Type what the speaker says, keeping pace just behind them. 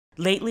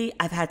Lately,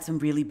 I've had some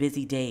really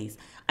busy days.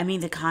 I mean,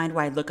 the kind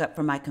where I look up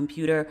from my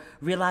computer,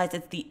 realize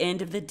it's the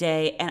end of the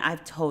day, and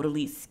I've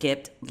totally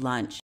skipped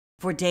lunch.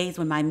 For days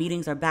when my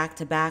meetings are back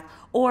to back,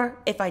 or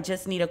if I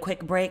just need a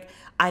quick break,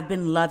 I've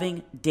been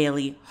loving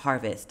Daily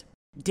Harvest.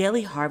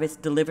 Daily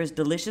Harvest delivers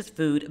delicious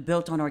food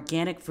built on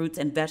organic fruits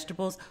and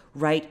vegetables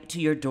right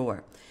to your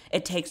door.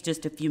 It takes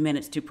just a few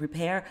minutes to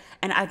prepare,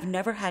 and I've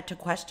never had to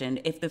question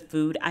if the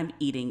food I'm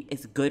eating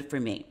is good for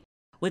me.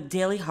 With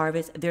Daily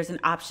Harvest, there's an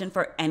option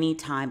for any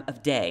time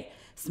of day.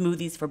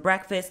 Smoothies for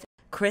breakfast,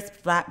 crisp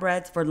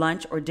flatbreads for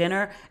lunch or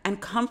dinner, and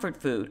comfort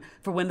food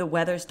for when the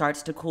weather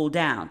starts to cool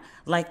down,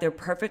 like their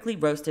perfectly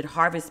roasted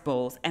harvest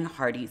bowls and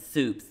hearty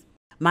soups.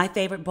 My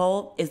favorite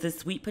bowl is the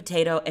sweet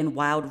potato and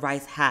wild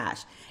rice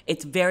hash.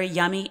 It's very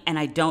yummy, and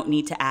I don't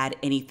need to add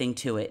anything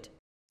to it.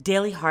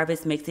 Daily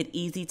Harvest makes it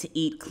easy to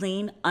eat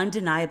clean,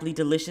 undeniably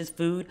delicious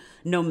food,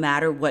 no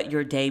matter what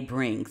your day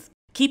brings.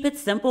 Keep it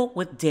simple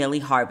with Daily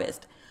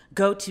Harvest.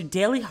 Go to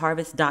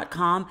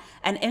dailyharvest.com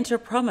and enter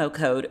promo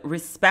code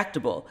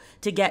RESPECTABLE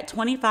to get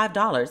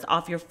 $25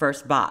 off your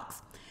first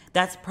box.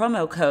 That's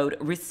promo code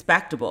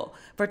RESPECTABLE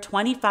for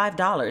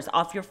 $25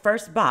 off your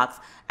first box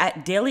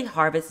at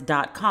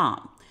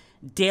dailyharvest.com.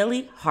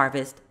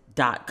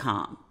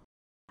 dailyharvest.com.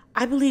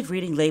 I believe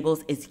reading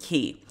labels is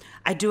key.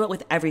 I do it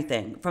with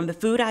everything, from the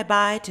food I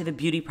buy to the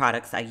beauty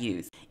products I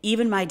use,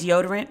 even my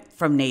deodorant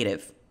from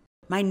Native.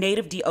 My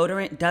Native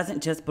deodorant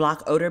doesn't just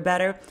block odor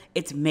better,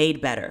 it's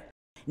made better.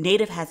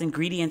 Native has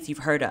ingredients you've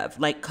heard of,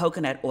 like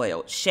coconut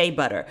oil, shea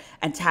butter,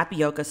 and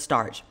tapioca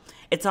starch.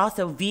 It's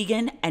also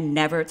vegan and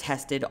never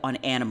tested on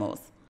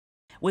animals.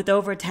 With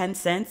over 10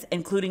 scents,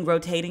 including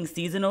rotating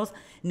seasonals,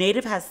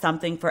 Native has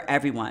something for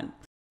everyone.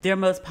 Their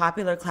most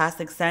popular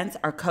classic scents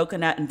are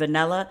coconut and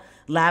vanilla,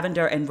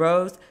 lavender and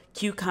rose,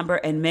 cucumber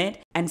and mint,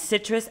 and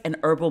citrus and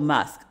herbal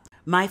musk.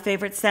 My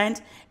favorite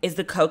scent is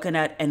the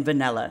coconut and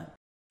vanilla.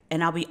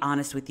 And I'll be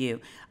honest with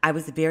you, I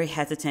was very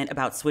hesitant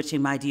about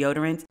switching my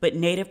deodorants, but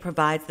Native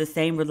provides the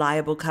same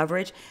reliable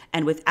coverage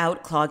and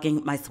without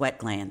clogging my sweat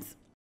glands.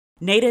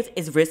 Native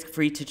is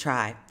risk-free to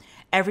try.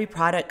 Every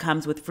product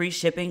comes with free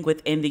shipping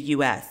within the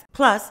U.S.,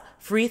 plus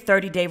free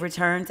 30-day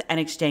returns and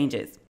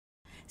exchanges.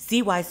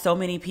 See why so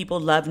many people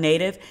love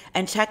Native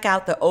and check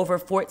out the over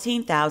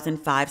 14,000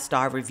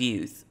 five-star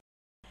reviews.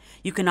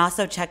 You can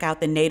also check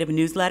out the Native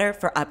newsletter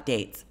for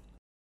updates.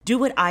 Do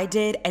what I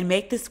did and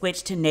make the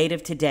switch to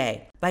Native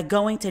today by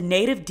going to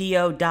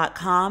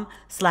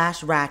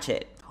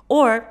nativedeo.com/ratchet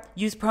or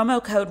use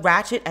promo code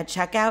RATCHET at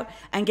checkout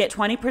and get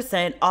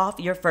 20%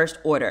 off your first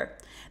order.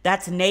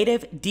 That's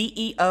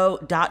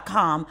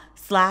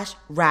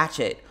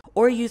nativedeo.com/ratchet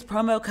or use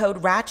promo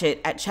code RATCHET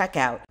at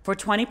checkout for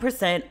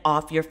 20%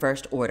 off your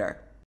first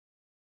order.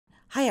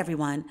 Hi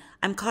everyone,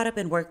 I'm caught up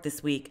in work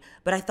this week,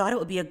 but I thought it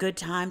would be a good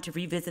time to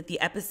revisit the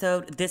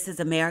episode This Is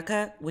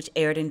America, which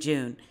aired in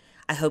June.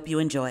 I hope you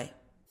enjoy.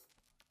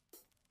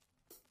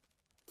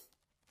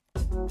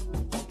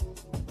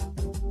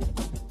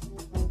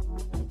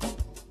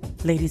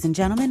 Ladies and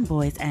gentlemen,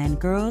 boys and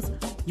girls,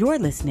 you're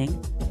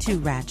listening to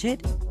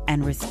Ratchet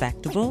and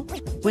Respectable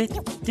with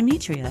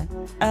Demetria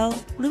L.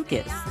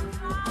 Lucas.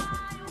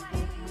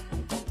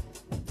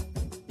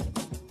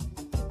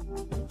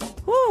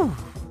 Whew!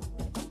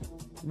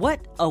 What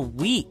a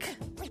week!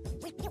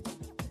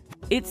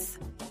 It's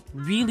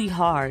really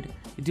hard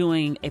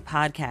doing a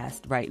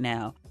podcast right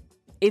now.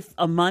 If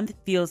a month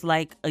feels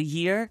like a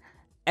year,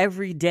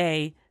 every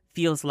day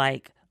feels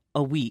like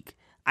a week.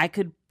 I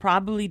could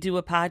probably do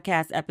a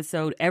podcast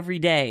episode every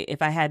day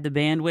if I had the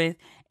bandwidth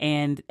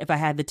and if I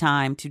had the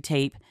time to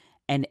tape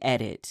and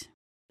edit.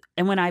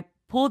 And when I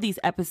pull these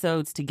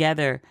episodes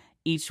together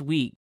each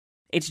week,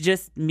 it's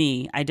just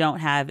me. I don't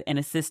have an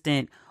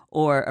assistant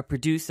or a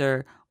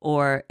producer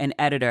or an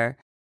editor.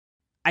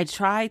 I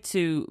try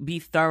to be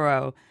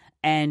thorough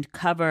and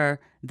cover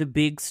the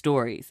big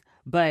stories,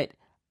 but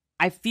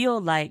I feel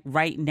like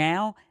right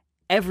now,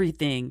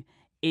 everything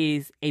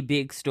is a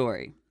big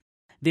story.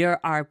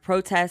 There are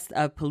protests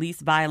of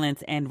police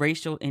violence and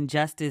racial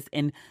injustice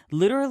in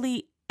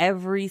literally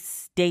every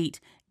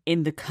state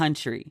in the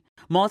country,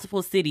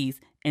 multiple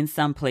cities in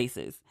some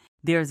places.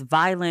 There's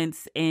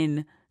violence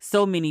in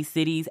so many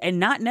cities, and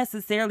not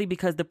necessarily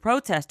because the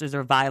protesters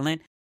are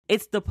violent.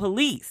 It's the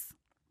police.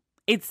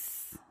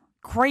 It's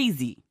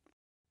crazy.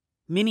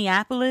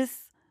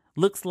 Minneapolis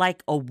looks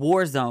like a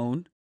war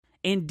zone.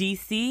 In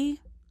D.C.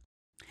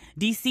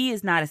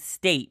 is not a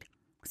state.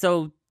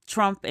 So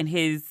Trump and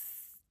his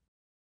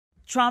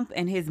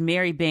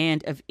merry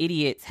band of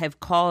idiots have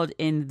called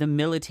in the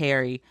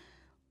military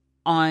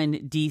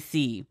on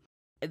D.C.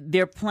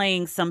 They're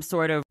playing some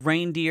sort of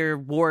reindeer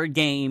war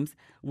games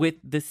with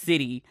the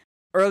city.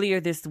 Earlier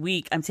this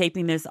week, I'm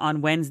taping this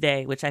on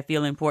Wednesday, which I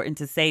feel important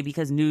to say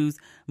because news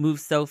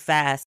moves so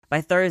fast.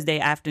 By Thursday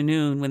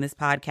afternoon, when this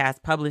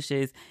podcast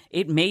publishes,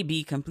 it may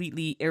be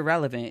completely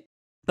irrelevant.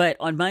 But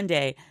on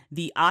Monday,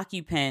 the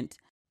occupant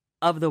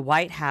of the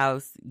White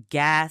House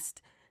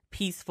gassed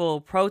peaceful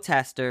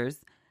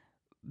protesters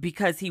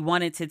because he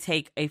wanted to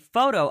take a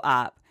photo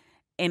op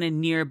in a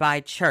nearby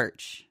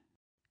church.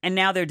 And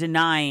now they're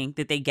denying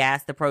that they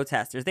gassed the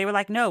protesters. They were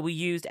like, no, we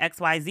used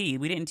XYZ.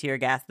 We didn't tear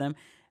gas them.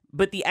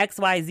 But the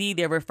XYZ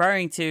they're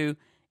referring to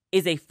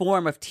is a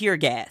form of tear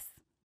gas.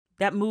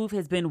 That move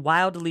has been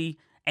wildly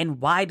and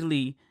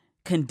widely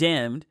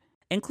condemned,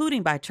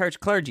 including by church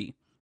clergy.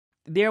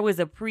 There was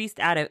a priest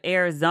out of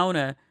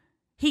Arizona.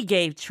 He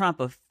gave Trump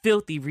a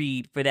filthy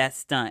read for that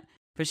stunt,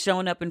 for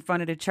showing up in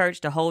front of the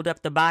church to hold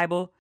up the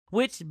Bible,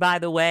 which, by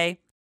the way,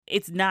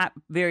 it's not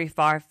very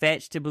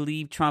far-fetched to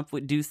believe Trump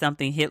would do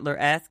something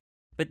Hitler-esque,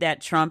 but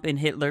that Trump and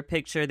Hitler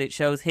picture that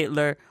shows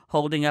Hitler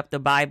holding up the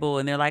Bible,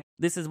 and they're like,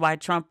 this is why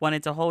Trump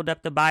wanted to hold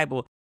up the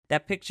Bible.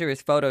 That picture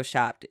is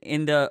photoshopped.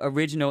 In the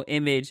original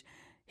image,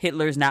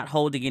 Hitler's not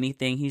holding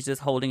anything. He's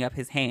just holding up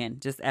his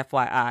hand, just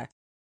FYI.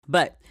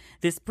 But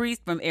this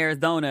priest from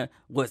Arizona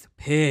was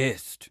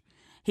pissed.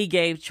 He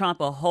gave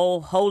Trump a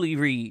whole holy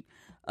read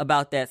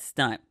about that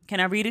stunt. Can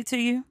I read it to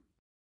you?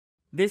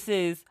 This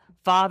is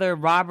Father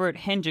Robert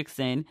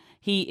Hendrickson.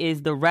 He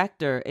is the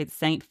rector at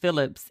St.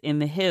 Philip's in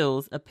the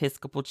Hills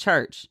Episcopal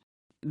Church.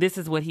 This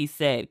is what he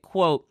said,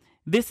 quote,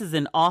 "This is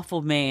an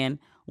awful man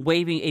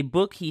waving a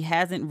book he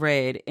hasn't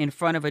read in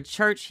front of a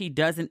church he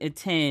doesn't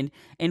attend,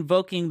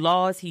 invoking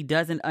laws he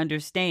doesn't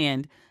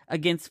understand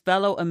against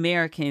fellow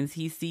Americans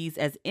he sees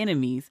as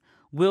enemies,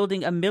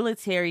 wielding a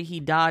military he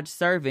dodged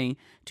serving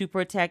to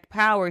protect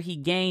power he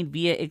gained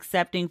via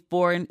accepting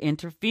foreign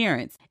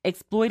interference,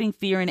 exploiting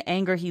fear and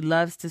anger he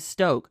loves to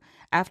stoke,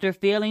 after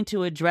failing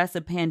to address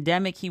a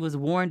pandemic he was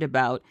warned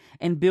about,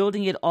 and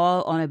building it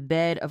all on a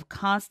bed of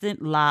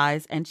constant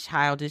lies and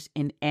childish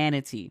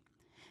inanity.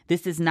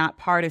 This is not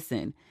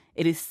partisan.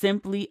 It is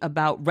simply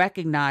about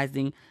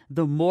recognizing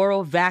the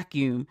moral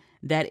vacuum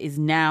that is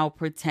now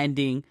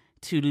pretending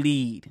to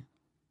lead."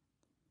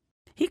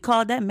 He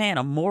called that man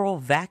a moral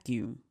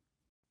vacuum.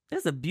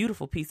 That's a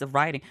beautiful piece of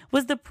writing.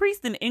 Was the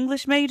priest an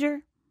English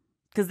major?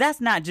 Because that's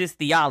not just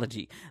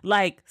theology.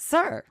 Like,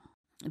 sir,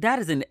 that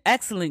is an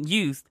excellent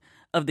use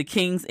of the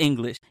King's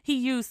English. He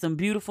used some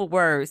beautiful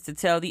words to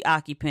tell the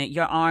occupant,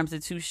 your arms are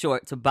too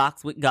short to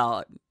box with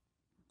God.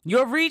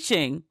 You're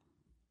reaching,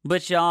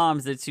 but your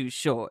arms are too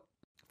short.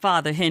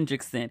 Father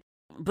Hendrickson.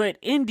 But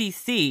in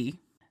D.C.,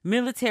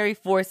 military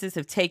forces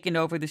have taken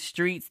over the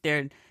streets. There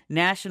are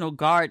National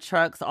Guard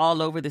trucks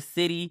all over the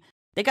city.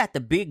 They got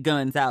the big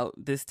guns out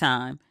this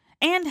time.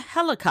 And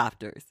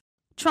helicopters.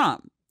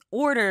 Trump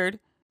ordered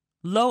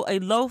a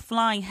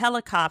low-flying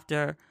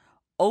helicopter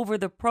over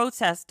the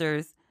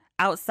protesters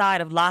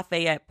outside of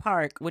Lafayette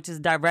Park, which is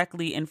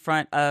directly in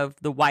front of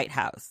the White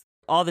House.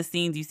 All the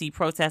scenes you see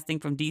protesting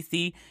from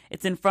D.C.,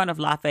 it's in front of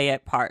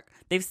Lafayette Park.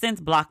 They've since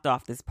blocked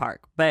off this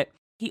park. But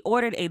he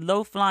ordered a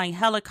low-flying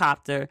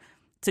helicopter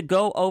to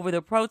go over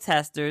the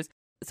protesters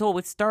so it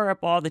would stir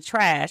up all the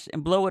trash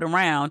and blow it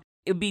around.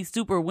 It would be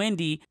super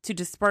windy to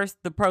disperse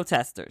the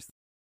protesters.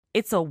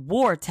 It's a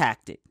war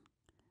tactic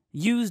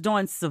used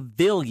on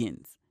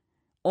civilians,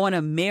 on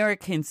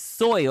American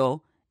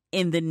soil,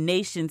 in the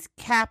nation's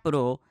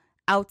capital,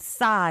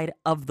 outside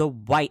of the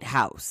White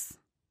House.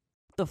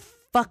 What the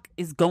fuck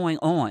is going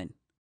on?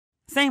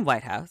 Same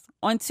White House.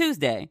 On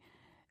Tuesday,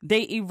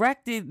 they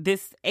erected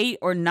this 8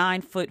 or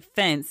 9 foot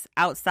fence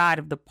outside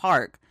of the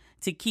park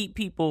to keep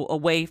people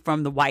away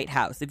from the White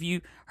House. If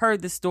you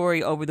heard the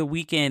story over the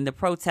weekend, the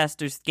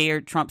protesters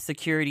scared Trump's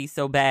security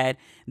so bad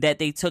that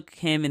they took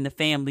him and the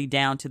family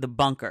down to the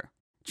bunker.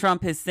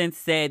 Trump has since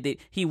said that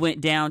he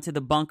went down to the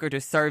bunker to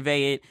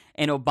survey it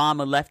and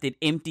Obama left it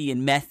empty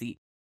and messy.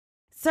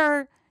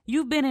 Sir,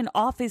 you've been in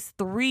office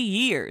 3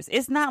 years.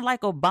 It's not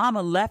like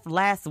Obama left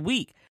last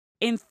week.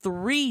 In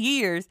 3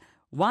 years,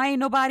 why ain't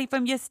nobody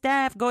from your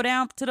staff go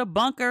down to the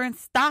bunker and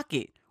stock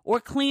it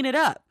or clean it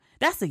up?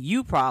 That's a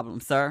you problem,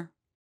 sir.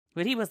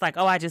 But he was like,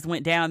 oh, I just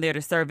went down there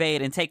to survey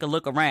it and take a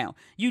look around.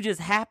 You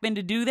just happened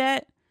to do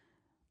that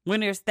when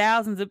there's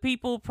thousands of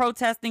people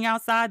protesting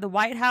outside the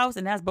White House,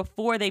 and that's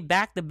before they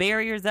backed the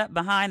barriers up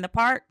behind the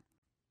park?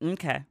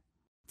 Okay.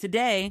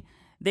 Today,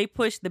 they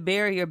pushed the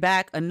barrier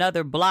back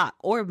another block,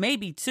 or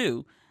maybe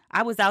 2.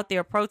 I was out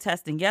there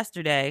protesting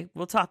yesterday.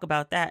 We'll talk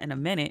about that in a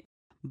minute.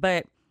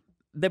 But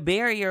the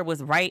barrier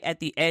was right at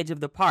the edge of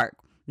the park.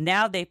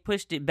 Now they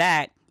pushed it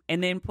back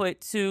and then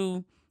put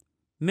 2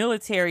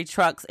 military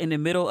trucks in the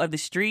middle of the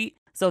street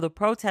so the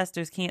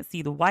protesters can't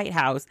see the White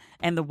House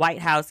and the White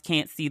House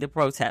can't see the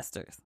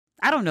protesters.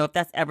 I don't know if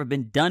that's ever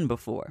been done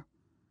before.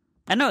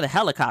 I know the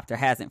helicopter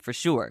hasn't for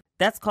sure.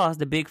 That's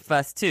caused a big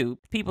fuss too.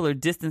 People are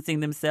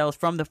distancing themselves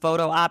from the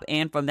photo op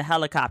and from the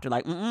helicopter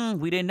like,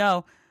 we didn't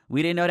know.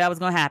 We didn't know that was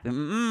going to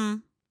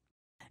happen.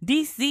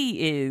 DC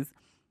is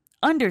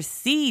under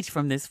siege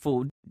from this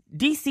fool.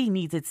 DC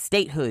needs its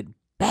statehood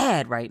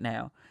bad right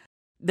now.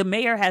 The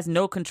mayor has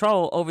no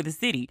control over the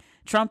city.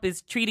 Trump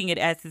is treating it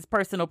as his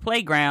personal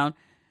playground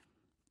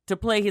to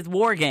play his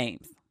war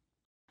games.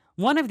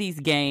 One of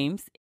these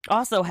games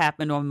also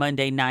happened on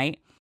Monday night.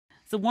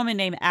 It's a woman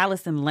named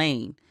Allison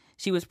Lane.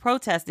 She was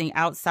protesting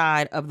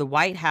outside of the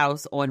White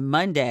House on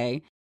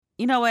Monday.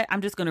 You know what?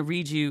 I'm just going to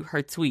read you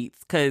her tweets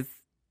because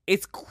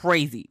it's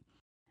crazy.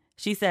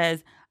 She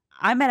says,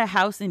 I'm at a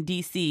house in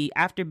D.C.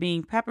 after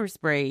being pepper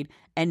sprayed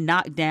and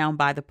knocked down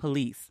by the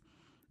police.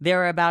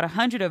 There are about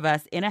 100 of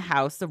us in a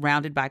house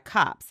surrounded by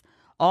cops.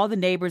 All the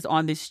neighbors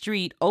on this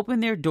street open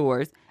their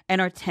doors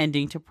and are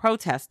tending to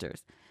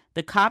protesters.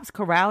 The cops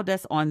corralled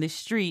us on this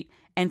street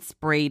and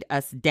sprayed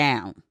us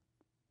down.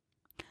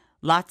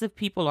 Lots of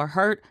people are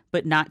hurt,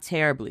 but not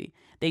terribly.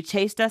 They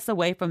chased us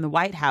away from the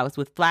White House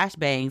with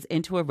flashbangs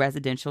into a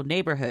residential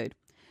neighborhood.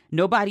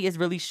 Nobody is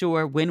really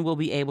sure when we'll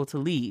be able to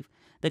leave.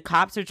 The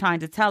cops are trying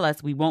to tell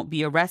us we won't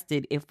be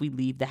arrested if we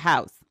leave the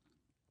house.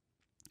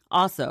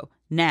 Also,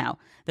 now,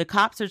 the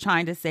cops are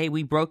trying to say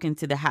we broke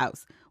into the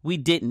house. We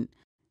didn't.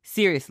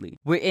 Seriously,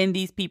 we're in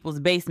these people's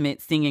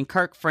basement singing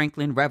Kirk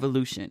Franklin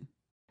Revolution.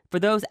 For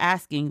those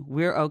asking,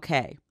 we're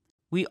okay.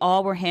 We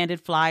all were handed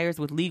flyers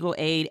with legal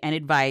aid and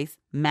advice,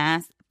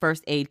 masks,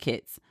 first aid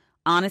kits.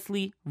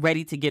 Honestly,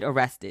 ready to get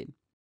arrested.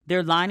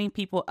 They're lining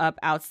people up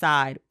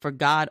outside for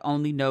God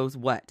only knows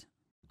what.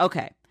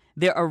 Okay,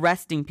 they're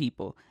arresting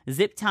people,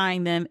 zip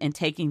tying them and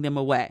taking them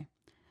away.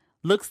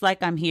 Looks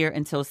like I'm here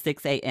until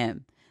 6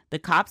 a.m. The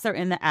cops are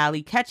in the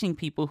alley catching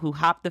people who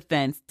hop the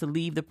fence to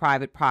leave the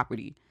private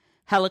property.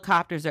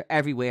 Helicopters are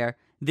everywhere.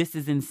 This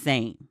is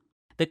insane.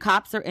 The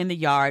cops are in the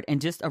yard and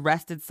just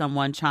arrested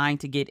someone trying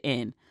to get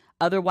in.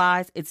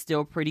 Otherwise, it's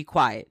still pretty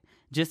quiet,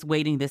 just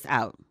waiting this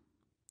out.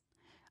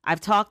 I've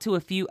talked to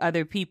a few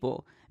other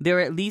people. There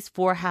are at least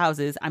 4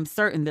 houses I'm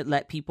certain that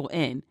let people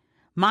in.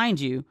 Mind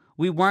you,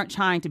 we weren't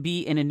trying to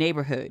be in a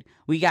neighborhood.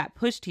 We got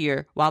pushed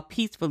here while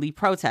peacefully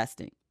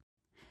protesting.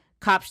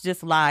 Cops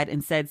just lied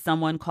and said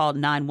someone called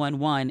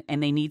 911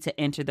 and they need to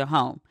enter the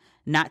home.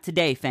 Not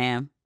today,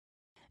 fam.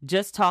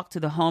 Just talk to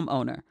the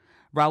homeowner.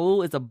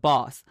 Raul is a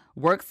boss,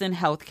 works in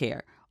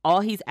healthcare.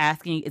 All he's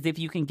asking is if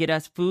you can get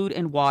us food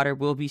and water,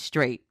 we'll be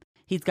straight.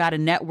 He's got a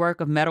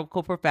network of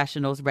medical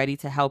professionals ready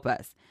to help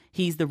us.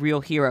 He's the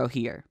real hero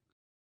here.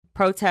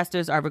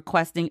 Protesters are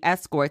requesting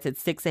escorts at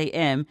 6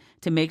 a.m.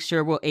 to make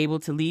sure we're able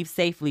to leave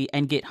safely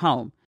and get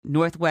home.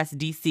 Northwest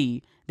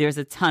D.C., there's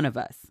a ton of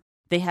us.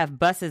 They have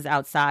buses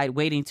outside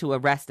waiting to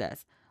arrest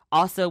us.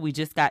 Also, we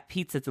just got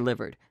pizza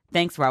delivered.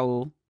 Thanks,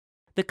 Raul.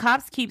 The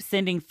cops keep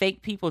sending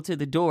fake people to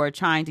the door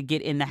trying to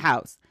get in the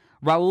house.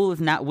 Raul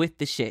is not with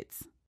the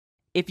shits.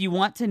 If you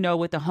want to know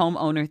what the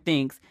homeowner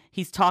thinks,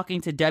 he's talking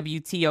to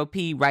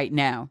WTOP right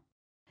now.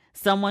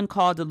 Someone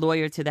called a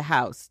lawyer to the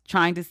house,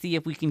 trying to see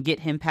if we can get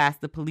him past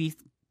the police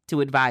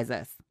to advise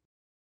us.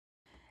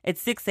 At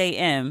 6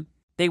 a.m.,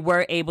 they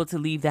were able to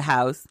leave the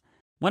house.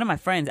 One of my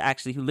friends,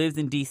 actually, who lives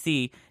in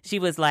D.C., she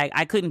was like,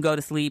 I couldn't go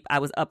to sleep. I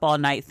was up all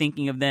night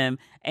thinking of them.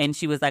 And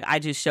she was like, I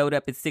just showed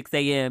up at 6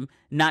 a.m.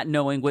 not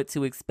knowing what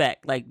to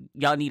expect. Like,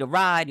 y'all need a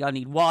ride, y'all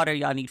need water,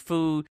 y'all need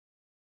food.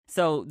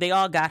 So they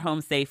all got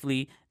home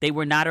safely. They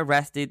were not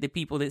arrested, the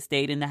people that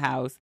stayed in the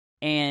house.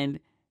 And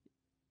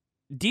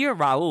dear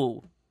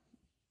Raul,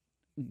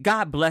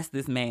 God bless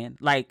this man.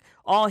 Like,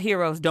 all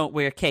heroes don't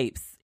wear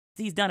capes.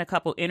 He's done a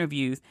couple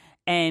interviews.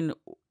 And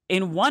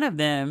in one of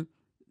them,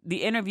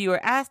 the interviewer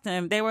asked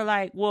him, they were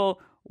like, well,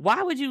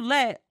 why would you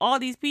let all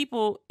these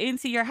people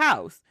into your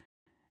house?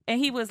 And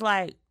he was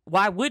like,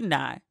 why wouldn't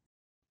I?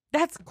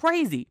 That's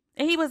crazy.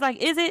 And he was like,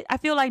 is it? I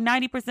feel like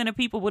 90% of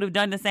people would have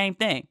done the same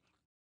thing.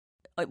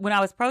 When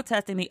I was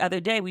protesting the other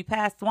day, we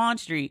passed Swan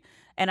Street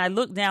and I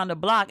looked down the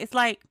block. It's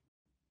like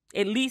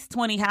at least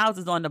 20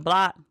 houses on the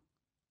block.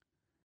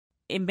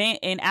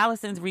 In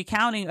Allison's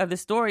recounting of the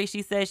story,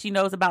 she says she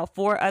knows about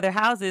 4 other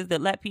houses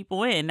that let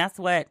people in. That's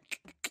what,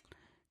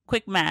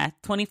 quick math,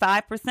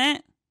 25%?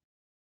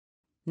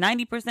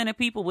 90% of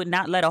people would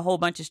not let a whole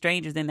bunch of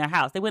strangers in their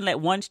house. They wouldn't let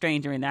one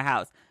stranger in their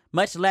house,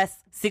 much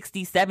less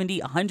 60,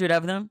 70, 100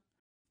 of them.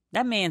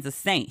 That man's a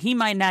saint. He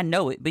might not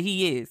know it, but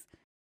he is.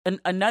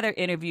 Another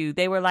interview,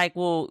 they were like,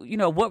 well, you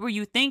know, what were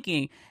you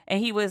thinking? And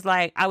he was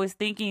like, I was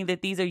thinking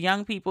that these are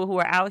young people who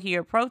are out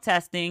here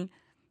protesting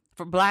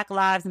for Black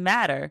Lives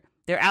Matter.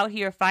 They're out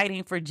here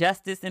fighting for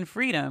justice and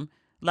freedom.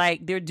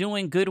 Like, they're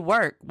doing good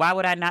work. Why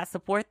would I not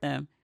support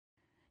them?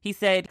 He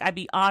said, I'd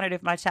be honored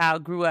if my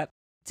child grew up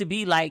to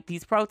be like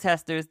these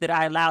protesters that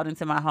I allowed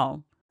into my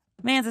home.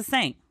 Man's a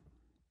saint.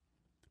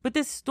 But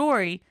this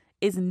story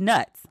is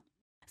nuts.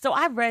 So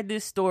I read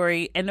this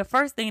story, and the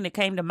first thing that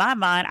came to my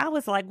mind, I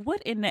was like,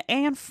 what in the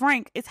Anne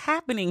Frank is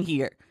happening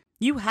here?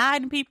 You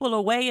hiding people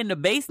away in the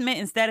basement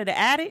instead of the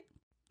attic?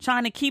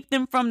 Trying to keep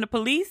them from the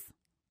police?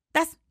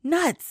 That's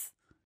nuts.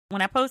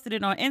 When I posted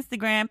it on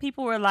Instagram,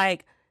 people were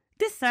like,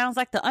 this sounds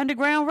like the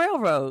Underground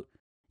Railroad.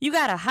 You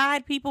got to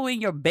hide people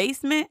in your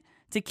basement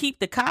to keep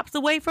the cops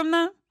away from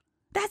them?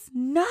 That's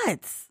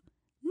nuts.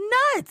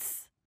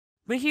 Nuts.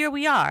 But here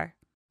we are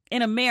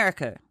in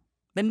America,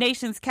 the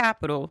nation's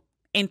capital,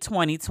 in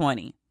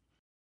 2020.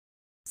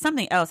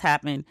 Something else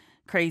happened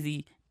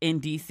crazy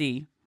in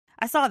DC.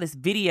 I saw this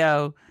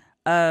video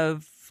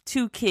of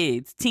 2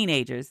 kids,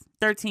 teenagers,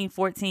 13,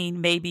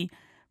 14 maybe,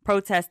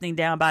 protesting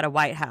down by the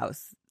White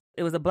House.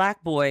 It was a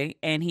black boy,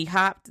 and he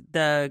hopped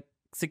the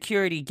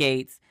security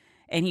gates,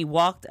 and he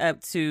walked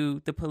up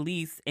to the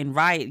police in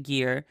riot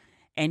gear,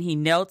 and he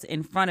knelt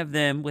in front of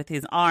them with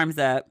his arms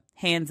up,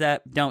 hands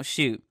up, don't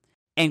shoot.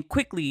 And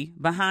quickly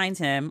behind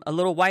him, a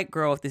little white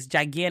girl with this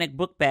gigantic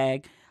book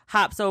bag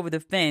hops over the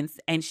fence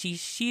and she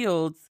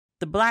shields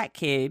the black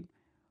kid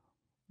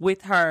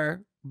with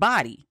her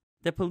body.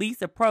 The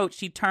police approach,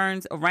 she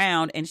turns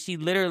around and she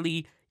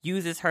literally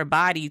uses her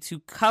body to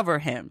cover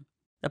him.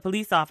 The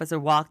police officer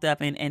walked up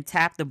and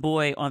tapped the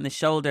boy on the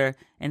shoulder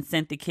and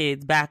sent the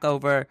kids back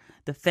over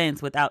the fence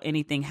without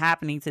anything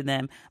happening to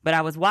them. But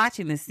I was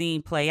watching the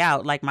scene play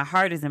out. Like, my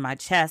heart is in my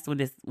chest when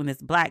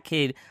this black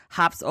kid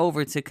hops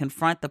over to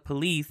confront the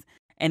police.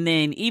 And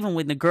then even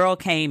when the girl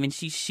came and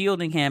she's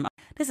shielding him,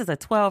 this is a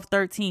 12,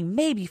 13,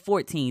 maybe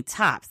 14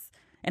 tops.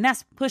 And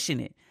that's pushing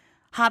it.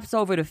 Hops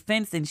over the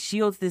fence and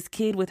shields this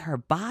kid with her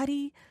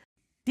body.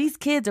 These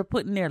kids are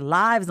putting their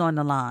lives on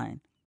the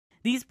line.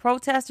 These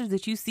protesters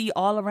that you see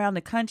all around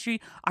the country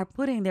are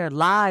putting their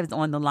lives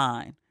on the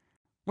line.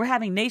 We're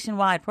having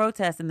nationwide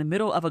protests in the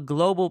middle of a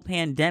global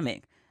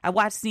pandemic. I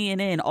watch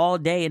CNN all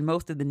day and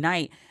most of the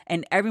night,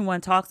 and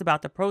everyone talks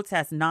about the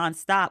protests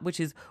nonstop, which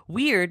is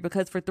weird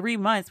because for 3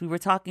 months we were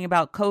talking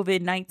about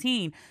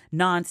COVID-19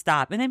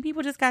 nonstop. And then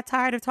people just got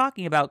tired of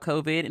talking about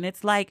COVID, and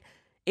it's like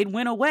it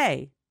went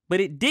away, but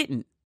it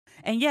didn't.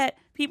 And yet,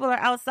 people are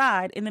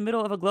outside in the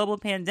middle of a global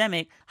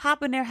pandemic,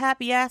 hopping their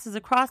happy asses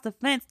across the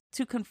fence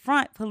to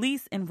confront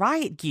police in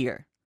riot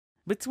gear.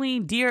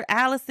 Between dear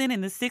Allison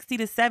and the 60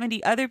 to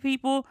 70 other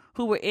people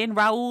who were in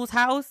Raul's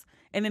house,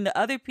 and then the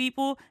other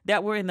people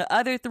that were in the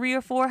other 3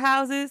 or 4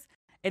 houses,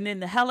 and then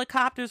the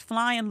helicopters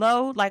flying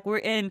low like we're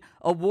in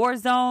a war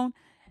zone,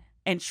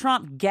 and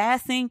Trump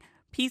gassing,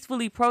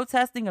 peacefully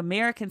protesting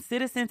American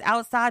citizens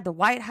outside the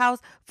White House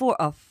for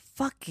a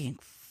fucking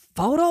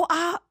photo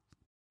op.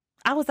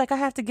 I was like, I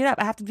have to get up.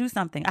 I have to do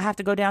something. I have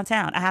to go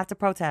downtown. I have to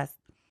protest.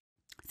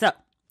 So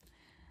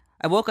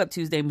I woke up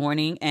Tuesday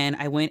morning and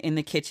I went in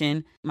the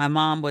kitchen. My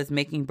mom was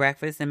making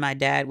breakfast and my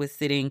dad was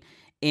sitting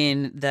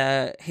in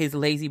his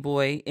lazy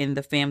boy in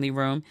the family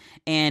room.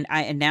 And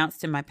I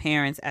announced to my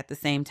parents at the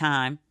same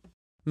time,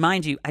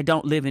 mind you, I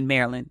don't live in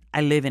Maryland.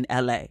 I live in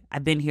LA.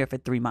 I've been here for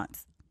 3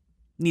 months.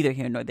 Neither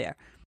here nor there.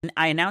 And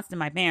I announced to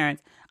my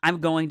parents, I'm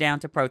going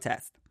down to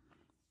protest.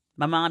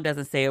 My mom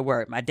doesn't say a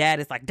word. My dad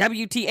is like,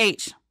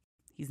 WTH.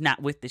 He's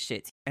not with the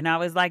shit. And I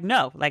was like,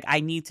 no, like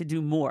I need to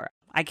do more.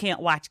 I can't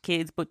watch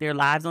kids put their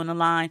lives on the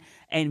line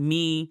and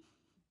me,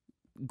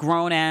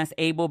 grown ass,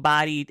 able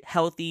bodied,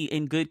 healthy,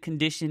 in good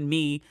condition,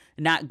 me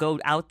not go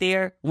out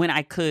there when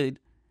I could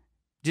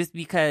just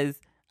because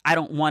I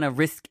don't want to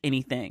risk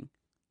anything.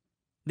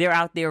 They're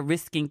out there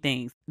risking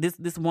things.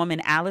 This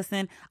woman,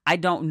 Allison, I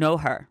don't know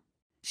her.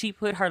 She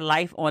put her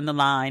life on the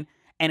line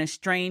and a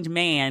strange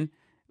man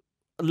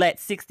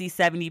let 60,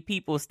 70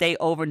 people stay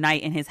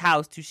overnight in his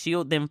house to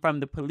shield them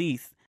from the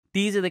police.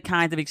 These are the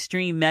kinds of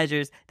extreme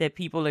measures that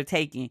people are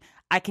taking.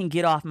 I can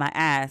get off my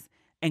ass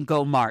and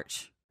go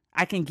march.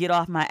 I can get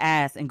off my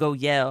ass and go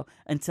yell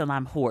until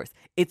I'm hoarse.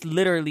 It's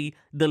literally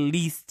the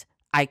least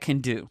I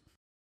can do.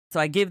 So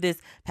I give this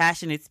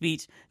passionate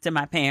speech to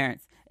my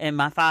parents, and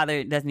my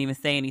father doesn't even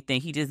say anything.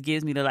 He just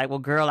gives me the like, well,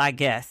 girl, I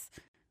guess.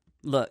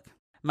 Look.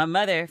 My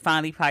mother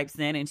finally pipes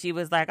in and she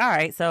was like, all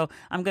right, so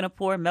I'm going to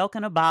pour milk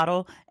in a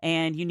bottle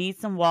and you need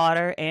some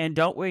water and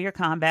don't wear your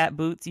combat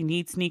boots. You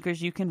need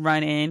sneakers you can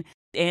run in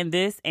and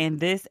this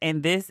and this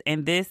and this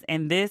and this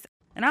and this.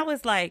 And I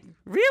was like,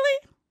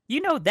 really?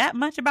 You know that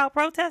much about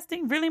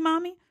protesting? Really,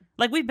 mommy?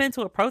 Like, we've been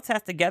to a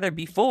protest together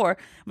before,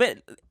 but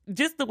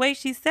just the way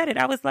she said it,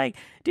 I was like,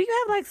 do you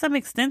have like some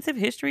extensive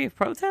history of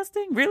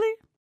protesting? Really?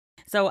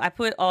 So I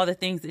put all the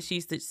things that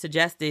she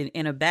suggested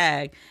in a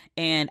bag,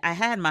 and I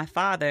had my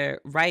father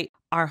write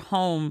our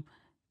home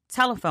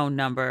telephone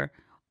number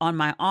on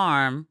my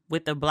arm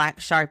with a black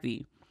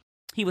Sharpie.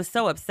 He was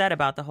so upset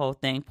about the whole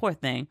thing. Poor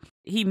thing.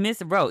 He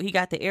miswrote. He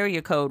got the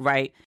area code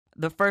right.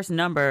 The first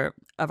number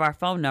of our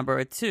phone number,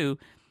 a 2,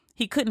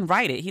 he couldn't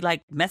write it. He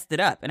like messed it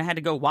up, and I had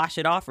to go wash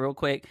it off real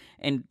quick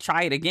and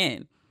try it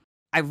again.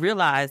 I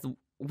realized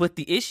what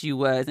the issue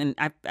was, and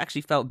I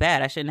actually felt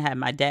bad. I shouldn't have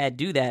my dad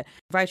do that.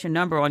 Write your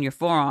number on your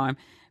forearm,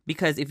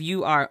 because if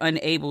you are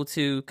unable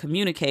to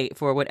communicate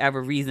for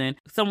whatever reason,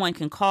 someone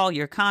can call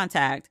your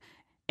contact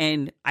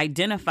and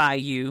identify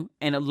you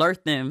and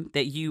alert them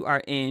that you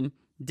are in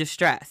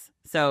distress.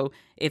 So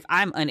if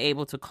I'm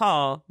unable to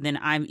call, then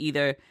I'm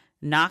either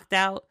knocked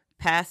out,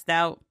 passed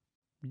out,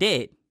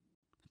 dead.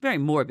 Very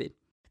morbid.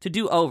 To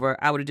do over,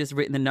 I would have just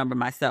written the number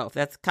myself.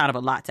 That's kind of a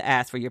lot to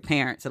ask for your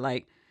parent to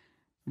like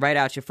write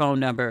out your phone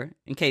number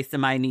in case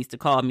somebody needs to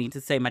call me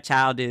to say my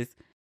child is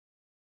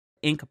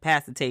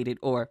incapacitated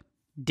or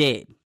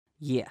dead.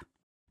 Yeah.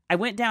 I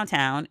went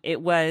downtown.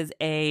 It was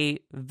a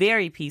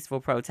very peaceful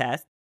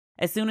protest.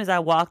 As soon as I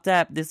walked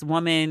up, this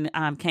woman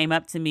came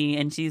up to me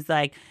and she's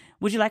like,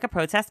 would you like a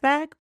protest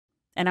bag?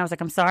 And I was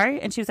like, I'm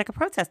sorry. And she was like, a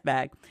protest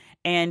bag.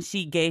 And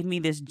she gave me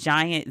this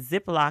giant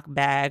Ziploc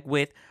bag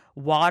with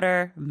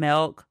water,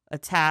 milk, a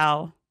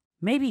towel,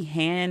 maybe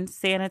hand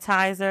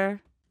sanitizer,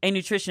 a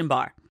nutrition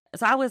bar.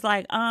 So I was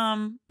like,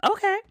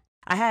 okay.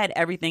 I had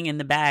everything in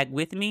the bag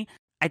with me.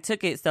 I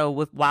took it so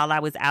while I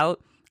was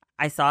out,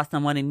 I saw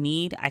someone in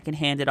need, I can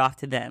hand it off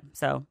to them.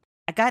 So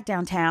I got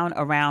downtown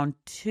around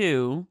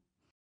 2.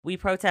 We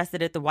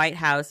protested at the White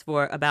House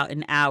for about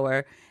an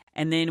hour,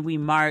 and then we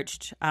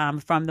marched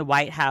from the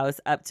White House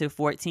up to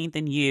 14th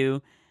and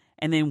U,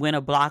 and then went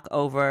a block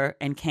over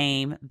and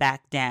came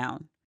back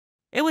down.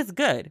 It was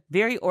good,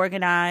 very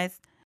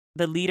organized.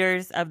 The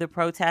leaders of the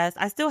protest,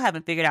 I still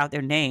haven't figured out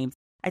their names.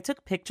 I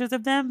took pictures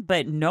of them,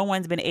 but no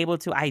one's been able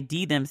to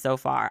ID them so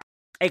far.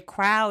 A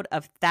crowd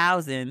of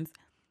thousands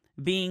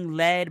being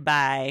led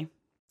by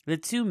the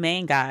two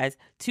main guys,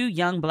 two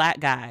young black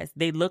guys.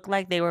 They look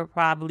like they were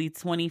probably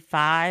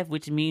 25,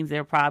 which means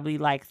they're probably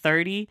like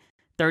 30,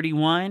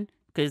 31,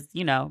 because,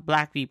 you know,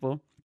 black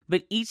people.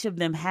 But each of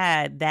them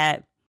had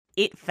that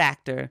it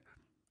factor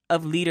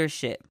of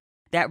leadership,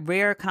 that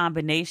rare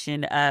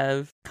combination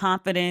of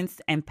confidence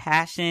and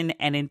passion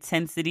and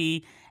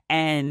intensity.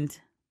 And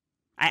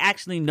I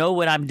actually know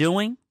what I'm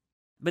doing,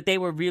 but they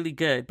were really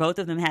good. Both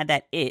of them had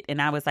that it.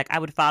 And I was like, I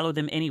would follow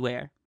them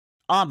anywhere,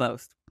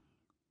 almost.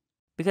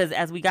 Because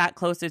as we got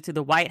closer to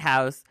the White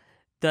House,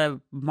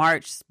 the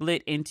march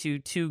split into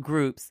two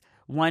groups.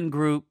 One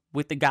group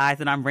with the guys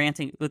that I'm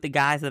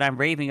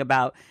raving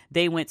about,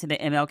 they went to the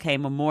MLK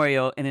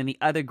Memorial, and then the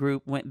other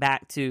group went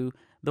back to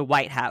the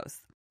White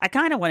House. I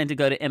kind of wanted to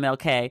go to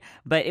MLK,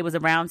 but it was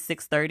around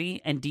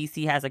 6:30, and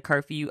DC has a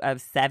curfew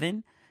of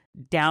 7.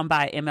 Down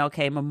by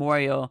MLK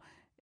Memorial,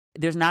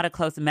 there's not a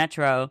close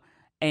metro,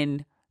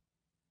 and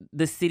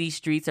the city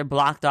streets are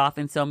blocked off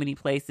in so many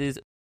places.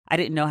 I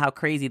didn't know how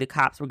crazy the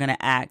cops were going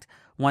to act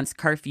once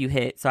curfew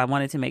hit, so I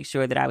wanted to make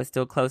sure that I was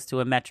still close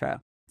to a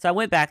metro. So I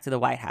went back to the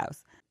White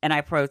House, and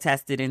I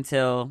protested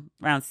until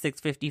around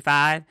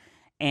 6:55,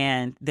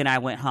 and then I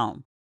went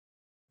home.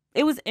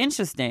 It was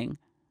interesting.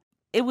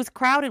 It was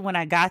crowded when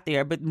I got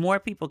there, but more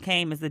people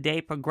came as the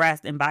day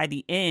progressed, and by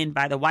the end,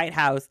 by the White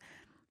House,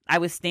 I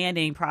was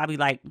standing probably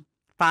like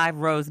 5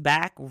 rows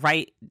back,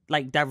 right,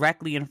 like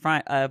directly in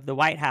front of the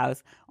White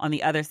House on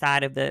the other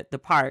side of the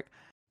park.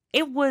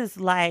 It was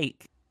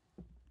like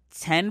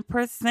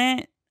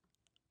 10%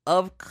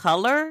 of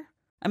color.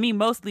 I mean,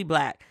 mostly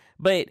black,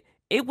 but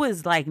it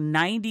was like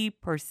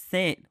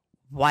 90%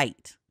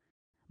 white.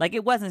 Like,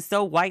 it wasn't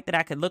so white that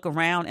I could look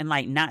around and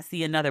like not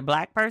see another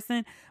black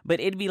person, but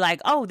it'd be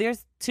like, oh,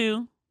 there's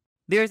 2.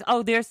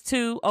 There's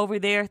 2 over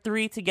there,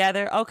 3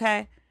 together.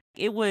 Okay.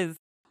 It was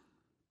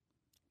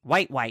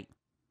white,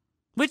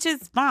 which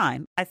is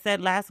fine. I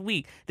said last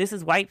week, this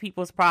is white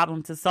people's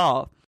problem to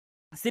solve.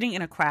 Sitting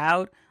in a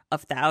crowd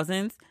of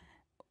thousands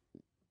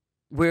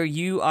where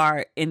you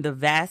are in the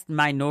vast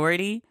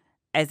minority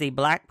as a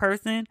black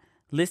person,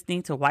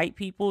 listening to white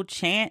people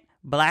chant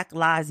Black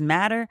Lives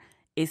Matter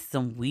is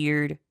some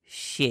weird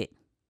shit.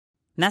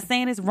 I'm not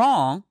saying it's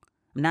wrong.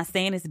 I'm not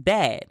saying it's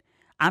bad.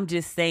 I'm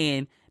just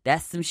saying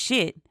that's some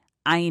shit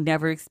I ain't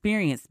never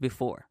experienced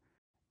before.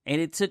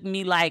 And it took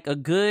me like a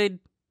good,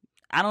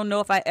 I don't know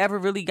if I ever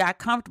really got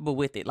comfortable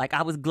with it. Like,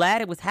 I was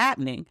glad it was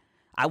happening.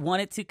 I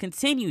want it to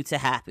continue to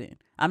happen.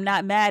 I'm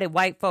not mad at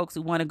white folks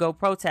who want to go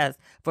protest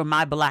for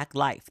my black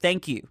life.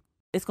 Thank you.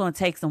 It's going to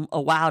take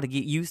a while to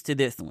get used to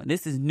this one.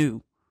 This is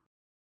new.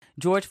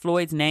 George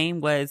Floyd's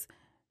name was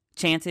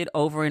chanted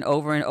over and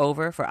over and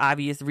over for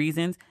obvious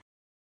reasons.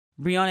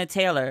 Breonna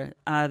Taylor,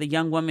 the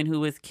young woman who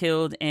was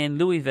killed in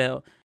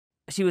Louisville,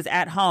 she was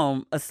at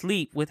home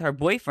asleep with her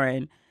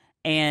boyfriend,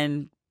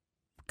 and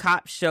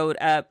cops showed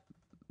up,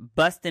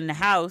 busting the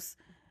house.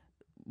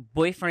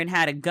 Boyfriend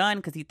had a gun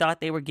because he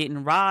thought they were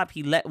getting robbed.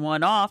 He let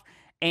one off,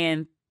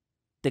 and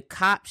the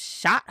cops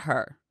shot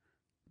her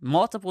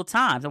multiple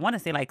times. I want to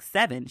say like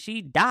 7.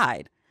 She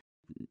died.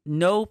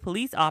 No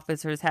police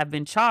officers have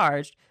been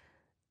charged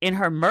in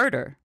her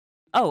murder.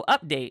 Oh,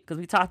 update, because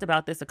we talked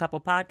about this a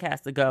couple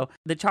podcasts ago.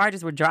 The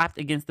charges were dropped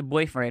against the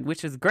boyfriend,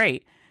 which is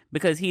great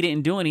because he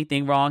didn't do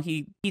anything wrong.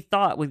 He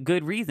thought with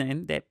good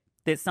reason that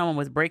someone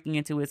was breaking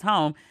into his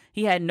home.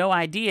 He had no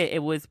idea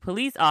it was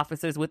police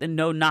officers with a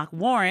no-knock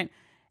warrant,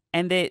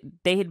 and that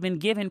they had been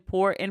given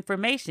poor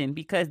information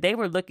because they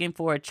were looking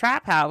for a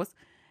trap house,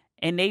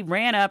 and they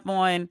ran up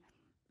on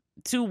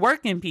 2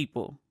 working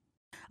people.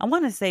 I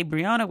want to say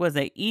Breonna was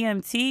an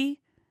EMT.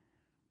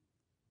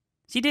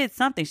 She did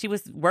something. She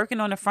was working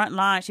on the front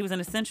line. She was an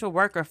essential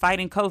worker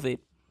fighting COVID.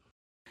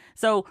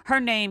 So her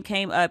name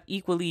came up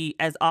equally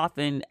as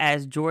often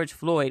as George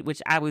Floyd,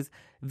 which I was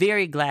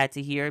very glad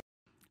to hear.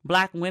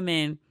 Black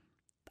women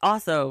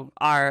also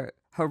are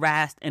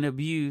harassed and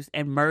abused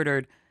and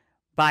murdered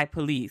by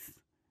police.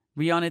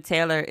 Breonna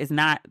Taylor is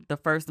not the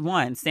first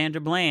one.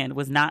 Sandra Bland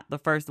was not the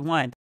first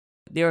one.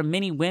 There are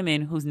many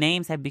women whose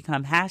names have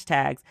become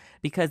hashtags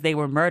because they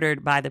were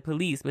murdered by the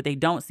police, but they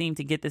don't seem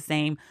to get the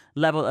same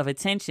level of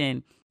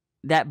attention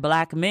that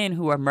black men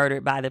who are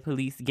murdered by the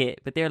police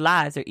get. But their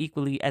lives are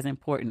equally as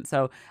important.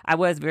 So I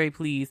was very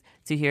pleased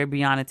to hear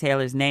Breonna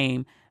Taylor's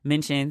name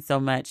mentioned so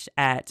much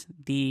at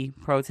the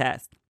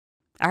protest.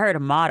 I heard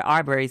Ahmaud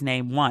Arbery's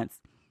name once.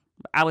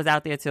 I was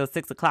out there till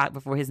 6 o'clock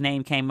before his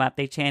name came up.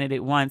 They chanted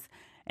it once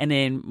and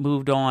then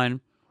moved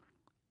on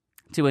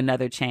to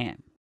another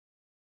chant.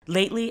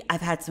 Lately,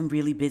 I've had some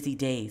really busy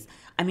days.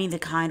 I mean, the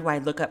kind where I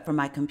look up from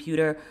my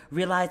computer,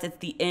 realize it's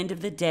the end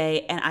of the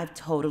day, and I've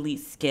totally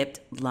skipped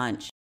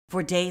lunch.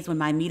 For days when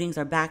my meetings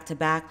are back to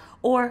back,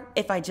 or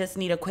if I just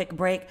need a quick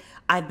break,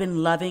 I've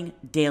been loving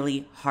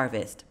Daily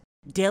Harvest.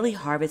 Daily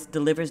Harvest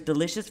delivers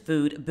delicious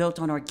food built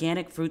on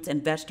organic fruits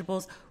and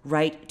vegetables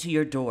right to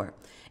your door.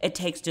 It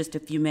takes just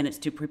a few minutes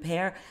to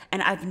prepare,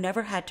 and I've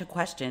never had to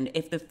question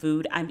if the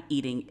food I'm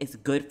eating is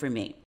good for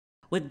me.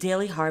 With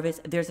Daily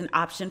Harvest, there's an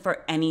option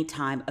for any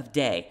time of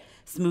day.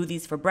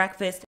 Smoothies for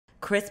breakfast,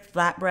 crisp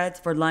flatbreads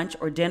for lunch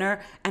or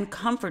dinner, and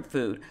comfort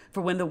food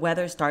for when the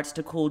weather starts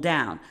to cool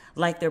down,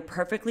 like their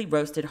perfectly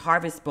roasted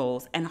harvest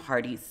bowls and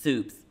hearty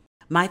soups.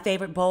 My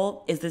favorite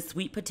bowl is the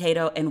sweet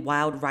potato and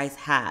wild rice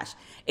hash.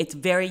 It's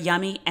very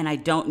yummy, and I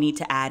don't need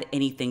to add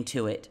anything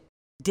to it.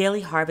 Daily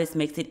Harvest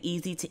makes it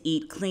easy to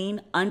eat clean,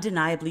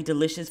 undeniably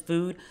delicious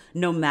food,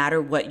 no matter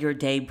what your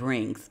day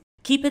brings.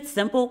 Keep it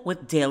simple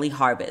with Daily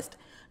Harvest.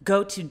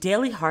 Go to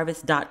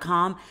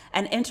dailyharvest.com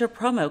and enter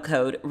promo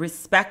code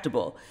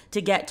RESPECTABLE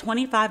to get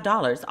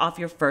 $25 off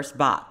your first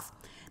box.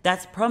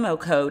 That's promo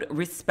code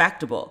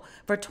RESPECTABLE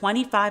for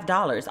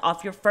 $25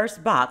 off your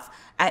first box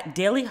at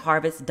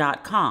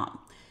dailyharvest.com.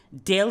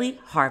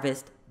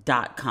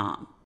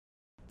 dailyharvest.com.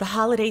 The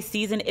holiday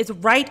season is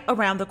right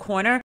around the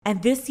corner,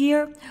 and this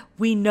year,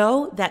 we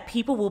know that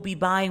people will be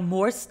buying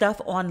more stuff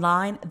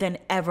online than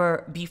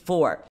ever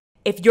before.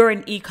 If you're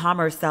an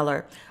e-commerce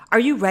seller, are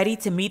you ready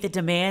to meet the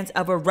demands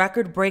of a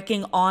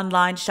record-breaking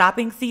online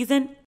shopping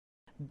season?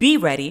 Be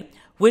ready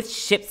with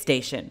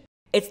ShipStation.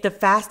 It's the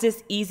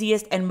fastest,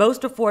 easiest, and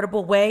most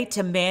affordable way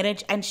to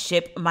manage and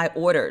ship my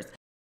orders.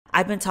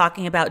 I've been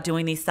talking about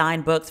doing these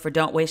signed books for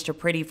Don't Waste Your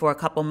Pretty for a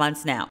couple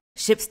months now.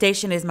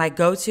 ShipStation is my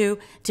go-to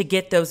to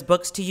get those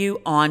books to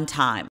you on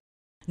time.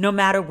 No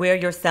matter where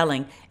you're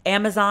selling,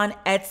 Amazon,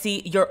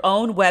 Etsy, your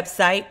own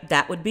website,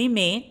 that would be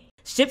me,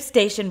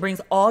 ShipStation brings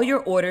all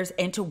your orders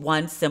into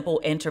one simple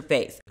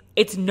interface.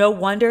 It's no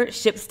wonder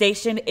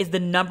ShipStation is the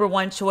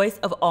 #1 choice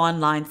of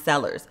online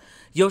sellers.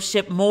 You'll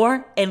ship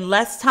more in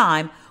less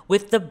time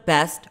with the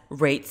best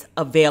rates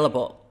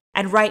available.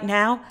 And right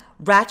now,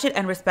 Ratchet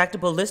and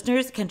Respectable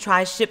listeners can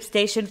try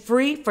ShipStation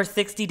free for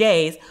 60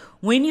 days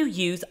when you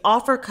use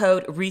offer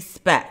code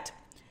RESPECT.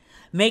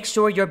 Make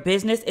sure your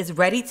business is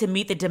ready to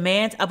meet the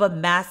demands of a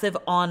massive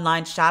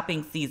online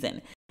shopping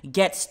season.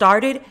 Get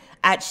started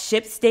at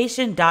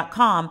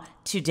ShipStation.com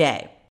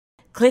today.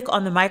 Click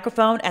on the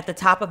microphone at the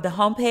top of the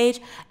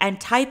homepage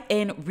and type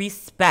in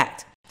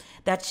RESPECT.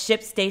 That's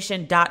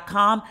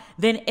ShipStation.com,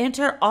 then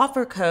enter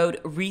offer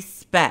code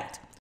RESPECT.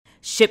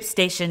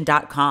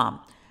 ShipStation.com.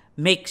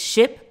 Make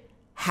ship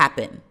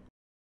happen.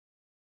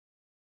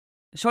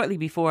 Shortly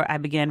before I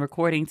began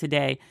recording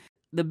today,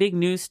 the big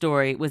news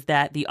story was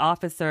that the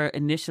officer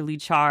initially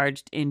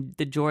charged in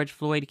the George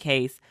Floyd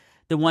case,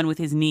 the one with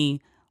his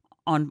knee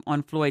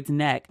on Floyd's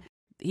neck,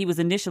 he was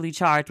initially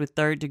charged with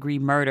third-degree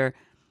murder.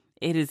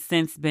 It has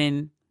since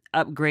been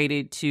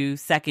upgraded to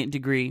second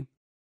degree.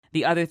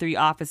 The other 3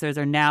 officers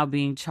are now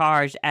being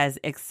charged as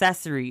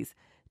accessories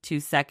to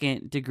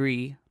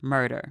second-degree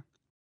murder.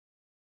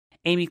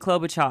 Amy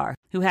Klobuchar,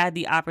 who had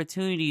the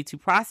opportunity to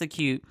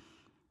prosecute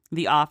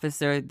the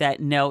officer that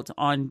knelt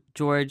on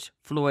George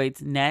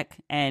Floyd's neck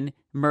and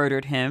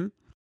murdered him,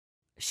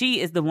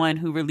 she is the one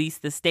who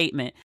released the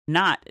statement,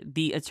 not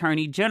the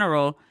Attorney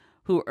General,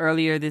 who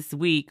earlier this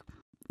week,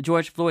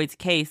 George Floyd's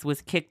case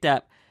was kicked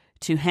up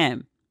to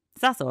him.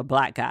 It's also a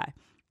black guy.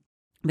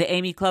 But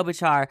Amy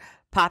Klobuchar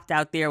popped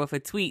out there with a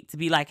tweet to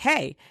be like,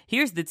 hey,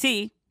 here's the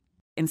tea,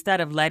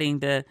 instead of letting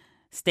the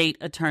state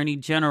attorney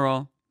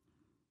general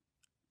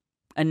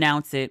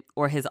announce it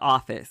or his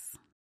office.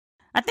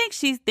 I think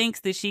she thinks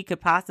that she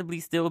could possibly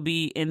still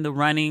be in the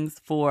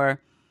runnings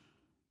for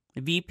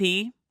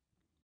VP.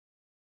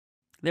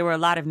 There were a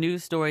lot of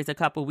news stories a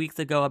couple weeks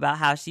ago about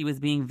how she was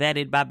being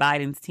vetted by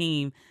Biden's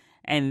team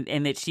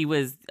and that she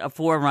was a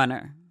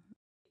forerunner.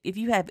 If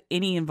you have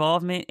any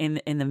involvement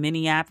in the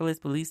Minneapolis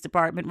Police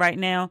Department right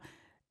now,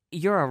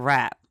 you're a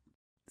wrap.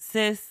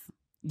 Sis,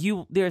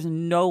 there's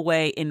no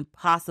way in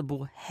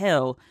possible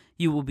hell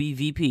you will be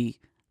VP.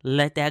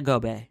 Let that go,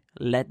 babe.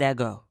 Let that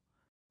go.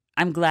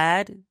 I'm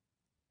glad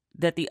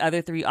that the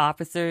other 3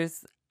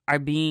 officers are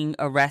being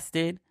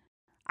arrested.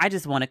 I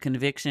just want a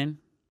conviction.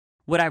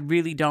 What I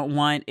really don't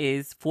want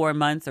is 4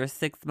 months or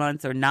 6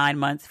 months or 9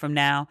 months from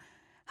now,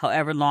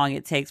 however long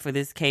it takes for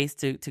this case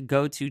to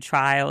go to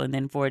trial and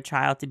then for a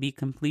trial to be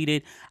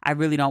completed. I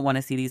really don't want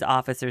to see these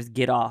officers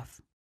get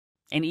off.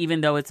 And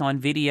even though it's on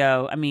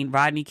video,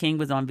 Rodney King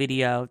was on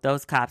video,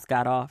 those cops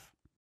got off.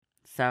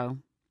 So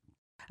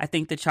I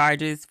think the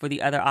charges for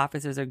the other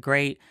officers are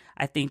great.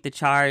 I think the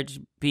charge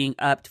being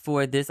upped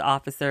for this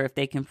officer, if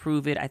they can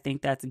prove it, I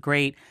think that's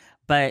great.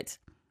 But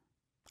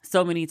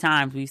so many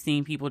times we've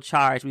seen people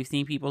charged, we've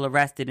seen people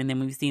arrested, and then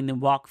we've seen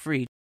them walk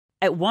free.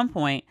 At one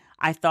point,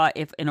 I thought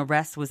if an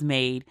arrest was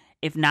made,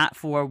 if not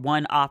for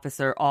one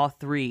officer, all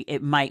 3,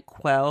 it might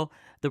quell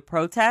the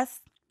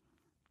protests.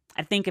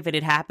 I think if it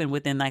had happened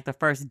within the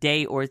first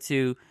day or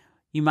 2,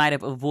 you might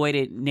have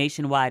avoided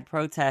nationwide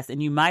protests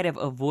and you might have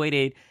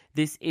avoided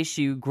this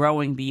issue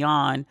growing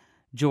beyond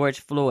George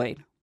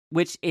Floyd,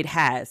 which it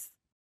has.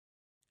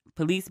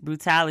 Police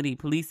brutality,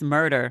 police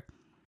murder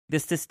The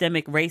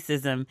systemic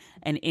racism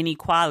and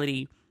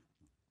inequality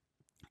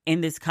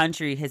in this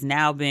country has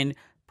now been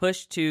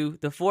pushed to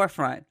the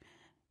forefront.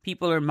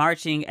 People are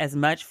marching as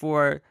much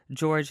for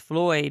George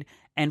Floyd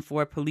and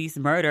for police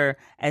murder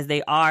as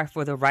they are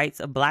for the rights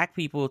of Black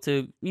people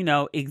to,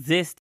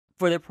 exist.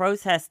 For the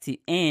protests to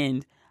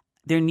end,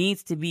 there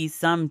needs to be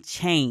some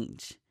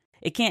change.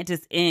 It can't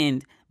just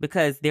end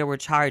because there were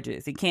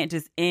charges. It can't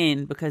just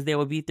end because there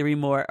will be 3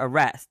 more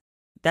arrests.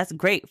 That's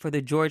great for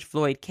the George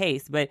Floyd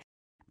case, but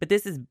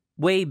this is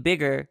way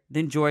bigger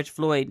than George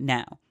Floyd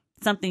now.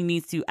 Something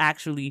needs to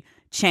actually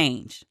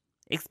change,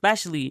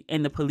 especially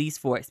in the police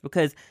force,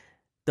 because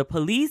the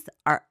police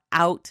are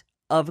out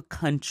of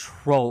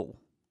control.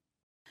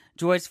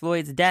 George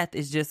Floyd's death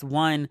is just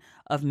one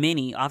of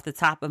many. Off the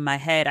top of my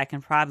head, I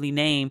can probably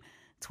name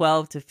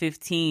 12 to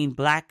 15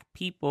 Black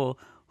people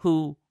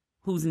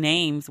whose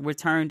names were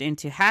turned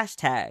into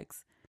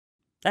hashtags.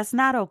 That's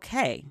not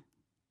okay.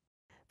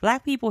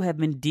 Black people have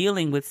been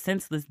dealing with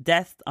senseless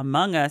deaths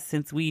among us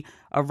since we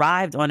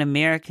arrived on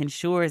American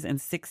shores in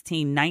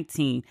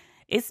 1619.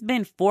 It's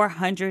been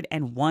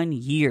 401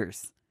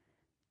 years.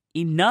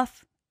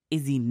 Enough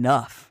is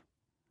enough.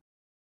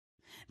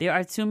 There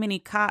are too many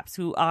cops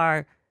who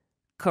are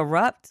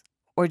corrupt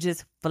or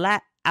just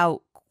flat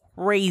out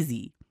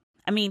crazy.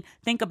 I mean,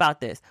 think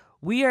about this.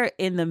 We are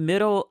in the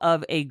middle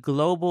of a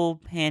global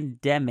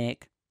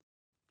pandemic.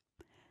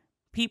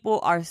 People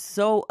are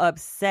so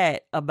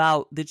upset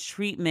about the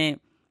treatment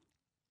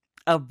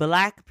of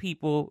Black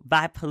people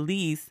by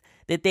police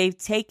that they've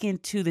taken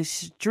to the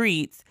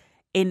streets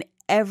in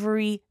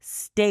every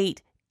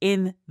state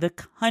in the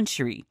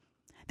country.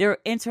 There are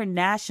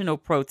international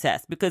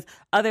protests because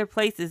other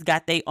places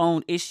got their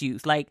own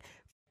issues. Like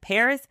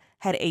Paris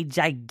had a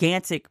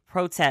gigantic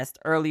protest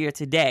earlier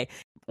today.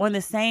 On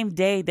the same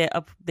day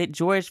that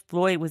George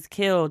Floyd was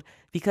killed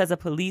because a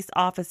police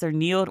officer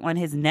kneeled on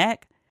his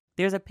neck,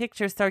 there's a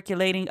picture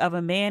circulating of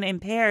a man in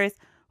Paris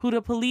who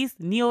the police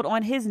kneeled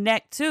on his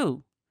neck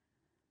too.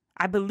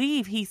 I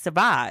believe he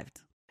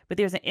survived. But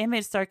there's an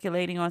image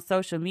circulating on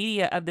social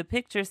media of the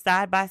picture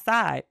side by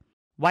side.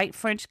 White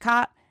French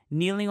cop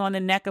kneeling on the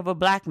neck of a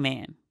Black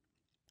man.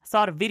 I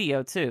saw the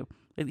video too.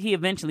 He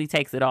eventually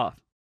takes it off.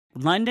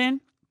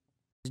 London,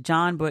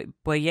 John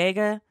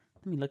Boyega,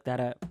 let me look that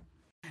up.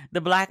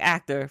 The Black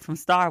actor from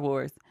Star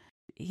Wars.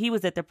 He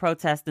was at the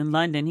protest in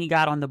London. He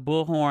got on the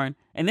bullhorn,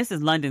 and this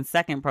is London's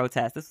second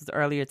protest. This was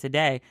earlier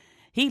today.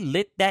 He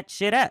lit that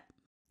shit up.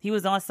 He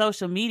was on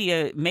social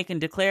media making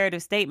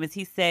declarative statements.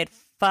 He said,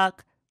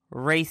 fuck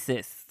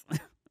racists.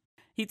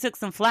 He took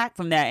some flack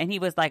from that, and he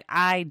was like,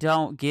 I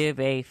don't give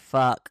a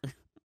fuck.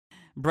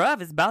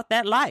 Bruv, it's about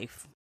that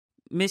life.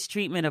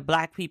 Mistreatment of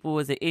Black people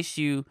is an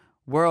issue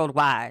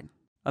worldwide.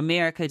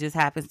 America just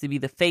happens to be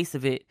the face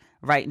of it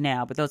right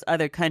now. But those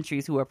other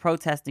countries who are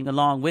protesting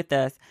along with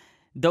us,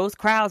 those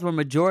crowds were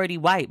majority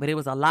white, but it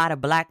was a lot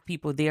of Black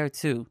people there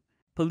too.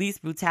 Police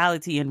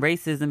brutality and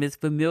racism is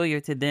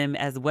familiar to them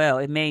as well.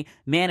 It may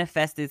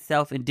manifest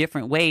itself in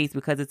different ways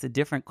because it's a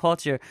different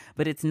culture,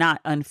 but it's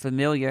not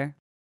unfamiliar.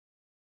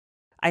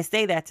 I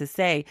say that to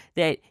say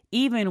that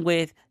even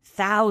with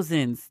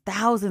thousands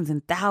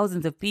and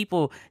thousands of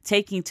people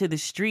taking to the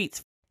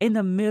streets in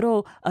the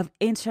middle of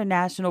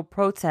international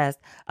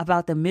protests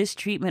about the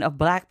mistreatment of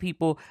Black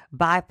people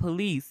by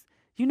police,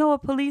 you know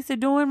what police are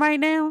doing right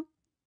now?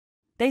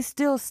 They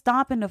still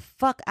stomping the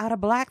fuck out of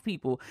Black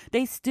people.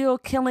 They still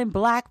killing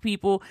Black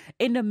people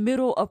in the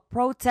middle of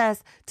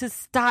protests to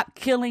stop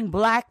killing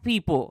Black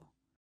people.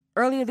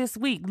 Earlier this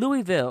week,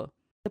 Louisville,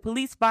 the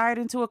police fired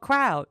into a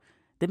crowd.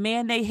 The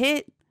man they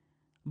hit,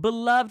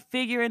 beloved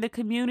figure in the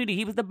community.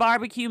 He was the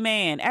barbecue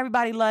man.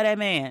 Everybody loved that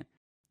man.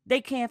 They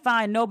can't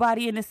find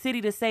nobody in the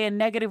city to say a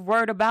negative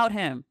word about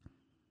him.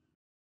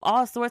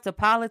 All sorts of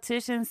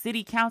politicians,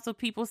 city council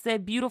people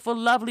said beautiful,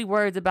 lovely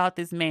words about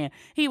this man.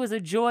 He was a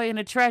joy and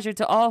a treasure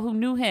to all who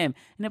knew him,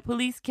 and the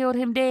police killed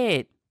him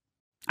dead.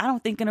 I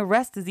don't think an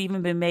arrest has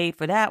even been made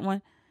for that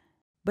one.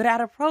 But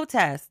at a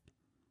protest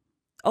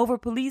over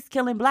police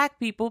killing Black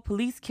people,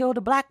 police killed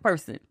a Black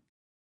person.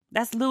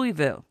 That's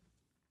Louisville.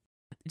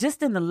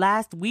 Just in the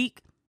last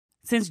week,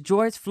 since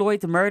George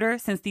Floyd's murder,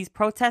 since these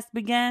protests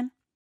began,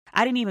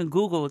 I didn't even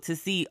Google to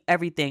see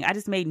everything. I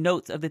just made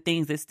notes of the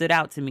things that stood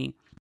out to me.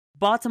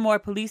 Baltimore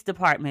Police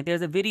Department,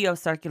 there's a video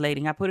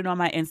circulating. I put it on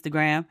my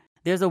Instagram.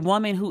 There's a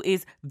woman who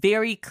is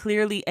very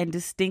clearly and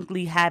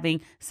distinctly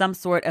having some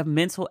sort of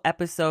mental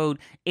episode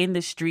in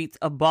the streets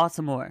of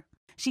Baltimore.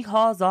 She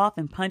hauls off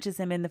and punches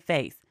him in the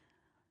face.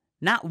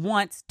 Not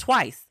once,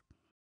 twice.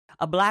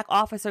 A Black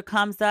officer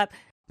comes up,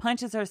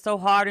 punches her so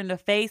hard in the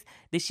face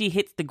that she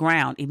hits the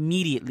ground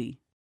immediately.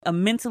 A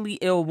mentally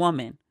ill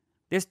woman.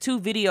 There's 2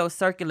 videos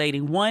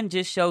circulating. One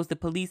just shows the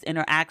police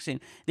interaction.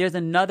 There's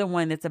another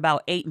one that's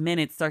about 8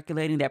 minutes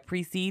circulating that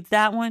precedes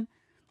that one.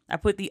 I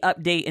put the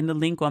update in the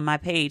link on my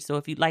page, so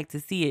if you'd like to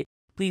see it,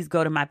 please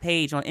go to my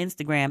page on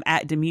Instagram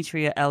at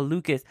Demetria L.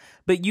 Lucas.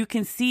 But you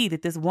can see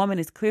that this woman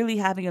is clearly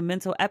having a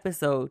mental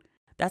episode.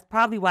 That's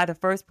probably why the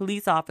first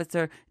police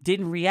officer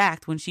didn't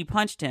react when she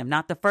punched him,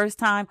 not the first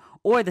time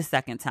or the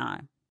second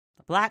time.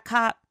 The Black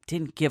cop,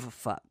 Didn't give a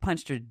fuck.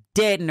 Punched her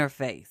dead in her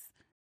face.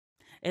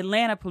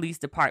 Atlanta Police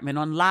Department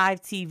on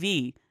live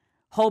TV.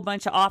 Whole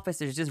bunch of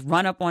officers just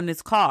run up on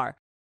this car.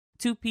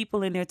 2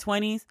 people in their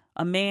 20s,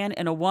 a man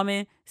and a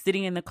woman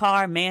sitting in the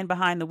car, man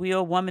behind the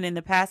wheel, woman in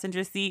the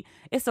passenger seat.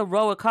 It's a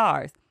row of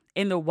cars.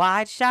 In the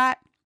wide shot,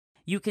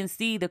 you can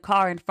see the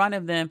car in front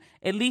of them,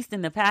 at least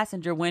in the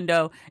passenger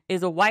window,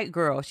 is a white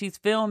girl. She's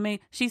filming.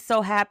 She's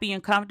so happy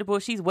and comfortable.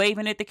 She's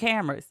waving at the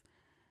cameras.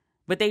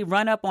 But they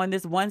run up on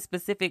this one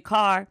specific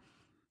car.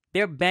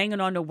 They're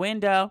banging on the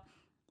window.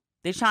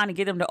 They're trying to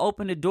get them to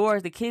open the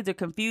doors. The kids are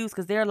confused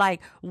because they're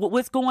like,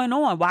 what's going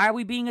on? Why are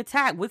we being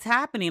attacked? What's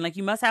happening? Like,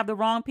 you must have the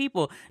wrong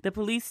people. The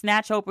police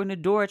snatch open the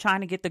door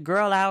trying to get the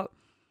girl out.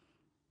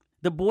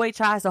 The boy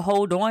tries to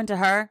hold on to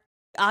her.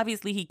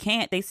 Obviously, he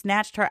can't. They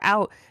snatched her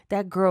out.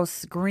 That girl's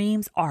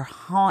screams are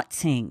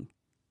haunting.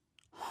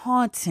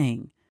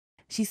 Haunting.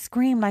 She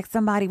screamed like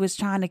somebody was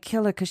trying to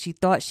kill her because she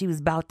thought she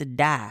was about to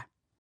die.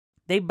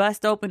 They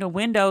bust open the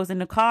windows in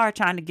the car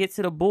trying to get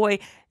to the boy.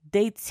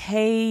 They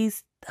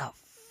tased the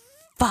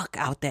fuck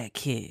out that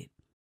kid.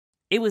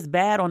 It was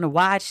bad on the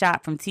wide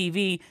shot from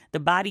TV.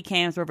 The body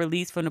cams were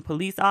released from the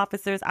police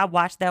officers. I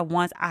watched that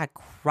once. I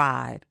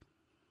cried.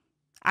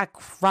 I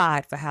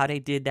cried for how they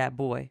did that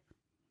boy.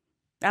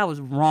 That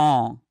was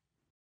wrong.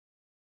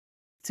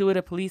 2 of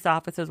the police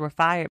officers were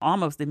fired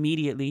almost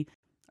immediately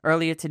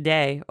earlier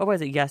today, or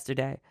was it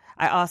yesterday?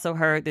 I also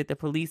heard that the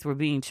police were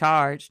being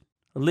charged,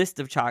 a list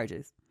of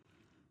charges.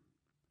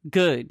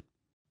 Good,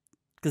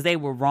 because they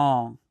were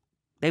wrong.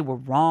 They were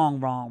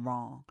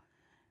wrong.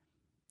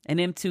 And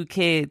them 2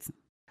 kids,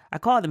 I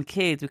call them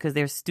kids because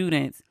they're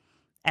students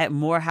at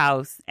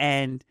Morehouse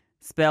and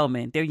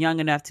Spelman. They're young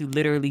enough to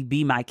literally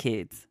be my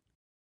kids.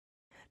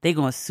 They're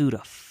going to sue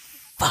the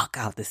fuck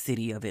out the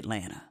city of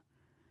Atlanta.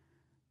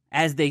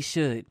 As they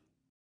should.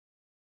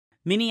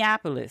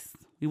 Minneapolis.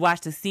 We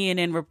watched a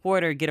CNN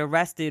reporter get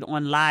arrested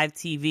on live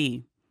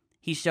TV.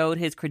 He showed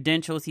his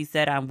credentials. He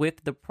said, I'm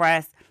with the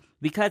press.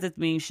 Because it's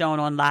being shown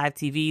on live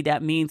TV,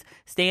 that means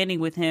standing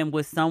with him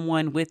was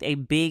someone with a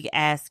big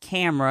ass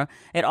camera.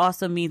 It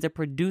also means a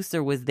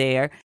producer was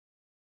there.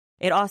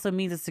 It also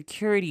means a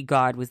security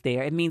guard was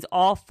there. It means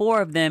all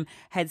 4 of them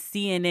had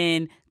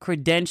CNN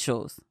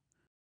credentials.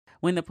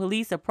 When the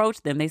police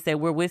approached them, they said,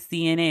 we're with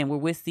CNN. We're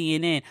with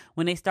CNN.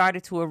 When they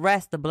started to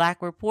arrest the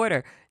black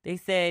reporter, they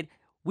said,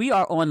 we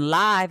are on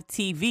live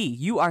TV.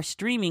 You are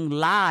streaming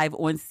live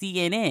on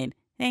CNN.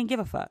 They didn't give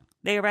a fuck.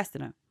 They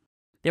arrested him.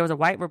 There was a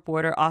white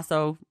reporter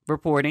also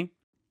reporting.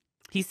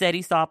 He said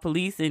he saw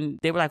police and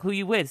they were like, who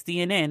you with?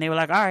 CNN. They were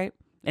like, all right.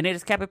 And they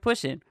just kept it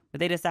pushing. But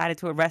they decided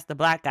to arrest the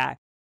black guy.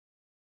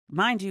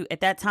 Mind you,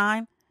 at that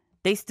time,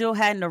 they still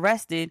hadn't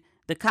arrested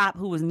the cop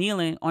who was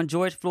kneeling on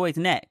George Floyd's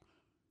neck.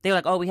 They were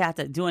like, oh, we have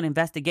to do an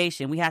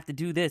investigation. We have to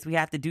do this. We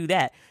have to do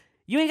that.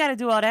 You ain't got to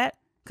do all that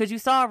because you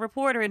saw a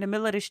reporter in the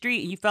middle of the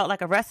street and you felt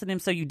like arresting him,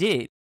 so you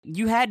did.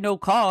 You had no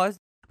cause.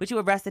 But you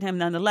arrested him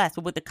nonetheless.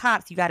 But with the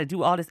cops, you got to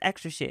do all this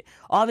extra shit.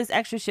 All this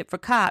extra shit for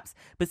cops.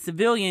 But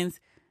civilians,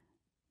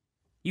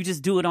 you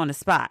just do it on the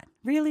spot.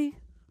 Really?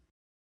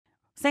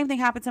 Same thing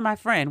happened to my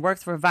friend,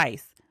 works for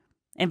Vice.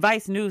 And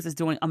Vice News is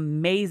doing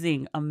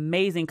amazing,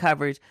 amazing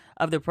coverage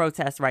of the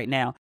protests right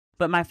now.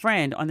 But my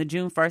friend on the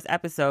June 1st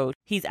episode,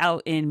 he's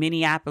out in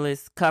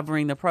Minneapolis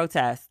covering the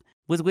protests,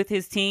 was with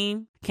his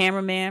team,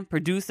 cameraman,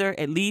 producer,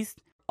 at least,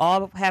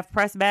 all have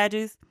press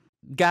badges,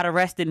 got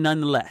arrested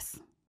nonetheless.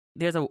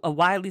 There's a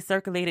widely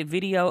circulated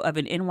video of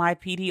an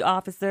NYPD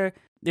officer.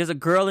 There's a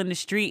girl in the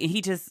street and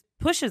he just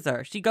pushes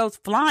her. She goes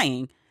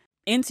flying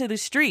into the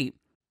street.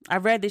 I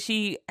read that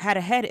she had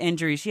a head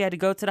injury. She had to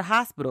go to the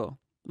hospital.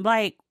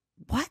 Like,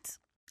 what?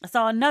 I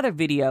saw another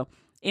video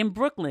in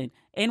Brooklyn,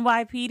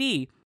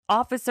 NYPD,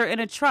 officer in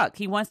a truck.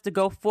 He wants to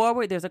go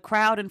forward. There's a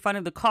crowd in front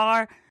of the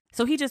car.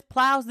 So he just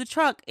plows the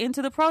truck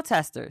into the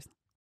protesters,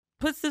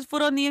 puts his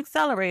foot on the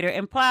accelerator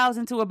and plows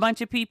into a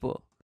bunch of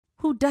people.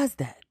 Who does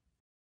that?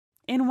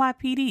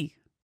 NYPD.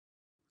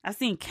 I've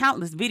seen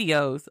countless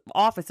videos of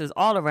officers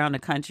all around the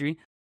country.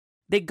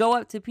 They go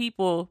up to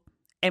people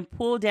and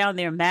pull down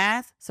their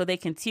masks so they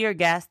can tear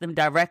gas them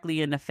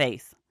directly in the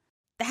face.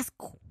 That's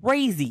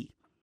crazy.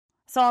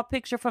 Saw a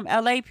picture from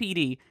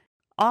LAPD.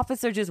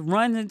 Officer just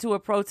runs into a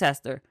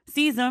protester,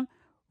 sees him,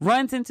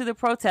 runs into the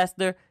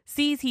protester,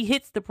 sees he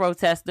hits the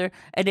protester,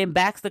 and then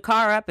backs the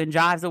car up and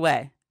drives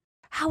away.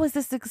 How is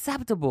this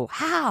acceptable?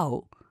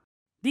 How?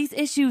 These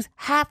issues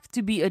have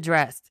to be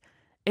addressed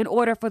in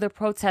order for the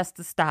protests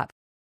to stop.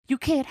 You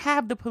can't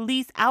have the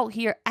police out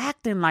here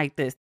acting like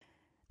this.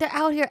 They're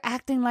out here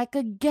acting like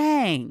a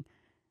gang.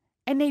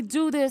 And they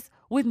do this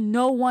with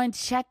no one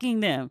checking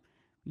them.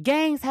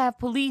 Gangs have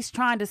police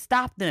trying to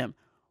stop them.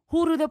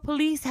 Who do the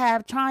police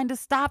have trying to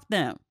stop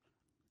them?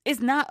 It's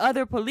not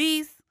other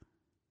police.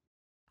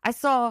 I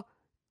saw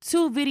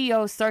 2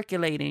 videos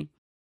circulating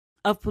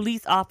of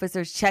police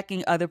officers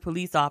checking other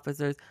police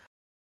officers.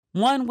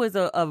 One was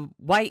a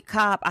white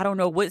cop. I don't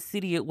know what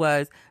city it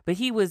was, but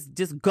he was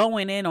just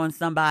going in on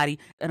somebody,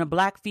 and a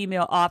black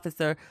female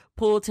officer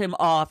pulled him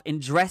off and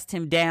dressed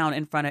him down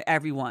in front of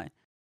everyone.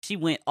 She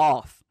went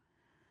off.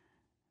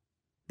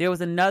 There was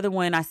another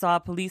one. I saw a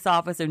police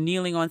officer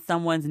kneeling on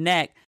someone's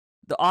neck.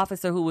 The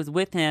officer who was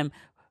with him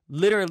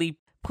literally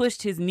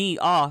pushed his knee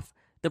off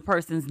the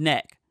person's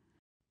neck.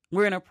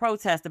 We're in a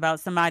protest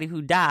about somebody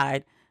who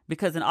died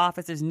because an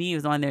officer's knee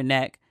was on their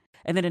neck.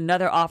 And then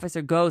another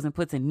officer goes and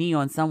puts a knee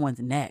on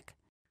someone's neck.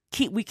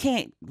 We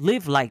can't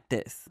live like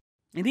this.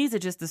 And these are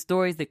just the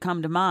stories that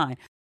come to mind.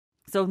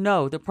 So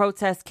no, the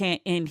protest can't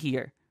end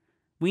here.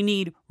 We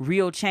need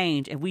real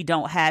change, and we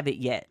don't have it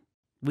yet.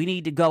 We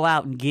need to go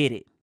out and get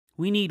it.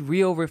 We need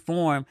real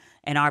reform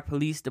in our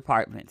police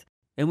department.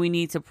 And we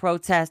need to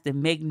protest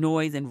and make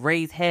noise and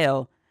raise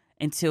hell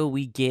until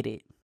we get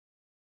it.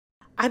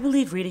 I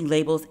believe reading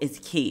labels is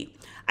key.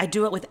 I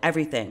do it with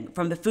everything,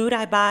 from the food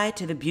I buy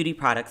to the beauty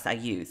products I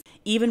use.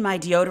 Even my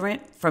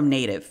deodorant from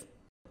Native.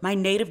 My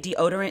Native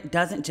deodorant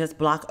doesn't just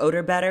block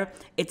odor better,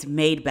 it's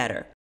made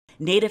better.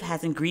 Native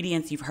has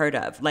ingredients you've heard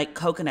of, like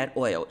coconut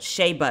oil,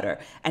 shea butter,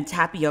 and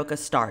tapioca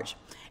starch.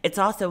 It's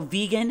also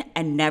vegan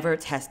and never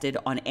tested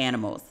on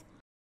animals.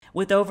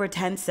 With over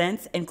 10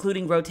 scents,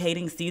 including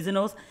rotating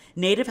seasonals,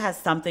 Native has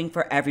something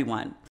for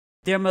everyone.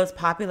 Their most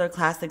popular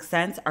classic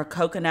scents are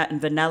coconut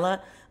and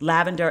vanilla,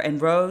 lavender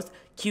and rose,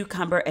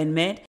 cucumber and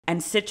mint,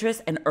 and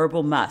citrus and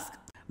herbal musk.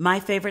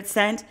 My favorite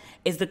scent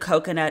is the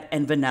coconut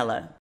and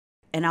vanilla.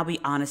 And I'll be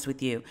honest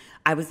with you,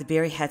 I was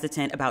very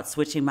hesitant about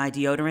switching my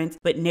deodorants,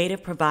 but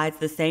Native provides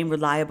the same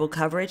reliable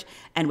coverage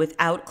and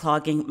without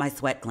clogging my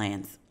sweat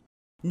glands.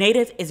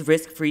 Native is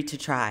risk-free to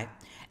try.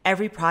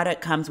 Every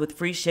product comes with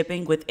free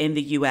shipping within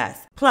the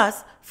U.S.,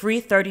 plus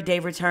free 30-day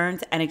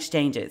returns and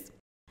exchanges.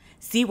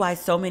 See why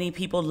so many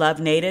people love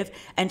Native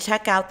and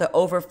check out the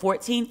over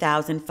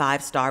 14,000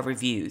 five-star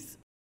reviews.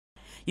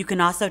 You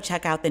can also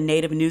check out the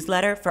Native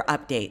newsletter for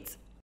updates.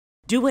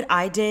 Do what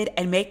I did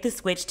and make the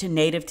switch to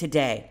Native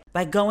today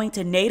by going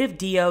to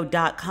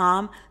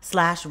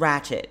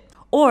nativedeo.com/ratchet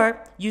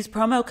or use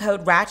promo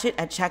code RATCHET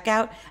at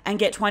checkout and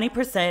get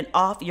 20%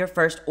 off your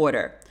first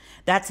order.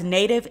 That's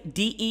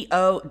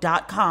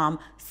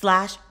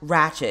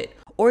nativedeo.com/ratchet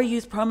or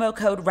use promo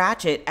code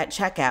RATCHET at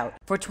checkout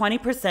for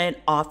 20%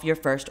 off your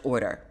first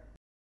order.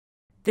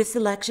 This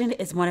election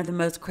is one of the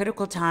most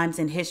critical times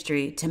in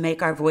history to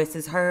make our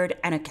voices heard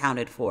and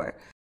accounted for.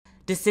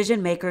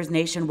 Decision makers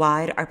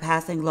nationwide are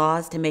passing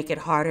laws to make it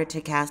harder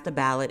to cast a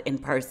ballot in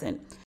person.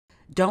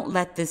 Don't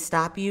let this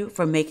stop you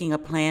from making a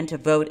plan to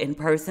vote in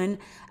person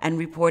and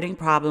reporting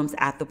problems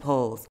at the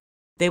polls.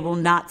 They will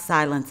not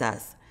silence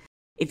us.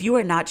 If you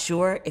are not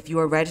sure if you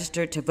are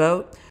registered to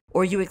vote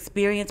or you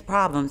experience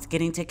problems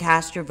getting to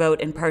cast your vote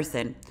in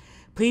person,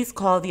 please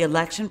call the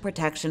Election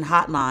Protection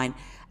Hotline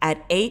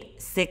at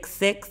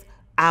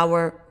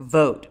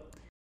 866-OUR-VOTE.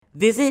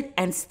 Visit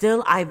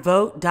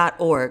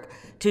andstillivote.org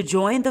to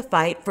join the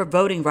fight for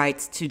voting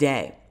rights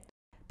today.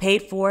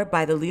 Paid for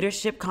by the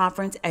Leadership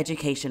Conference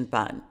Education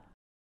Fund.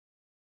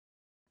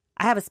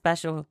 I have a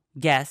special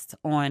guest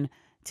on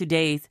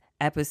today's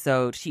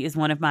episode. She is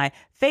one of my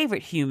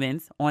favorite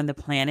humans on the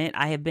planet.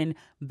 I have been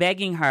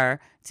begging her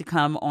to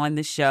come on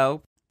the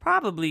show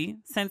probably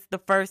since the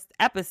first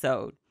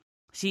episode.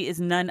 She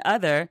is none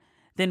other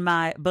than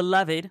my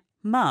beloved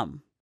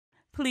mom.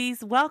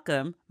 Please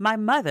welcome my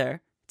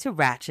mother to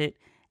Ratchet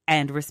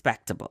and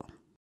Respectable.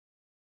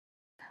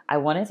 I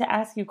wanted to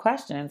ask you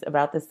questions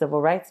about the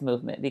civil rights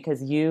movement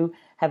because you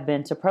have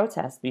been to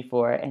protests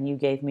before and you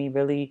gave me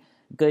really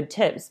good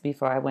tips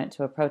before I went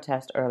to a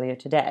protest earlier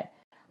today.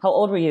 How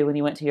old were you when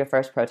you went to your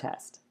first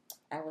protest?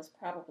 I was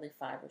probably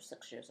 5 or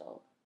 6 years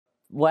old.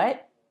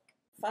 What?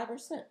 5 or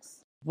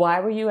 6. Why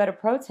were you at a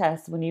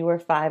protest when you were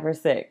 5 or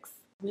 6?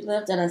 We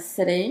lived in a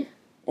city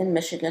in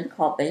Michigan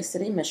called Bay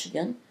City,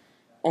 Michigan,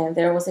 and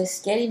there was a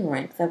skating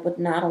rink that would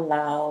not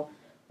allow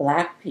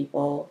black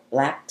people,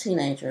 black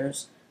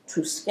teenagers,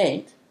 to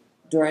skate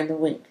during the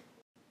week.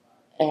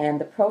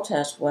 And the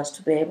protest was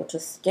to be able to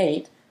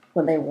skate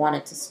when they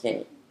wanted to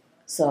skate.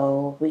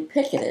 So we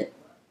picketed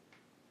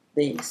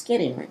the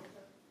skating rink.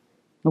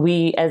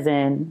 We as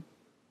in?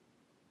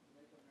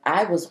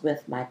 I was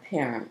with my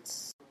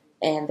parents,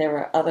 and there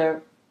were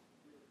other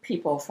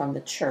people from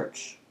the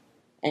church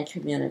and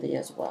community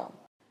as well.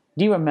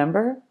 Do you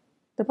remember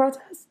the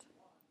protest?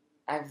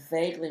 I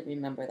vaguely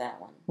remember that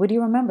one. What do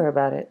you remember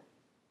about it?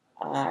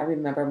 I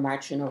remember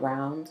marching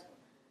around,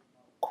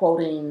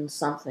 quoting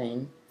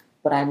something,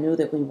 but I knew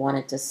that we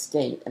wanted to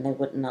skate, and they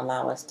wouldn't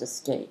allow us to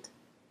skate.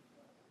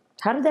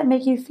 How did that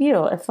make you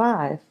feel at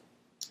 5?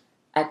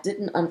 I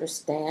didn't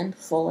understand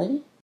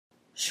fully.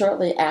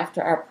 Shortly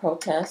after our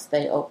protest,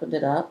 they opened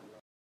it up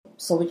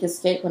so we could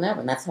skate whenever,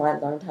 and that's how I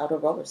learned how to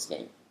roller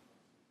skate.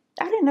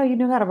 I didn't know you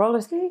knew how to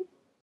roller skate.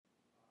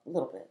 A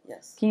little bit,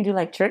 yes. Can you do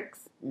like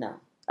tricks?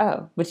 No.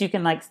 Oh, but you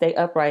can like stay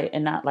upright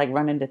and not like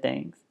run into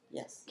things.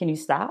 Yes. Can you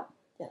stop?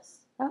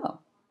 Yes. Oh,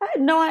 I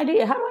had no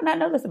idea. How do I not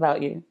know this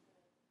about you?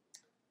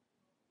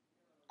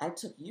 I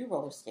took you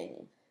roller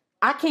skating.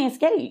 I can't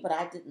skate. But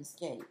I didn't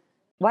skate.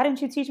 Why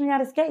didn't you teach me how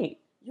to skate?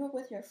 You were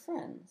with your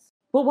friends.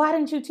 Well, why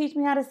didn't you teach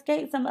me how to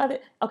skate some other...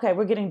 Okay,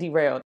 we're getting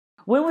derailed.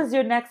 When was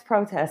your next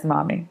protest,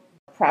 Mommy?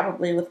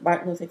 Probably with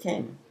Martin Luther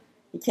King.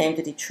 He came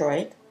to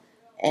Detroit,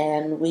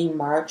 and we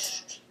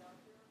marched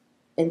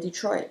in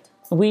Detroit.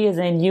 We as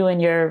in you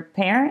and your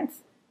parents?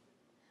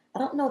 I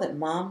don't know that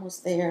Mom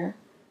was there,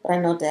 but I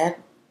know Dad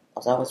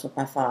was always with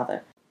my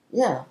father.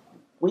 Yeah,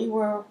 we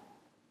were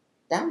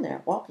down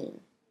there walking.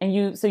 And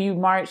you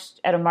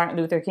marched at a Martin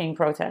Luther King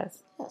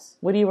protest? Yes.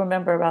 What do you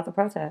remember about the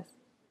protest?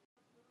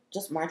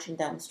 Just marching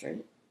down the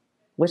street.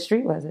 What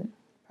street was it?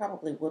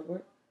 Probably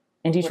Woodward.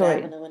 In Woodward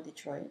Detroit? Avenue in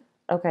Detroit.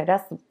 Okay,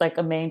 that's like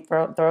a main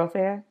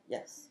thoroughfare?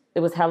 Yes. It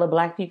was hella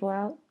black people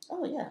out?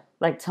 Oh, yeah.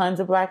 Like tons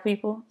of black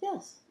people?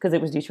 Yes. Because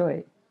it was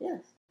Detroit?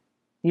 Yes.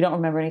 You don't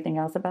remember anything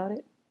else about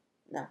it?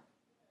 No.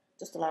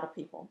 Just a lot of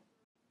people.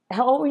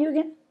 How old were you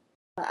again?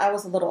 I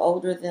was a little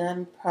older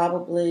then,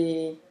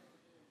 probably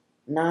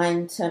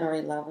 9, 10, or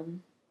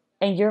 11.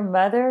 And your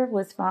mother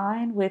was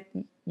fine with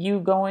you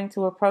going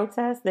to a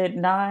protest at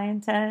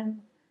 9,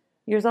 10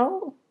 years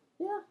old?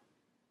 Yeah.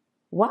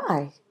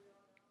 Why?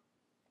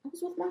 I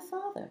was with my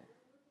father.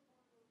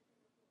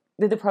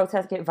 Did the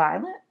protest get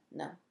violent?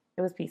 No.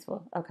 It was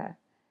peaceful. Okay.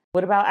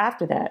 What about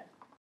after that?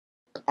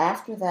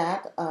 After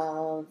that,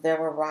 there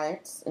were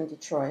riots in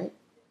Detroit.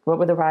 What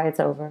were the riots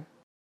over?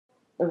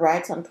 The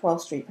riots on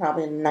 12th Street,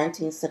 probably in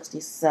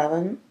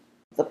 1967.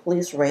 The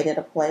police raided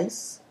a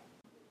place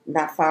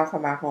not far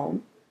from our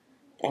home,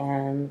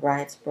 and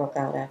riots broke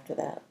out after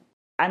that.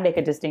 I make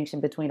a distinction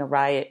between a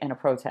riot and a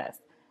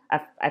protest.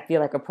 I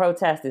feel like a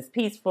protest is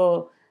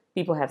peaceful.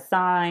 People have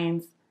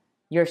signs.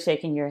 You're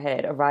shaking your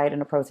head. A riot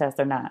and a protest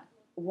are not.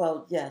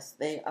 Well, yes,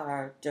 they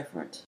are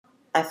different.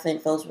 I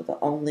think those were the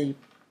only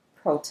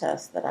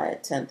protests that I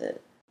attended.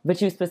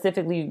 But you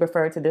specifically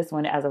referred to this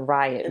one as a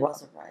riot. It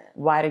was a riot.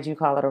 Why did you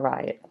call it a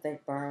riot? They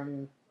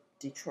burned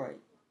Detroit.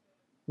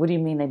 What do you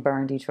mean they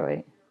burned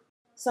Detroit?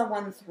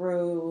 Someone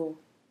threw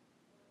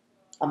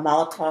a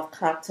Molotov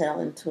cocktail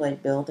into a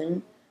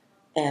building,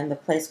 and the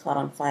place caught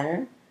on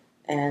fire,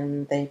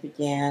 and they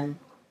began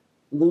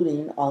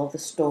looting all of the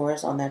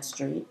stores on that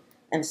street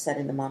and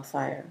setting them on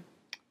fire.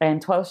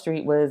 And 12th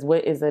Street was,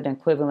 what is an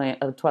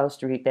equivalent of 12th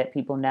Street that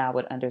people now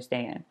would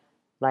understand?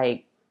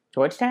 Like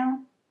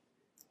Georgetown?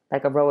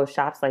 Like a row of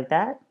shops like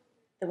that?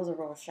 It was a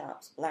row of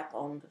shops,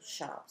 black-owned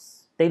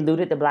shops. They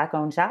looted the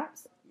black-owned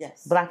shops?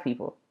 Yes. Black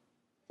people?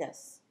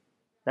 Yes.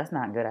 That's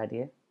not a good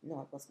idea.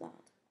 No, it was not.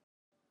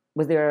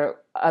 Was there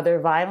other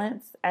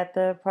violence at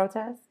the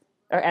protest?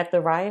 Or at the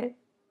riot?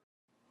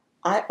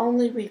 I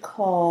only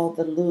recall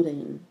the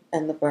looting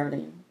and the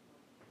burning.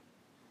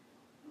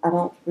 I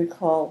don't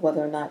recall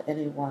whether or not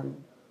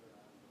anyone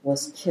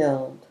was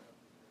killed.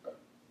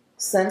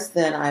 Since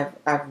then,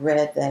 I've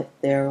read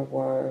that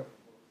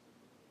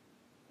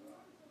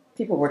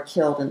people were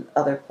killed in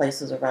other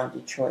places around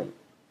Detroit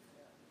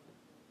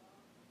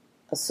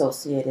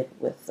associated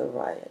with the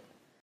riot.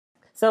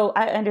 So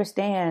I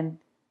understand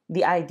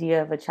the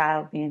idea of a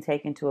child being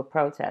taken to a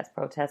protest.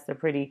 Protests are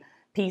pretty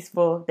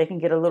peaceful. They can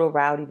get a little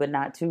rowdy, but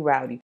not too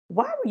rowdy.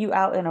 Why were you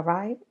out in a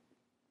riot?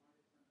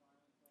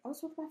 I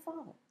was with my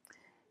father.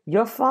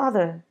 Your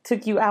father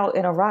took you out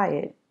in a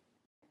riot.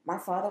 My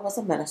father was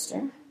a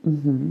minister,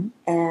 Mm-hmm.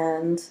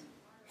 and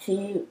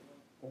he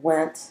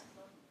went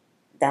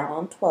down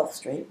on 12th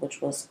Street,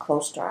 which was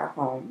close to our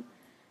home.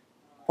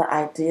 The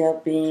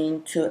idea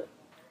being to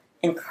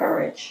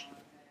encourage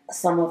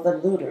some of the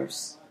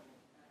looters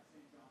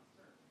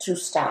to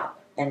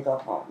stop and go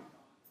home.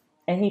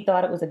 And he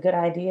thought it was a good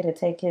idea to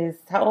take his...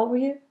 How old were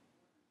you?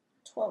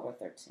 12 or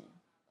 13.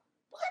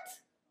 What?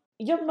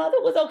 Your mother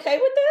was okay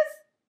with this?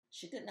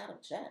 She did not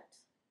object.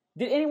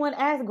 Did anyone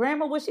ask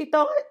Grandma what she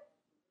thought?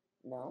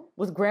 No.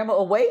 Was Grandma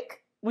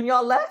awake when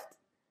y'all left?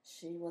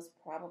 She was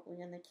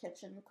probably in the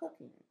kitchen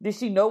cooking. Did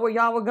she know where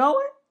y'all were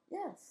going?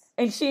 Yes.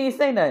 And she ain't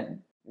say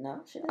nothing?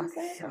 No, she didn't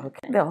say anything.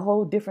 Okay. They're a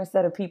whole different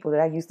set of people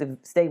that I used to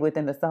stay with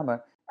in the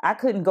summer. I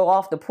couldn't go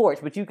off the porch,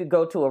 but you could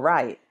go to a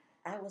riot.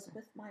 I was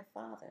with my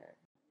father.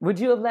 Would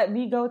you have let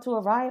me go to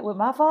a riot with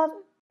my father?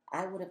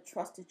 I would have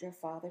trusted your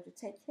father to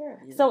take care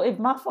of you. So if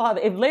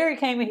Larry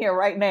came in here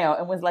right now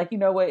and was like, you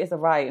know what, it's a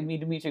riot and me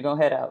and Demetria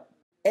gonna head out.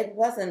 It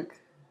wasn't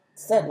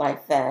said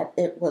like that.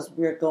 It was,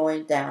 we're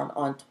going down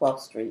on 12th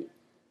Street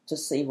to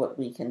see what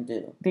we can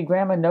do. Did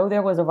Grandma know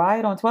there was a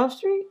riot on 12th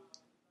Street?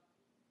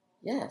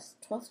 Yes,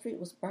 12th Street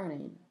was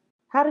burning.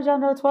 How did y'all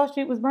know 12th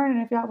Street was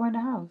burning if y'all were in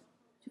the house?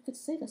 You could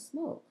see the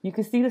smoke. You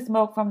could see the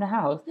smoke from the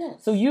house.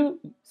 Yes. So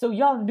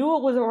y'all knew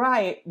it was a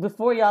riot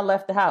before y'all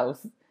left the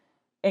house.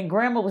 And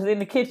Grandma was in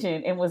the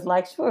kitchen and was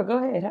like, sure, go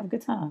ahead, have a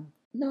good time.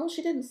 No,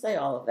 she didn't say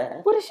all of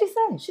that. What did she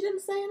say? She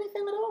didn't say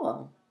anything at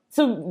all.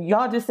 So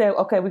y'all just said,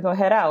 okay, we're going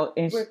to head out.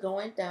 And We're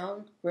going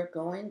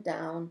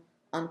down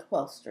on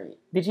 12th Street.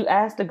 Did you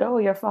ask to go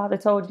or your father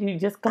told you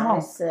just come on? I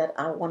said,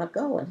 I want to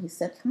go. And he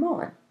said, come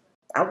on.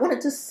 I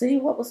wanted to see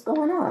what was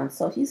going on.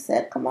 So he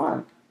said, come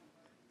on.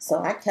 So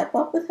I kept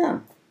up with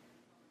him.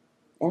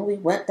 And we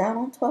went down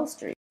on 12th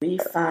Street. We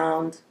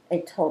found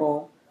a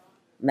total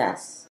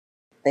mess.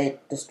 They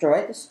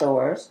destroyed the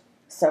stores.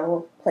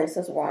 Several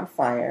places were on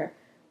fire.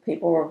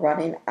 People were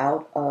running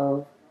out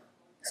of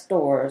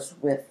stores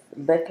with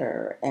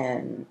liquor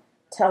and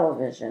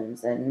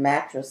televisions and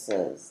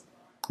mattresses.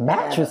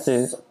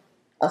 Mattresses?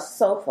 A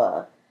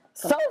sofa.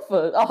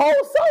 Sofa? A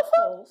whole sofa?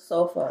 A whole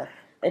sofa.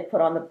 they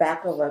put on the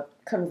back of a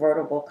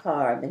convertible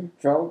car and then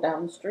drove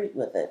down the street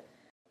with it.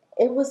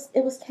 It was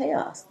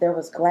chaos. There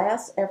was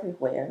glass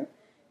everywhere,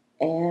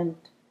 and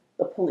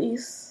the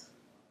police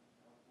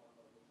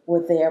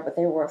were there, but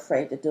they were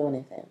afraid to do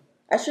anything.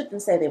 I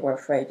shouldn't say they were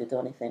afraid to do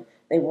anything.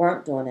 They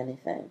weren't doing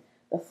anything.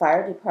 The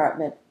fire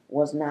department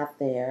was not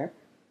there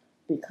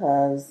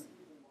because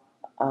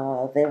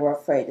they were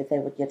afraid that they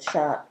would get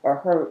shot or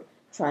hurt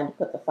trying to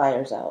put the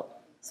fires out.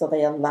 So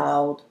they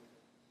allowed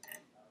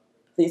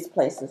these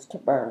places to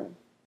burn.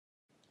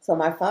 So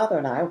my father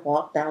and I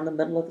walked down the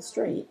middle of the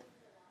street,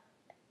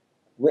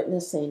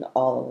 witnessing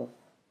all of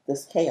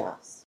this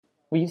chaos.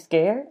 Were you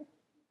scared?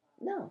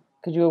 No.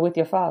 Because you were with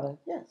your father?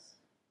 Yes.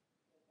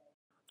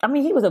 I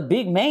mean, he was a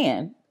big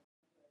man.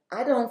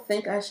 I don't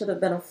think I should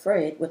have been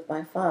afraid with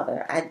my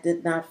father. I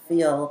did not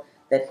feel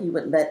that he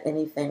would let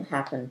anything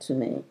happen to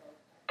me.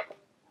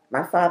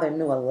 My father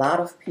knew a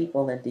lot of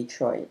people in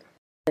Detroit.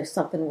 If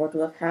something were to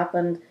have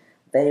happened,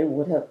 they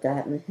would have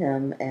gotten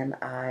him and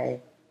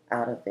I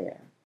out of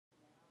there.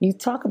 You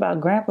talk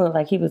about Grandpa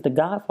like he was the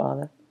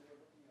godfather.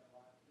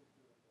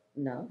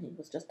 No, he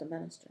was just a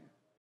minister.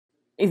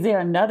 Is there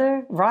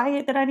another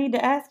riot that I need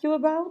to ask you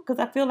about? Because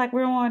I feel like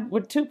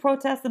we're two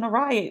protests and a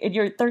riot, and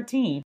you're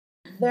 13.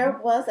 There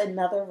was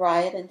another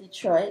riot in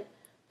Detroit,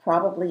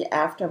 probably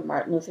after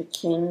Martin Luther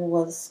King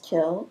was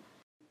killed.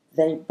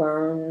 They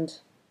burned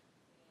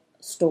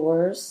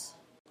stores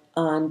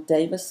on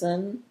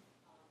Davison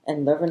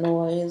and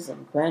Livernois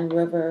and Grand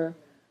River,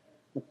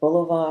 the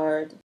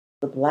Boulevard.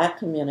 The black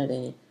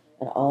community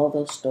and all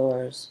those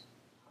stores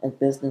and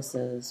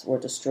businesses were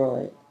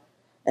destroyed.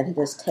 And it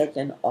has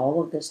taken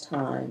all of this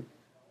time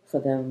for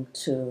them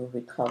to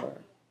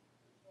recover.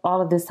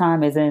 All of this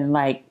time is in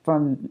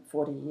from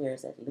 40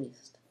 years at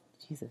least.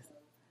 Jesus.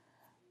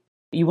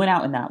 You went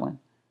out in that one?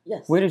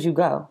 Yes. Where did you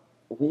go?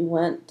 We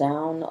went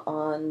down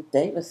on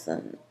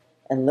Davison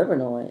and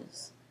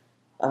Livernois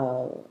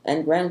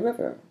and Grand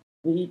River.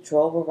 We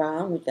drove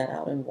around, we got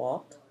out and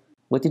walked.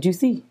 What did you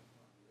see?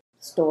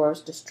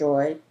 Stores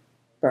destroyed,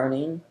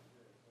 burning,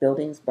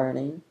 buildings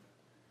burning,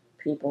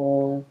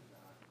 people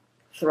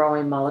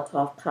throwing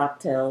Molotov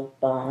cocktail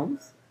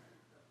bombs,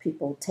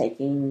 people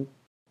taking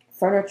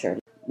furniture,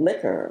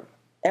 liquor,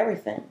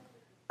 everything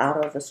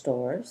out of the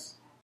stores,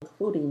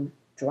 including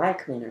dry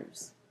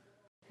cleaners.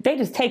 They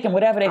just taking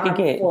whatever they could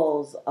get.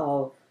 Armfuls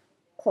of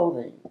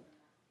clothing,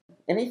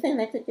 anything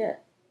they could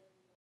get.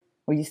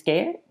 Were you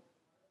scared?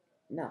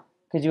 No.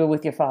 Because you were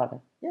with your father?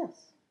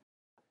 Yes.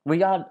 Were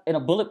y'all in a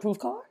bulletproof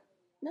car?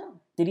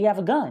 No. Did he have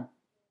a gun?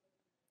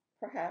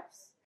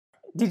 Perhaps.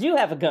 Did you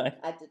have a gun?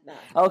 I did not.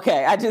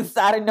 Okay, I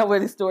didn't know where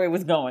the story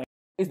was going.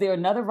 Is there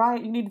another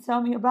riot you need to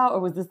tell me about, or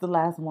was this the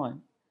last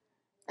one?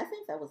 I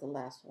think that was the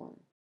last one.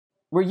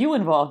 Were you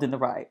involved in the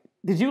riot?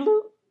 Did you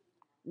loot?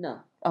 No.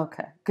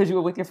 Okay, because you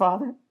were with your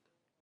father?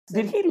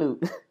 Did he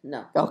loot?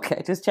 No.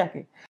 Okay, just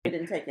checking. He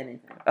didn't take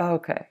anything.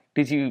 Okay.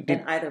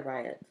 In either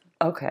riot.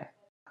 Okay.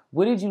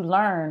 What did you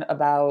learn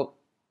about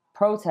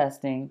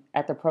protesting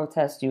at the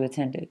protest you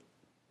attended?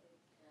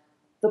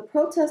 The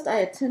protests I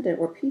attended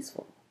were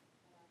peaceful,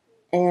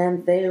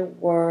 and they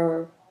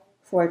were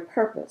for a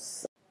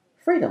purpose.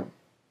 Freedom.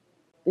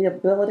 The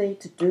ability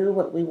to do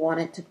what we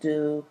wanted to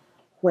do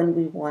when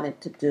we wanted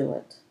to do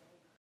it.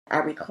 I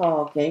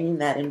recall gaining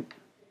that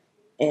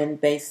in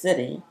Bay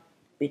City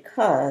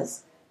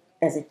because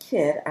as a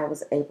kid I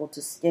was able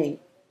to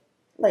skate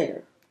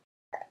later.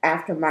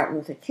 After Martin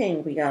Luther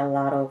King, we got a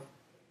lot of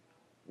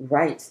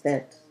rights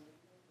that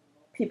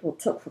people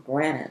took for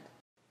granted.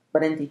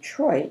 But in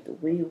Detroit,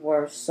 we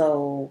were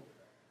so,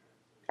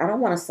 I don't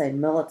want to say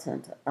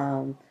militant,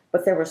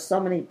 but there were so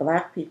many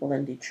black people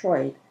in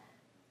Detroit,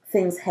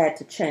 things had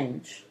to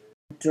change.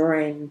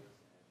 During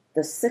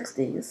the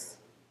 60s,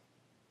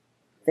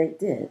 they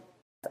did.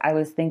 I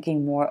was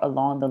thinking more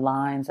along the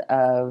lines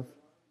of,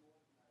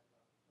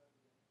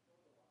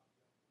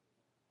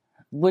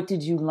 what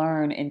did you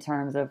learn in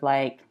terms of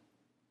I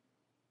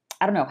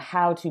don't know,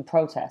 how to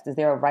protest? Is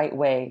there a right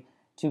way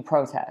to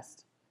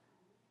protest?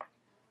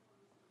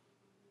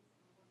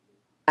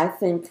 I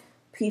think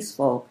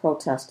peaceful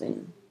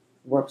protesting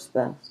works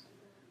best.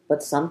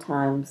 But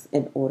sometimes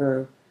in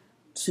order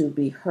to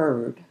be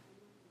heard,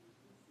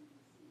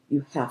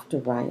 you have to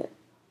riot.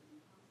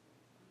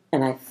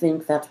 And I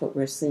think that's what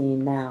we're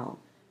seeing now.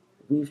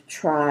 We've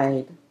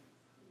tried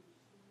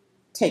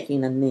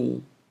taking a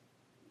knee,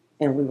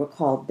 and we were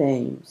called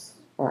names,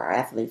 or our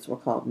athletes were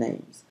called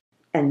names.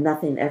 And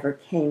nothing ever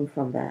came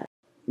from that.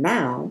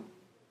 Now,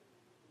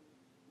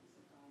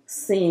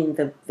 seeing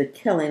the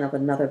killing of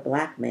another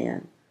black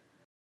man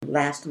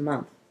last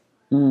month,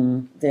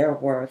 there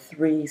were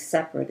 3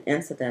 separate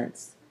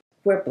incidents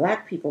where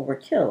black people were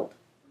killed,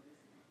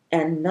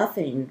 and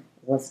nothing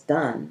was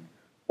done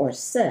or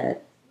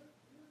said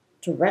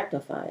to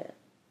rectify it.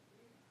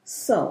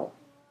 So,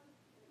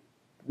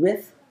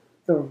 with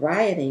the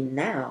rioting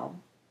now,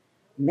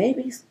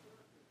 maybe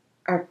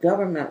our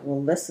government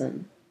will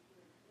listen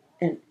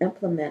and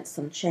implement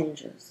some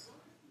changes.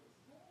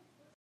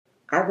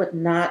 I would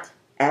not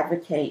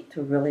advocate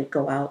to really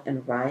go out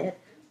and riot,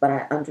 but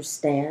I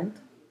understand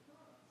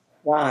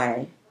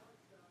why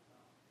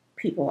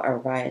people are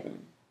rioting.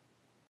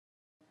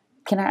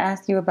 Can I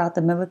ask you about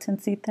the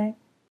militancy thing?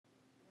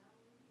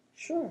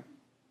 Sure.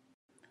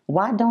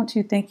 Why don't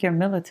you think you're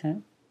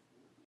militant?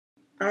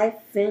 I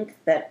think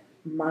that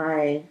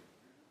my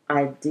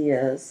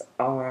ideas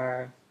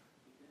are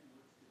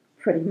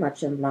pretty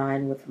much in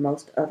line with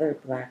most other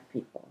Black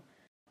people.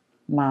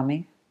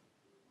 Mommy,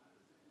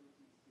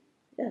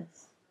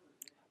 Yes.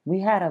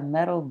 we had a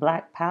metal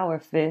Black power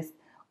fist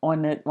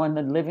on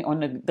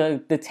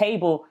the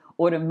table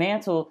or the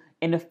mantle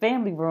in the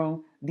family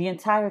room the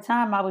entire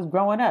time I was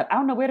growing up. I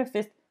don't know where the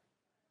fist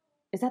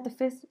is. That the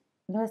fist?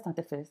 No, that's not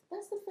the fist.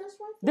 That's the fist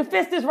right there. The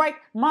fist is right,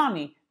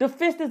 Mommy. The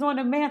fist is on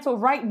the mantle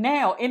right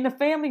now in the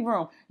family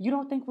room. You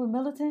don't think we're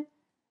militant?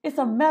 It's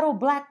a metal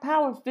Black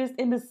power fist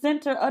in the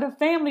center of the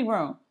family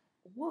room.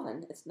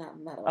 One, it's not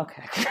metal.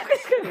 Okay.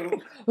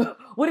 Two,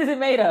 What is it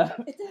made of?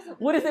 it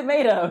doesn't. What is it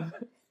made of?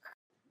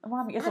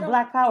 Mommy, it's a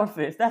Black power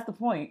fist. That's the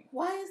point.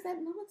 Why is that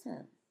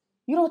militant?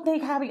 You don't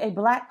think having a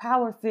Black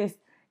power fist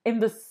in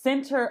the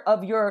center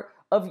of your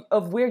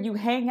of where you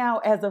hang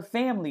out as a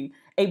family,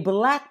 a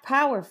Black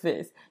power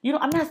fist.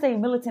 I'm not saying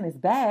militant is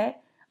bad.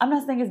 I'm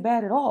not saying it's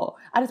bad at all.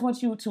 I just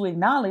want you to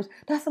acknowledge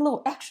that's a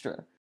little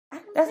extra.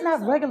 That's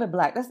not regular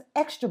Black. That's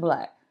extra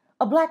Black.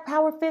 A Black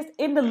power fist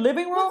in the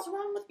living room? What's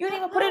wrong with You didn't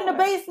even Black put it in the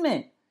power?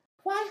 basement.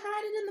 Why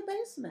hide it in the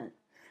basement?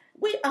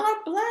 We are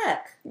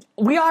Black.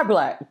 We are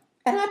Black.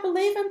 And I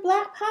believe in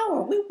Black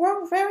power. We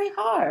work very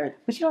hard.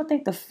 But you don't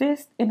think the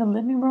fist in the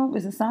living room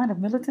is a sign of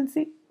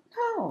militancy?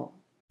 No.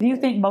 Do you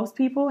think most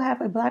people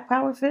have a Black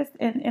power fist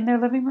in their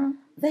living room?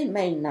 They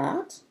may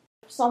not.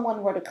 If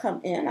someone were to come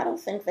in, I don't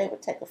think they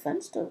would take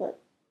offense to it.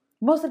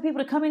 Most of the people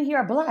that come in here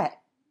are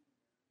Black.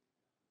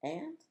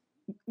 And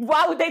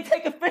Why would they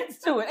take offense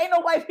to it? Ain't no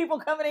white people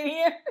coming in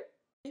here.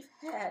 we've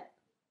had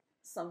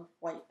some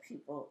white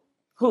people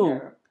Who?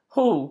 here.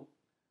 Who?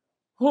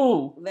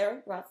 Larry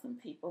brought some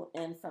people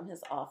in from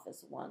his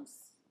office once.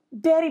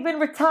 Daddy been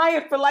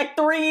retired for like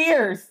 3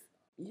 years.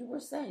 You were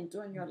saying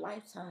during your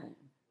lifetime.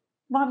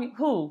 Mommy,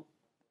 who?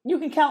 You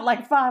can count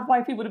like 5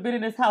 white people that have been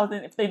in this house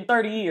in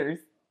 30 years.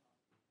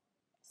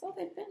 So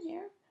they've been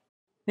here.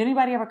 Did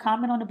anybody ever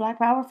comment on the Black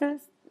Power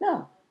Fist?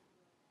 No.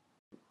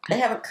 They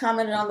haven't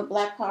commented on the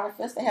Black Power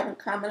Fest. They haven't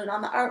commented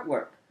on the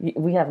artwork.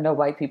 We have no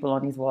white people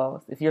on these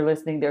walls. If you're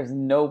listening, there's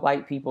no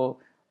white people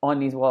on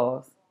these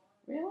walls.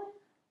 Really?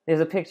 There's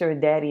a picture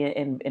of Daddy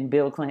and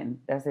Bill Clinton.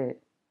 That's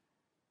it.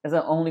 That's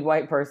the only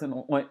white person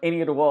on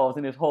any of the walls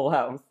in this whole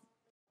house.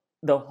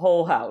 The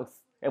whole house.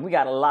 And we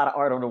got a lot of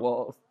art on the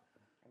walls.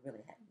 I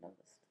really hadn't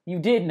noticed. You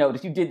did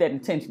notice. You did that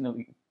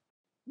intentionally.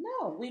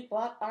 No, we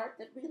bought art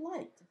that we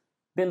liked.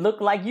 That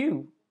looked like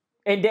you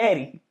and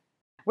Daddy.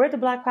 Where'd the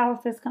Black Power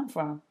Fist come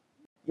from?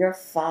 Your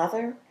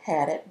father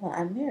had it when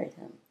I married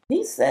him.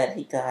 He said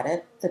he got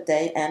it the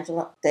day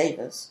Angela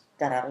Davis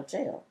got out of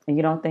jail. And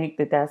you don't think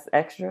that that's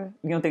extra?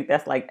 You don't think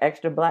that's like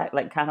extra Black,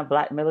 like kind of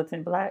Black,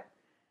 militant Black?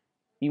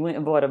 You went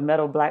and bought a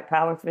metal Black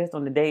Power Fist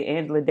on the day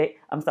Angela Davis...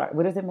 I'm sorry,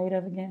 what is it made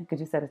of again? Because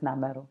you said it's not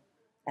metal.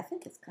 I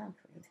think it's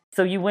concrete.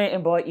 So you went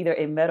and bought either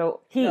a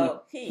metal... He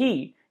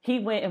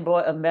went and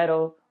bought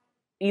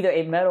either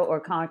a metal or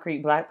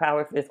concrete Black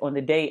Power Fist on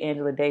the day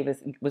Angela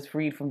Davis was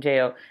freed from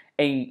jail.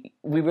 And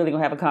we really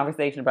going to have a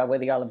conversation about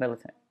whether y'all are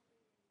militant.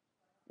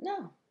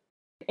 No.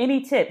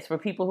 Any tips for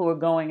people who are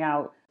going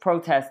out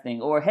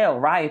protesting or hell,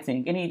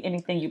 rioting?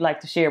 Anything you'd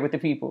like to share with the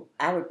people?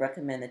 I would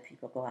recommend that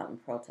people go out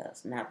and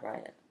protest, not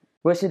riot.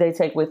 What should they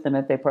take with them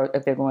if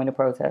they're going to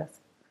protest?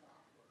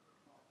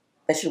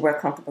 They should wear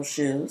comfortable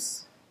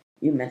shoes.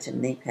 You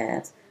mentioned knee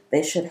pads.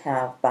 They should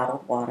have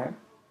bottled water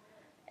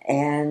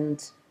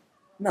and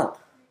milk.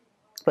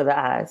 For the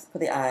eyes. For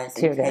the eyes,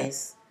 tear in gas.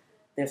 case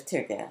there's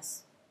tear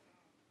gas.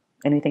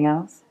 Anything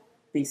else?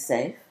 Be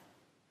safe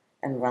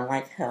and run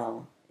like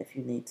hell if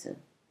you need to.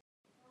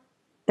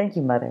 Thank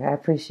you, Mother. I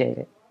appreciate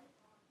it.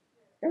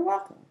 You're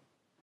welcome.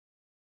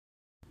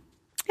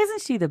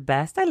 Isn't she the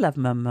best? I love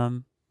my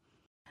mom.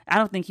 I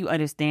don't think you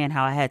understand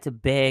how I had to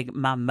beg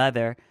my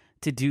mother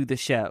to do the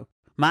show.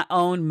 My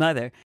own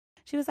mother.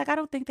 She was like, I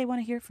don't think they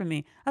want to hear from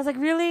me. I was like,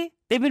 really?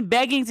 They've been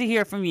begging to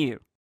hear from you.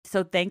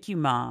 So thank you,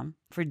 Mom,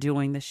 for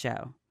doing the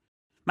show.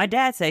 My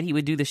dad said he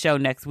would do the show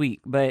next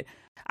week, but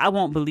I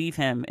won't believe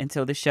him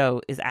until the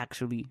show is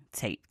actually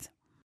taped.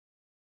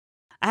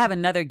 I have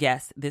another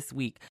guest this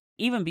week.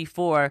 Even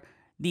before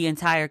the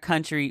entire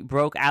country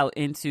broke out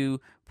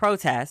into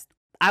protest,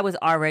 I was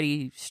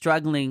already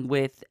struggling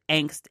with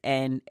angst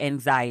and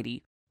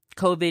anxiety.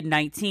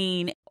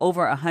 COVID-19,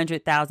 over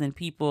 100,000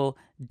 people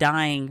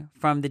dying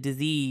from the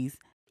disease.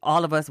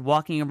 All of us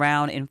walking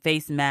around in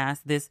face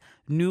masks, this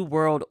new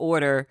world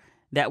order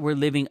that we're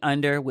living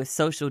under with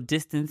social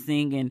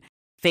distancing and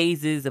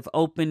phases of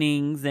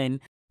openings. And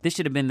this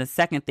should have been the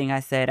second thing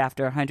I said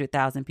after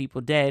 100,000 people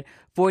dead.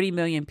 40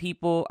 million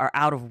people are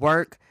out of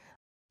work.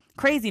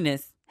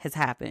 Craziness has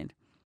happened.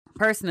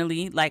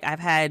 Personally, like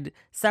I've had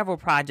several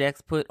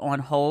projects put on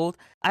hold.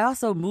 I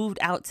also moved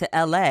out to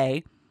LA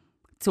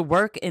to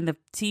work in the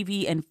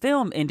TV and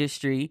film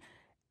industry.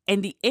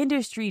 And the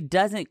industry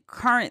doesn't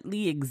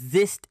currently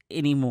exist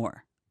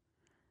anymore.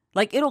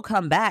 Like, it'll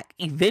come back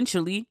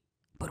eventually,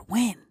 but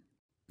when?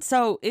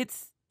 So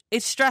it's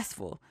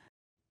stressful.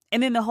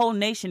 And then the whole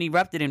nation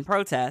erupted in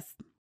protest.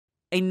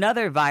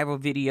 Another viral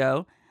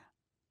video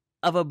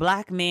of a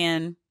Black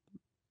man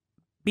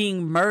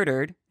being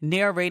murdered,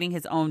 narrating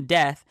his own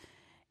death,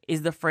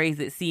 is the phrase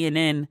that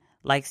CNN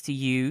likes to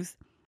use.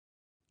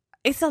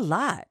 It's a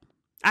lot.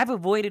 I've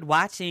avoided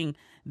watching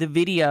the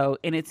video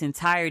in its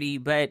entirety,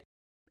 but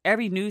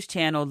every news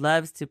channel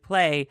loves to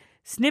play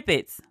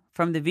snippets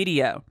from the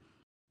video,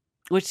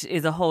 which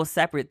is a whole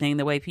separate thing,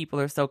 the way people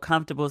are so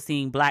comfortable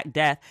seeing Black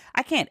death.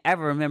 I can't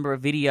ever remember a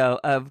video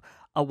of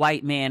a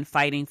white man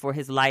fighting for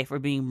his life or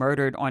being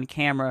murdered on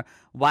camera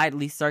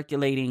widely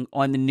circulating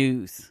on the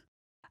news.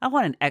 I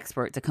want an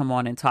expert to come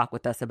on and talk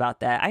with us about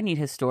that. I need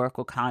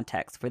historical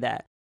context for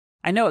that.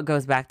 I know it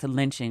goes back to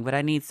lynching, but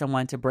I need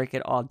someone to break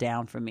it all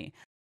down for me.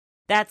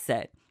 That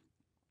said,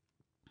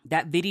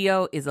 that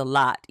video is a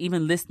lot,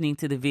 even listening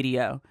to the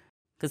video,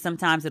 because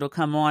sometimes it'll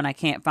come on, I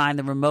can't find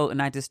the remote,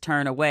 and I just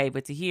turn away.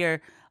 But to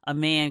hear a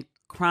man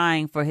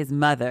crying for his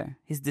mother,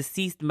 his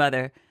deceased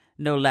mother,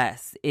 no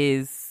less,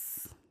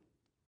 is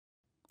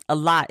a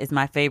lot, is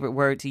my favorite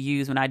word to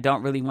use when I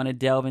don't really want to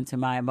delve into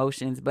my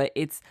emotions, but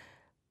it's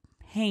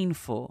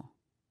painful.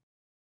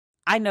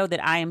 I know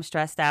that I am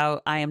stressed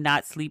out. I am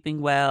not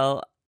sleeping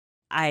well.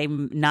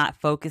 I'm not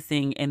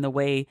focusing in the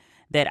way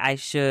that I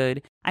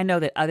should. I know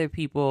that other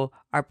people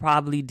are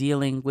probably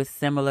dealing with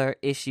similar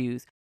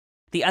issues.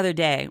 The other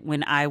day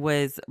when I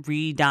was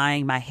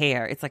re-dyeing my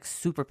hair, it's like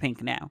super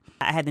pink now.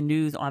 I had the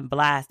news on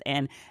blast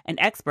and an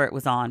expert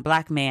was on,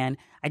 Black man.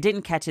 I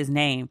didn't catch his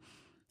name,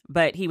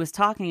 but he was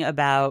talking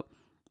about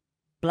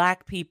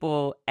Black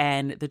people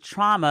and the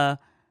trauma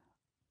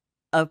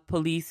of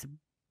police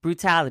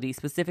brutality,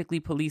 specifically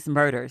police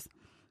murders.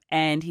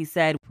 And he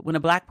said, when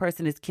a Black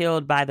person is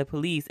killed by the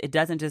police, it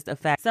doesn't just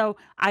affect. So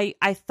I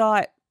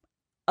thought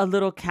a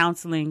little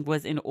counseling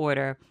was in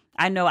order.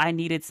 I know I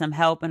needed some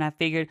help, and I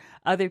figured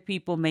other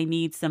people may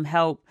need some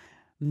help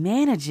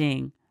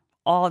managing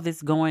all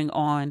this going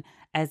on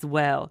as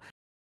well.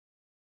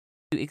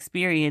 To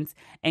experience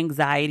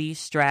anxiety,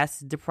 stress,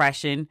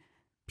 depression,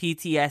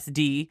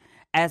 PTSD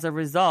as a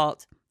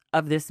result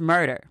of this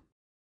murder.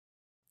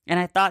 And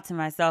I thought to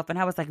myself, and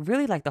I was like,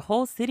 really, like the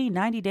whole city,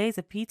 90 days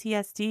of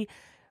PTSD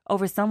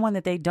over someone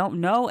that they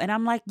don't know? And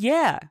I'm like,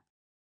 yeah.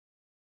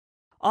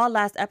 All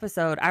last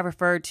episode, I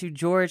referred to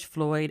George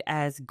Floyd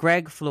as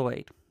Greg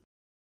Floyd.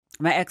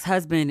 My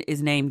ex-husband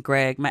is named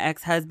Greg. My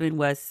ex-husband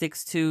was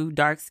 6'2",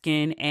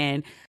 dark-skinned,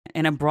 and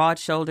a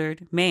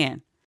broad-shouldered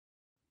man.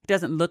 He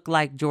doesn't look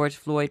like George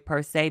Floyd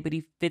per se, but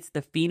he fits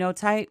the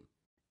phenotype.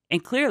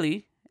 And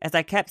clearly, as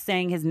I kept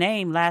saying his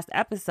name last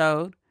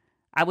episode,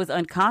 I was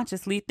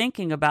unconsciously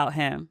thinking about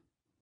him.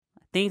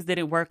 Things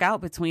didn't work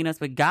out between us,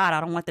 but God,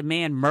 I don't want the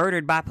man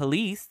murdered by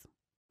police.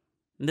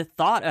 And the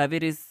thought of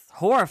it is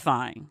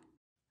horrifying.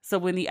 So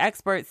when the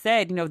expert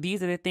said,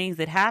 these are the things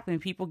that happen,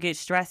 people get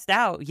stressed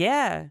out.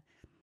 Yeah.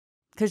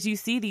 Because you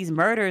see these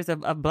murders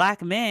of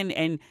Black men.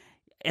 And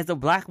as a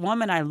Black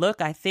woman,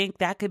 I think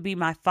that could be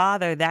my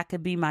father. That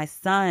could be my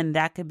son.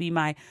 That could be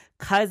my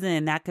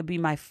cousin. That could be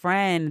my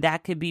friend.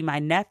 That could be my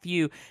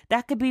nephew.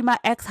 That could be my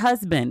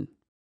ex-husband.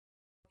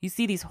 You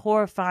see these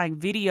horrifying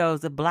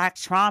videos of Black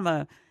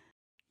trauma.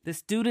 The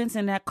students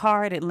in that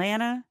car at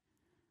Atlanta.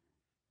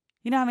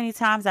 You know how many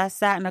times I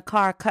sat in a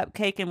car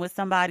cupcaking with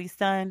somebody's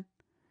son?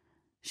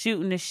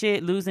 Shooting the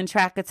shit, losing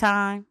track of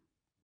time.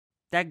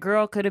 That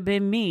girl could have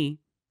been me.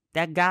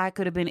 That guy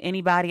could have been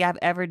anybody I've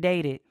ever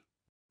dated.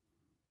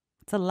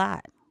 It's a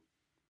lot.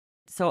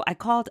 So I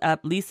called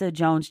up Lisa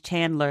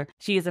Jones-Chandler.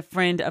 She is a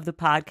friend of the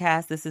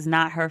podcast. This is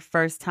not her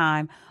first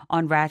time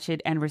on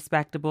Ratchet and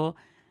Respectable.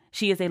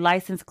 She is a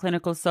licensed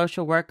clinical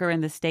social worker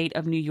in the state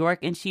of New York,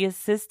 and she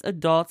assists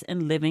adults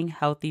in living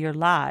healthier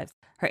lives.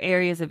 Her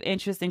areas of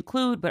interest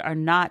include, but are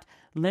not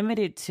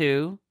limited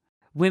to,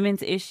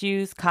 women's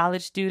issues,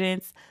 college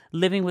students,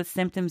 living with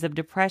symptoms of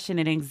depression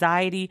and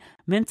anxiety,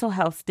 mental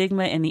health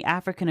stigma in the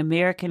African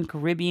American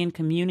Caribbean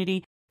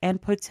community,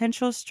 and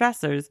potential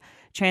stressors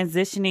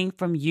transitioning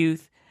from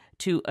youth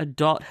to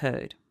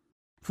adulthood.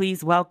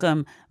 Please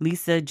welcome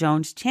Lisa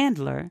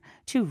Jones-Chandler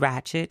to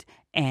Ratchet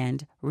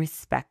and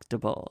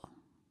Respectable.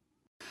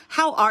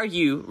 How are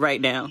you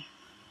right now?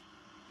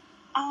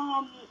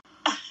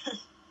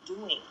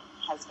 Doing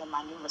has been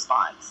my new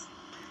response.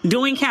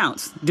 Doing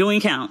counts.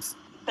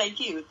 Thank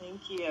you.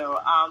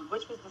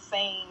 Which was the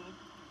same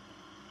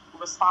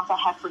response I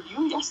had for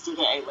you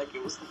yesterday. Like,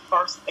 it was the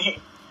first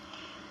thing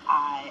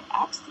I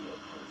asked you,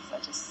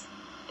 because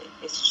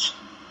it's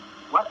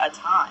what a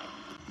time.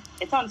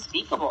 It's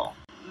unspeakable.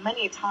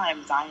 Many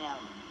times I am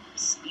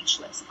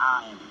speechless.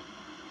 I'm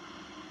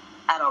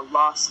at a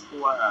loss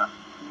for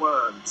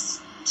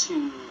words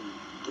to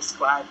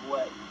describe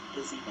what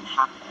is even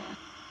happening.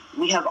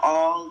 We have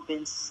all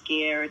been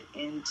scared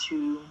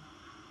into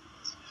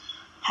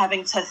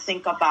having to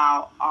think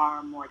about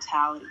our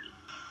mortality.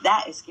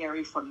 That is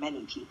scary for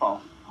many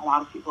people. A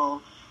lot of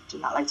people do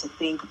not like to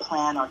think,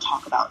 plan, or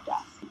talk about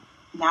death.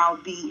 now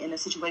be in a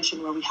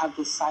situation where we have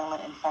this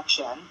silent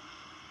infection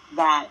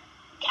that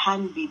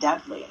can be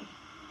deadly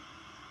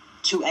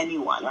to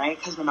anyone, right?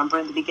 Because remember,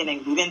 in the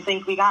beginning, we didn't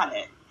think we got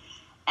it.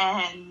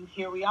 And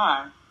here we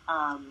are,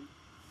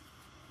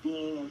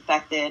 being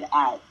infected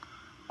at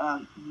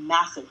a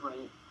massive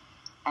rate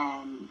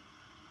and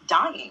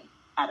dying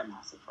at a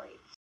massive rate.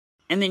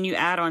 And then you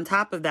add on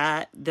top of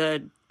that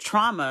the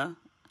trauma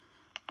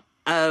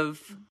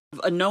of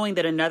knowing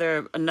that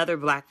another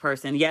Black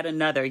person, yet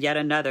another.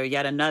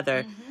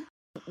 Mm-hmm.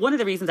 One of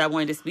the reasons I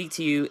wanted to speak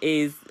to you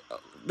is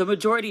the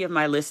majority of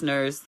my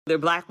listeners, they're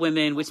Black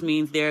women, which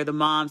means they're the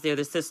moms, they're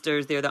the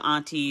sisters, they're the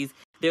aunties,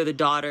 they're the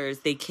daughters.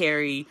 They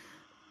carry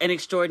an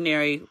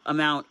extraordinary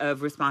amount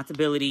of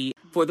responsibility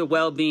for the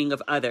well-being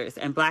of others.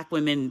 And Black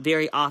women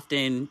very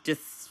often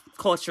just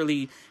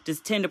culturally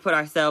just tend to put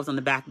ourselves on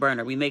the back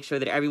burner. We make sure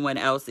that everyone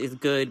else is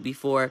good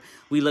before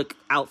we look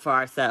out for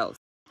ourselves.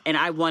 And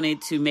I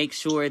wanted to make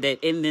sure that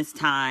in this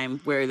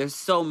time where there's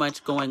so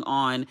much going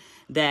on,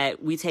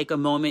 that we take a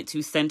moment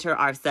to center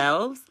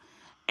ourselves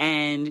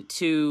and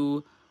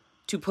to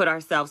put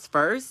ourselves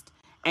first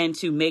and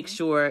to make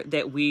sure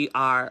that we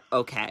are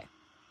okay.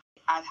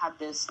 I've had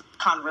this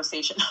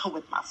conversation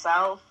with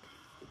myself,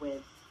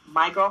 with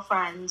my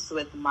girlfriends,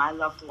 with my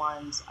loved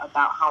ones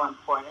about how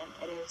important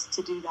it is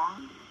to do that,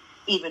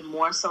 even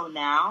more so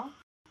now.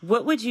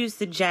 What would you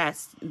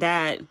suggest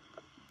that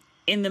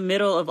in the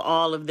middle of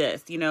all of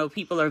this, you know,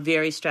 people are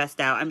very stressed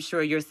out. I'm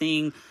sure you're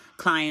seeing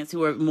clients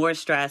who are more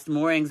stressed,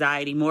 more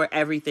anxiety, more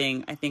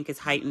everything, I think is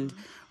heightened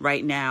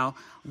right now.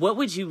 What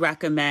would you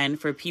recommend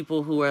for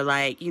people who are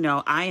like, you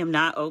know, I am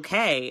not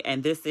okay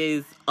and this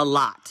is a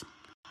lot?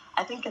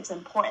 I think it's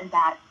important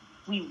that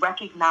we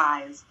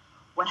recognize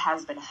what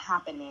has been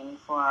happening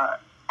for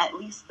at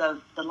least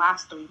the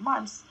last 3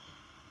 months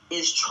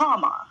is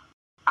trauma.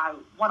 I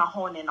want to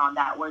hone in on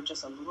that word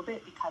just a little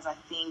bit because I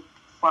think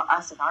for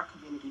us in our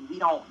community, we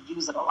don't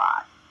use it a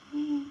lot.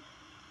 We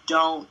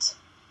don't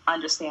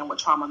understand what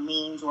trauma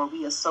means, or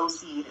we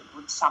associate it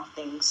with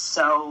something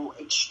so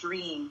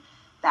extreme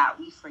that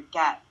we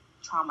forget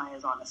trauma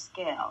is on a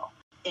scale.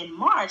 In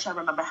March, I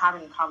remember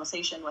having a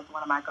conversation with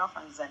one of my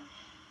girlfriends, and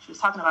she was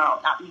talking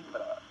about not being able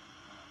to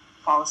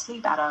fall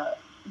asleep at a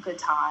good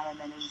time,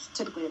 and is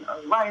typically an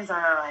early riser,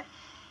 and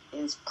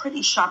is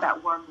pretty sharp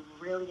at work,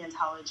 really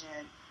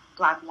intelligent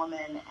Black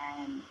woman.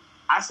 And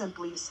I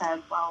simply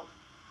said, well,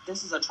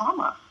 this is a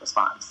trauma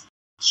response.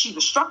 She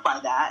was struck by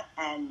that,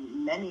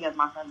 and many of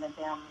my friends and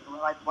family were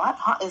like, what?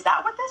 Huh? Is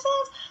that what this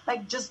is?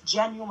 Like, just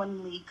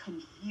genuinely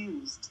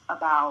confused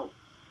about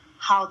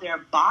how their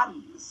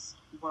bodies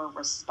were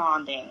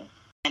responding.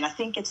 And I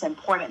think it's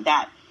important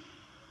that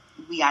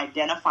we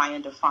identify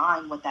and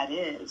define what that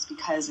is,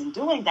 because in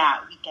doing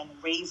that, we can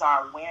raise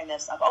our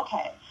awareness of,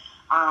 okay,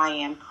 I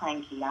am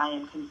cranky, I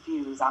am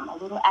confused, I'm a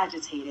little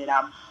agitated,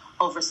 I'm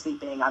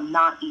oversleeping, I'm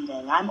not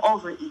eating, I'm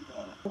overeating.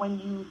 When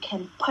you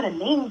can put a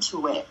name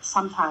to it,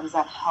 sometimes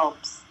that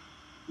helps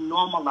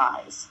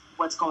normalize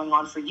what's going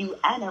on for you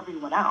and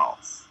everyone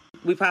else.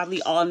 We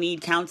probably all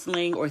need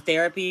counseling or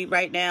therapy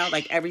right now,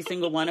 like every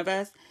single one of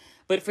us.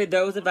 But for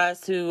those of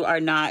us who are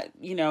not,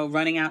 you know,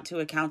 running out to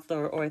a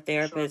counselor or a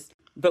therapist, sure,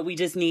 but we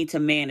just need to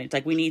manage,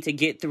 like we need to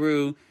get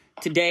through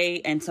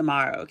today and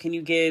tomorrow. Can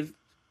you give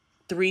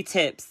 3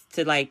 tips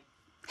to like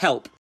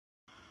help?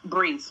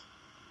 Breathe.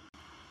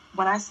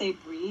 When I say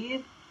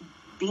breathe,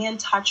 be in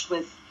touch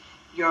with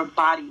your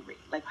body rate,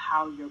 like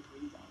how you're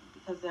breathing.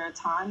 Because there are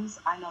times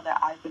I know that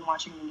I've been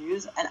watching the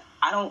news and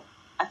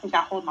I think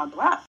I hold my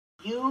breath.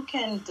 You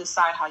can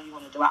decide how you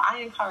want to do it. I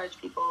encourage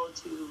people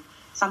to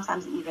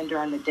sometimes even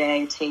during the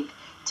day take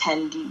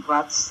 10 deep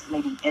breaths,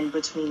 maybe in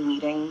between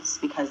meetings,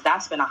 because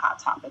that's been a hot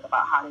topic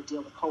about how to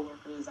deal with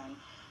coworkers and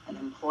an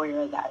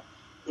employer that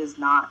is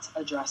not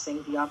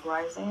addressing the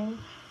uprising.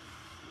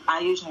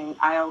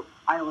 I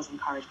always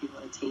encourage people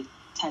to take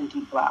 10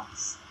 deep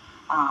breaths.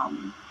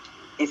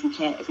 If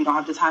you don't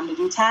have the time to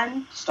do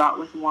 10, start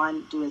with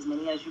 1, do as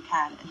many as you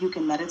can. You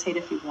can meditate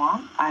if you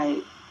want.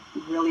 I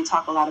really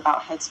talk a lot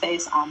about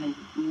Headspace. I'm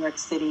a New York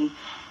City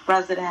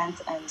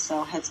resident, and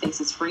so Headspace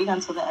is free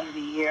until the end of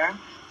the year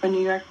for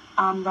New York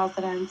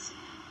residents,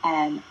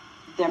 and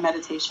their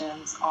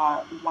meditations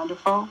are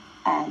wonderful,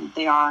 and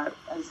they are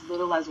as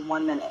little as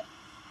 1 minute.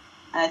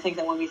 And I think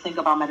that when we think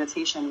about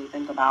meditation, we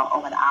think about,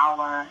 an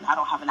hour, and I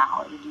don't have an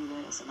hour to do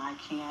this, and I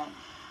can't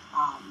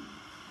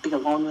be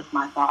alone with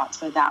my thoughts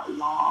for that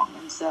long.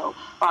 And so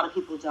a lot of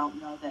people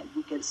don't know that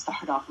you can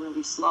start off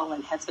really slow,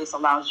 and Headspace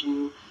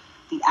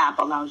the app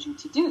allows you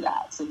to do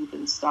that. So you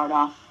can start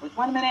off with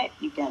 1 minute,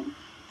 you can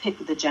pick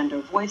the gender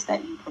voice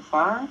that you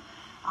prefer,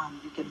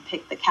 you can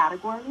pick the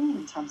category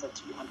in terms of,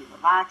 do you want to be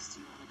relaxed,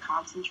 do you want to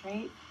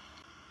concentrate,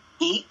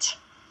 eat.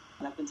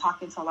 And I've been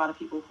talking to a lot of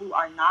people who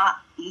are not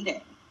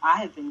eating. I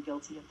have been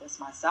guilty of this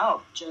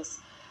myself. Just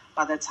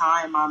by the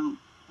time I'm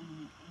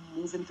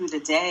moving through the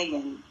day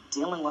and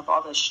dealing with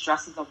all the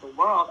stresses of the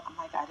world, I'm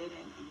like, I didn't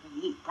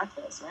even eat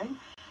breakfast, right?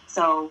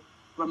 So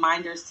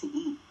reminders to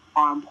eat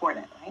are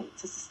important, right?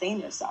 To sustain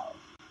yourself.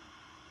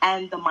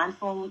 And the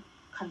mindful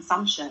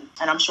consumption.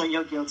 And I'm sure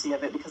you're guilty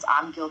of it because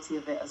I'm guilty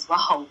of it as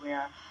well,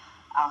 where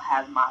I'll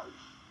have my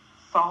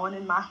phone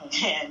in my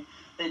hand,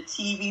 the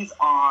TV's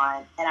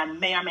on, and I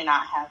may or may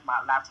not have my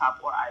laptop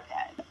or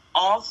iPad.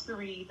 All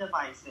three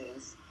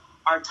devices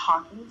are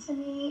talking to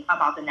me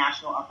about the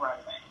national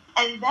uprising.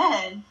 And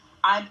then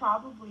I'm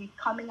probably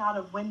coming out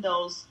of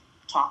windows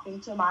talking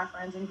to my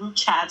friends in group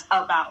chats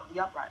about the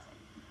uprising.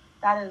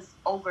 That is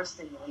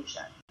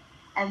overstimulation.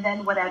 And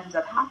then what ends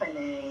up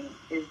happening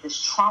is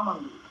this trauma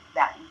loop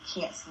that we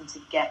can't seem to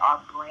get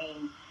our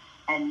brain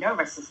and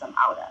nervous system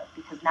out of,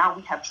 because now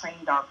we have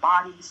trained our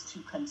bodies to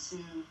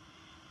consume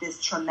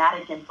this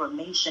traumatic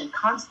information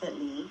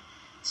constantly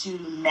to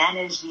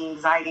manage the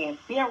anxiety and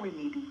fear we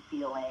may be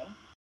feeling.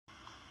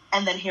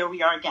 And then here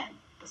we are again.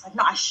 It's like,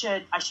 no, I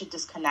should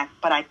disconnect,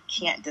 but I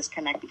can't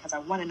disconnect because I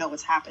want to know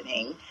what's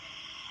happening.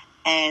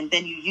 And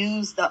then you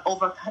use the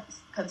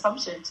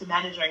overconsumption to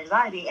manage your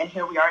anxiety, and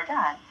here we are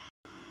again.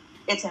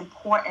 It's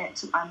important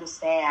to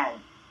understand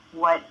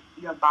what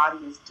your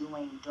body is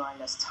doing during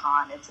this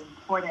time. It's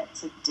important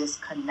to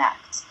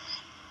disconnect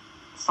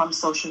from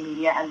social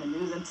media and the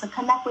news and to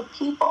connect with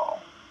people,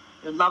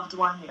 your loved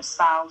one, your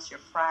spouse, your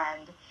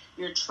friend,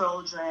 your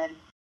children.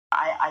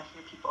 I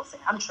hear people say,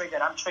 I'm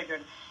triggered.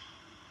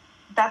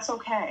 That's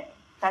okay.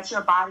 That's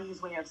your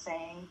body's way of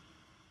saying,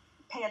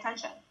 pay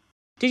attention.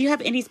 Do you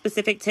have any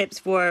specific tips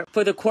for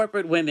the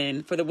corporate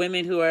women, for the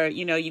women who are,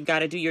 you've got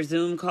to do your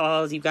Zoom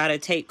calls, you've got to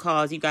take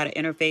calls, you've got to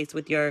interface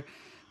with your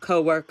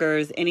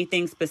coworkers,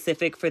 anything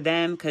specific for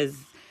them? Because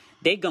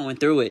they're going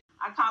through it.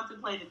 I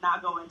contemplated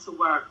not going to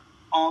work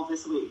all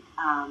this week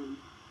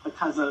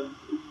because of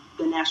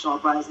the national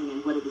uprising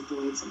and what it was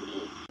doing to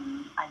me.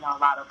 I know a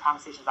lot of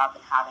conversations I've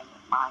been having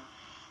with my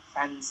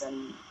friends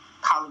and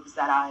colleagues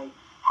that I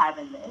have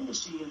in the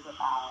industry is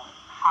about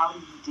how do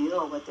you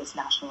deal with this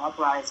national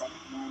uprising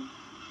and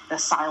the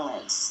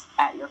silence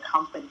at your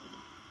company.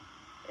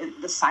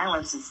 The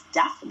silence is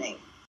deafening.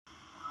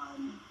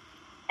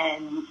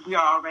 And we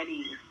are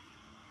already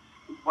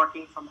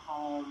working from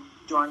home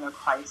during a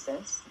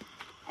crisis,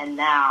 and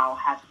now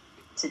have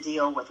to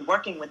deal with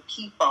working with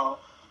people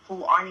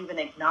who aren't even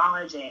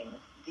acknowledging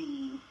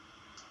the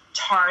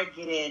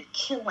targeted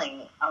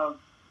killing of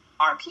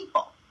our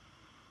people.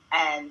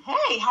 And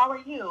hey, how are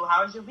you?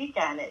 How was your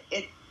weekend?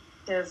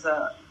 There's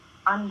a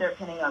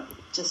underpinning of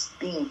just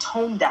being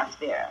tone deaf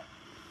there,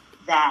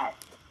 that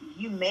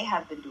you may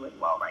have been doing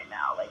well right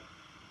now,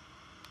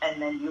 and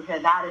then you hear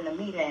that in a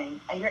meeting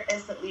and you're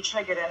instantly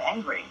triggered and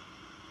angry.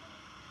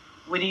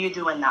 What do you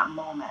do in that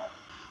moment?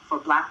 For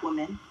Black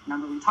women,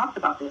 remember we talked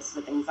about this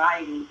with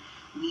anxiety,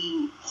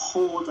 we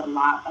hold a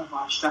lot of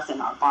our stress in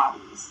our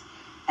bodies.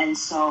 And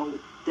so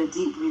the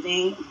deep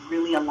breathing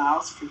really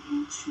allows for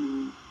you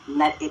to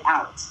let it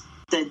out.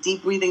 The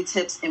deep breathing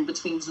tips in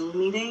between Zoom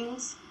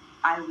meetings,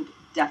 I would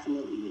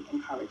definitely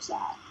encourage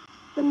that.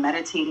 The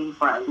meditating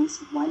for at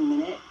least 1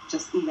 minute,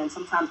 just even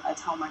sometimes I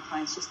tell my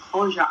clients, just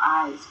close your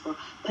eyes, or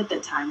put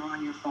the timer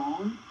on your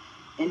phone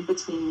in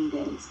between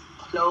meetings.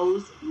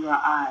 Close your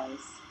eyes.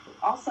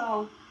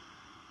 Also,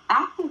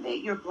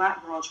 activate your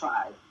Black Girl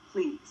Tribe,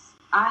 please.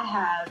 I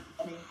have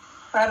an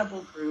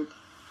incredible group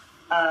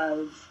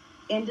of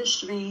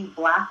industry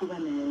Black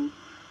women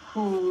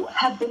who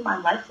have been my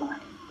lifeline.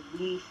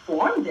 We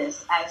formed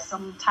this as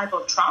some type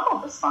of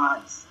trauma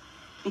response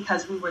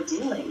because we were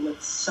dealing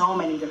with so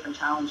many different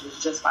challenges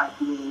just by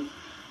being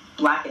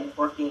Black and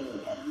working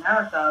in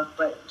America.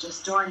 But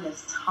just during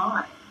this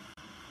time,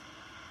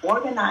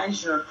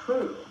 organize your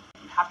crew.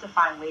 You have to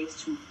find ways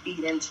to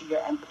feed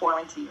into and pour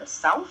into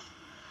yourself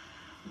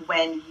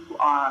when you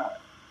are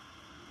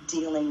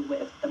dealing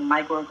with the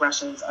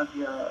microaggressions of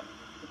your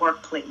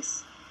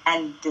workplace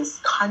and this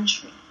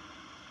country.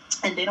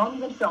 And they don't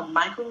even feel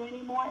micro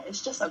anymore.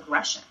 It's just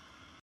aggression.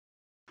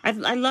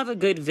 I love a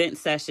good vent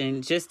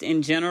session just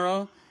in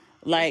general,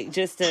 like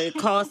just to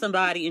call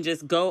somebody and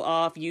just go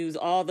off, use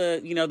all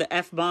the, the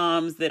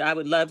F-bombs that I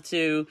would love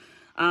to,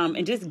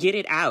 and just get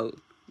it out,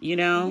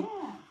 Yeah,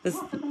 because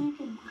then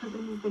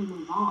you can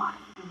move on.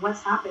 And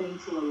what's happening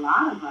to a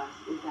lot of us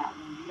is that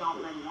when you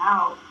don't let it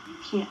out, you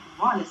can't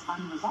move on. It's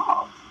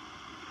unresolved.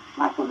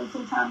 Black women,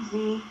 sometimes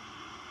we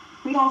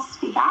don't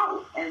speak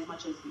out as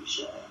much as we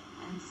should.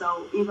 And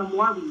so even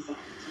more reason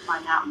to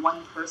find that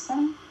one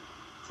person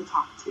to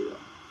talk to.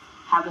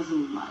 Have a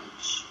Zoom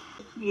lunch.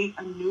 Create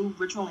a new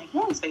ritual and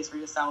healing space for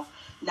yourself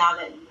now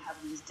that you have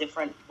these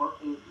different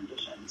working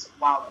conditions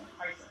while in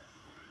crisis.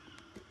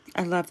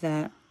 I love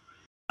that.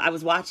 I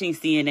was watching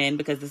CNN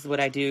because this is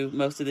what I do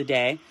most of the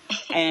day.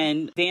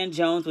 And Van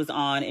Jones was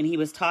on, and he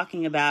was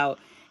talking about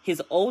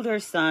his older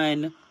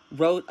son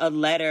wrote a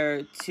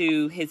letter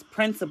to his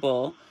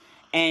principal,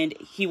 and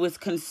he was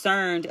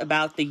concerned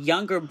about the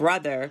younger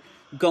brother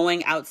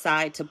going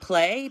outside to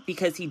play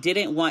because he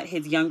didn't want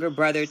his younger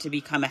brother to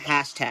become a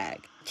hashtag.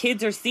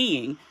 Kids are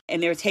seeing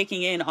and they're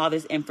taking in all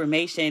this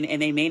information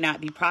and they may not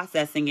be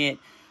processing it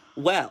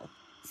well.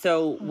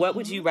 So what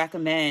would you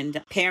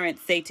recommend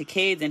parents say to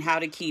kids and how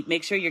to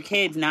make sure your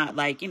kids not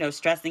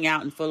stressing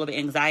out and full of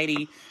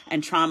anxiety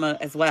and trauma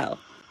as well?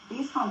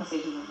 These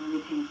conversations are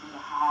really painful to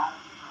have.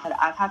 But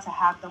I've had to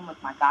have them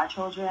with my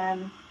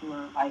godchildren who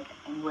are like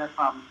anywhere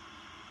from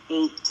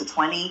 8 to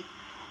 20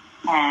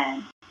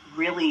 and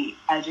really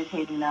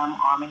educating them,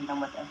 arming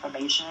them with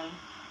information,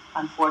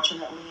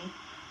 unfortunately,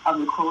 of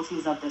the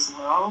cruelties of this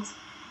world.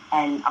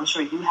 And I'm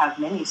sure you have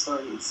many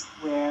stories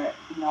where,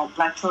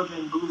 Black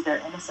children lose their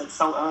innocence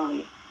so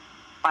early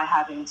by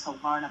having to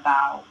learn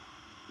about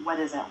what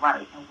isn't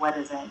right and what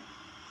isn't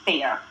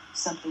fair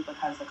simply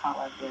because of the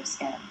color of their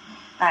skin.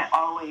 And I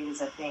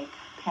always think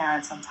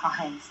parents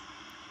sometimes,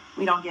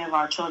 we don't give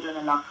our children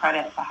enough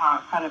credit for how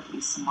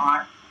incredibly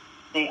smart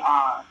they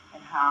are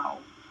and how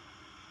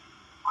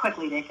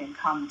quickly they can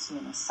come to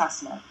an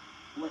assessment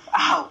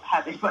without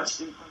having much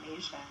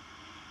information.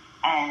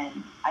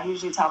 And I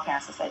usually tell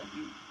parents, I said,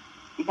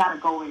 you got to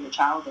go where your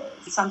child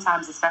is.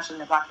 Sometimes, especially in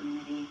the Black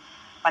community,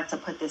 like to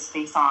put this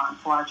face on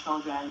for our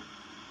children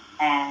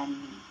and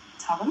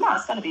tell them, no,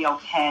 it's going to be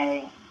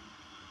okay.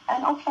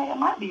 And okay, it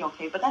might be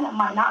okay, but then it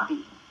might not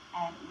be.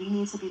 And we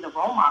need to be the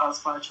role models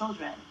for our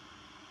children.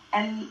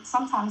 And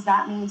sometimes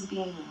that means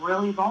being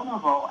really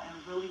vulnerable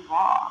and really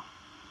raw.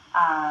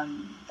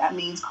 That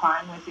means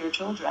crying with your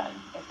children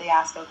if they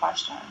ask a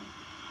question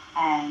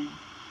and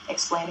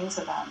explaining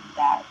to them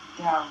that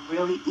there are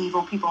really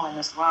evil people in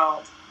this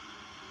world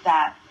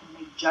that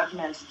can make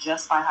judgments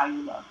just by how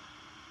you look.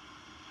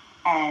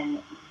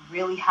 And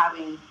really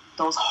having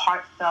those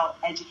heartfelt,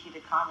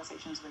 educated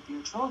conversations with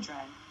your children.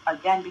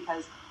 Again,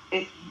 because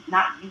if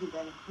not you,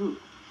 then who?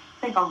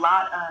 I think a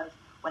lot of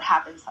what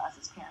happens to us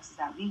as parents is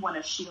that we want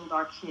to shield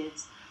our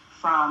kids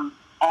from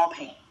all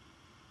pain,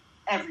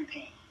 every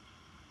pain.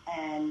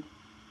 And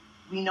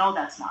we know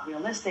that's not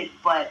realistic,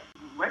 but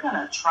we're going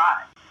to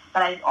try.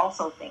 But I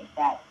also think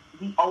that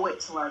we owe it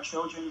to our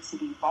children to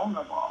be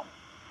vulnerable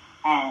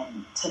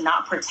and to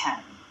not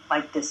pretend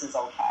like this is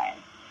okay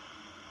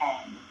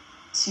and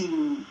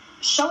to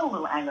show a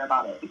little anger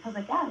about it. Because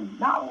again,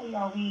 not only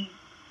are we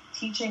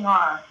teaching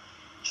our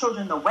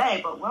children the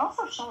way, but we're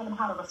also showing them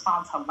how to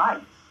respond to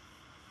life.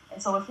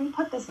 And so if we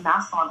put this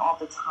mask on all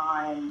the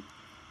time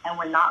and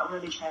we're not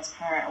really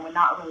transparent and we're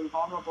not really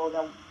vulnerable,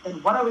 then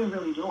what are we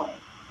really doing?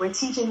 We're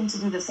teaching them to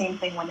do the same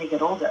thing when they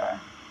get older,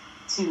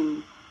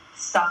 to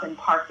stuff and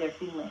park their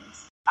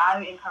feelings.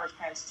 I encourage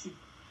parents to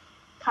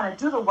kind of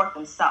do the work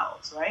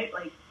themselves, right?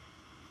 Like,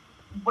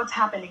 what's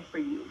happening for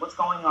you? What's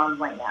going on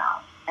right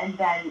now? And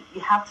then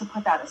you have to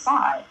put that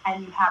aside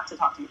and you have to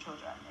talk to your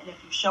children. And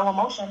if you show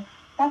emotion,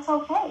 that's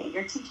okay.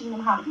 You're teaching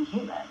them how to be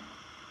human.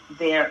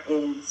 There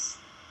is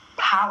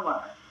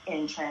power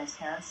in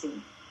transparency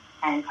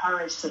and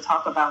courage to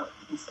talk about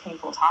these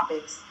painful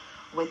topics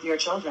with your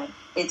children.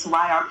 It's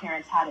why our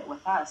parents had it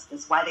with us.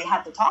 It's why they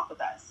had to talk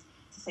with us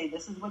to say,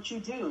 this is what you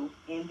do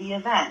in the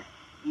event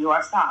you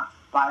are stopped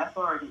by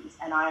authorities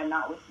and I am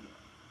not with you,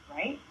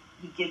 right?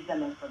 You give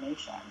them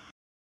information.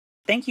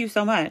 Thank you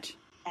so much.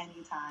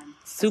 Anytime.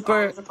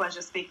 Super. It's always a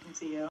pleasure speaking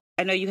to you.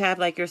 I know you have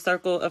like your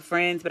circle of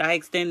friends, but I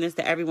extend this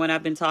to everyone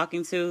I've been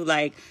talking to.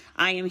 Like,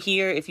 I am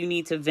here if you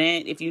need to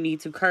vent, if you need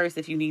to curse,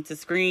 if you need to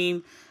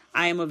scream,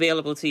 I am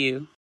available to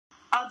you.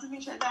 Oh,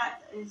 Demetria,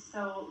 that is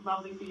so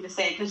lovely for you to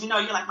say, because you're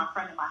like my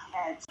friend in my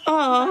head.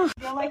 Oh,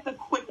 You're like the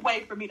quick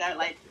way for me to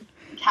like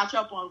catch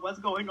up on what's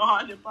going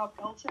on in pop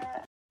culture.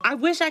 I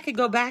wish I could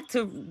go back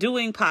to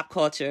doing pop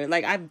culture.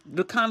 Like, I've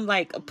become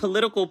like a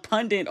political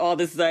pundit all of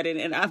a sudden.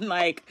 And I'm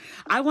like,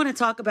 I want to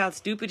talk about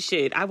stupid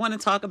shit. I want to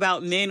talk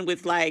about men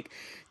with like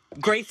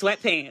gray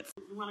sweatpants.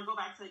 You want to go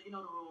back to, the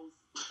rules.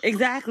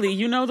 Exactly.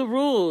 You know the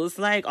rules.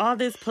 Like all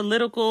this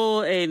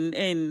political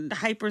and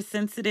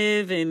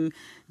hypersensitive and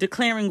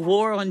declaring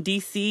war on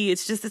DC.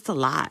 It's a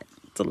lot.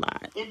 It's a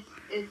lot.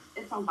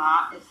 It's a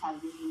lot. It's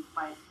heavy,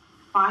 but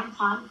find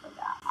time for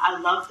that. I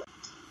love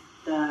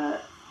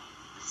the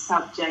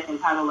subject and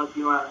title of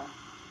your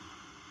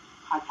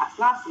podcast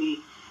last week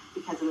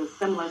because it was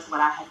similar to what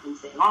I had been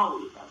saying all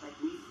week. I was like,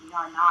 we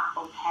are not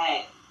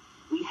okay.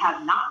 We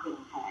have not been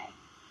okay.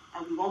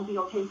 And we won't be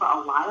okay for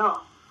a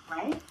while,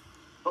 right?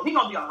 But we're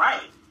going to be all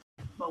right.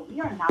 But we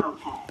are not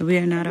okay. We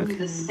are not okay. We need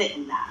to sit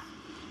in that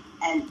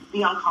and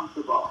be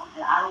uncomfortable.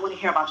 And I don't want to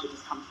hear about your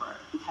discomfort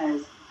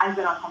because I've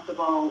been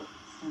uncomfortable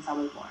since I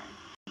was born.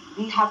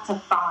 We have to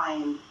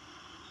find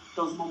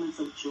those moments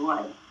of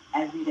joy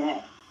every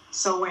day.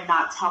 So we're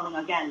not telling,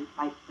 again,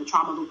 like the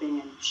trauma looping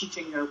and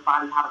teaching your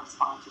body how to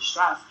respond to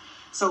stress.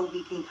 So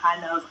we can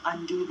kind of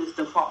undo this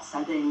default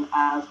setting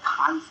of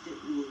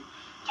constantly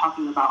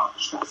talking about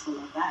stressful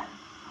events.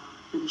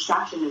 The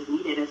distraction is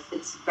needed.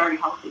 It's very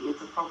healthy. It's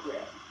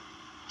appropriate.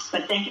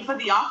 But thank you for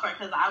the offer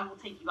because I will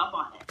take you up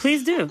on it.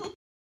 Please do.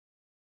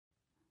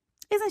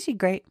 Isn't she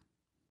great?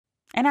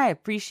 And I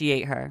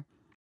appreciate her.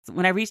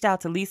 When I reached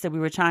out to Lisa, we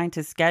were trying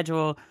to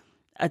schedule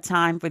a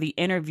time for the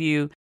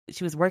interview.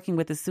 She was working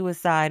with the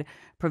suicide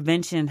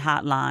prevention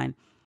hotline.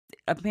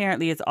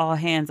 Apparently, it's all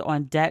hands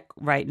on deck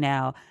right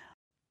now.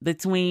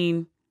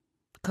 Between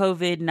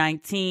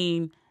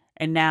COVID-19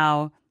 and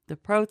now the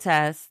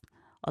protests,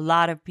 a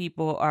lot of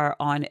people are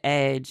on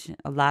edge.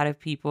 A lot of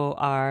people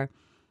are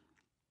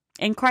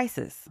in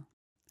crisis.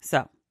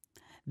 So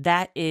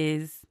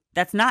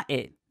that's not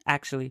it,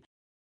 actually.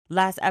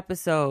 Last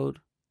episode,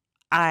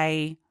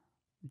 I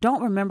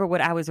don't remember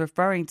what I was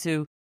referring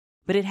to,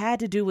 but it had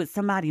to do with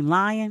somebody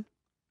lying.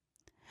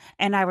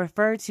 And I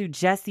referred to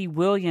Jesse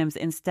Williams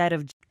instead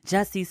of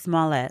Jesse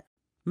Smollett.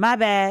 My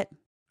bad.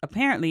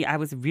 Apparently, I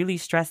was really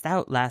stressed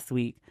out last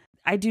week.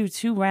 I do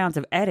 2 rounds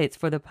of edits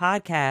for the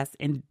podcast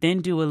and then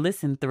do a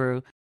listen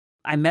through.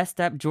 I messed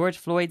up George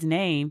Floyd's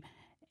name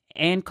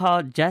and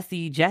called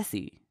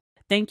Jesse.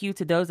 Thank you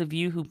to those of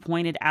you who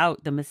pointed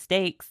out the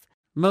mistakes.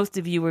 Most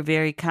of you were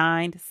very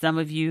kind. Some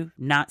of you,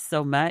 not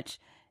so much.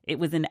 It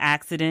was an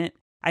accident.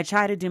 I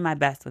try to do my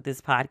best with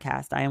this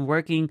podcast. I am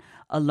working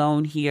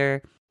alone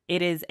here.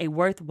 It is a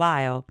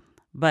worthwhile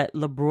but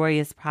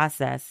laborious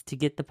process to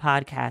get the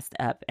podcast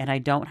up, and I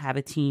don't have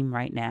a team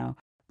right now.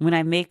 When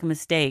I make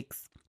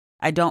mistakes,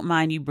 I don't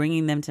mind you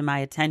bringing them to my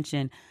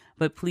attention,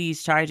 but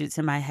please charge it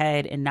to my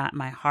head and not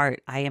my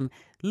heart. I am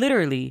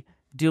literally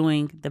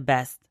doing the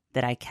best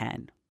that I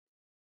can.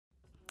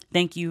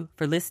 Thank you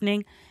for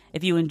listening.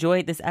 If you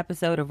enjoyed this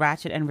episode of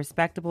Ratchet and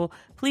Respectable,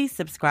 please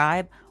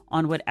subscribe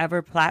on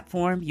whatever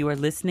platform you are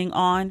listening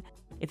on.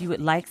 If you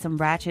would like some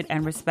Ratchet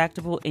and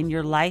Respectable in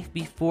your life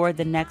before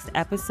the next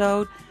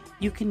episode,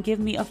 you can give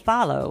me a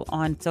follow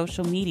on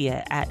social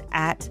media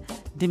at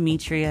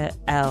Demetria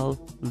L.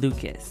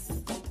 Lucas.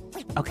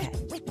 Okay,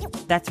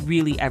 that's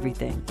really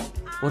everything.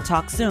 We'll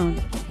talk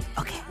soon.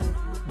 Okay,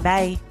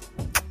 bye.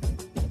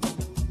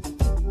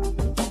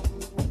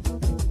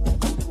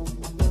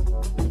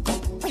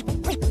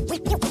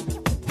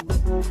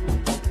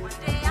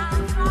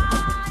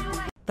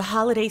 The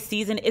holiday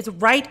season is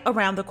right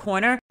around the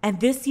corner,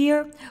 and this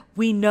year,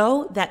 we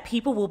know that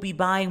people will be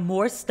buying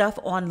more stuff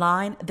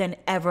online than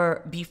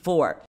ever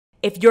before.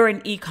 If you're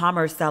an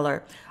e-commerce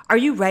seller, are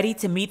you ready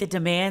to meet the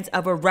demands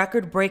of a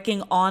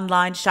record-breaking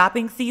online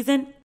shopping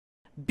season?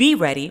 Be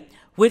ready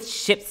with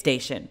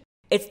ShipStation.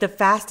 It's the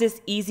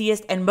fastest,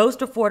 easiest, and most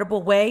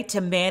affordable way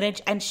to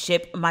manage and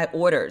ship my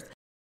orders.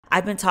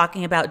 I've been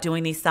talking about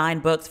doing these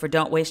signed books for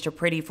Don't Waste Your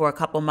Pretty for a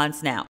couple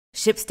months now.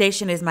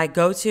 ShipStation is my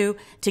go-to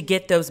to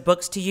get those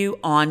books to you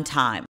on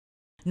time.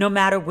 No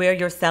matter where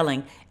you're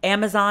selling,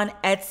 Amazon,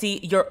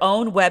 Etsy, your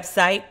own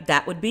website,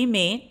 that would be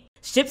me,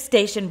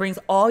 ShipStation brings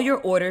all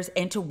your orders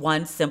into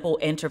one simple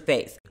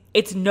interface.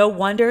 It's no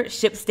wonder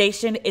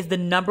ShipStation is the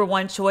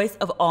 #1 choice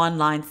of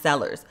online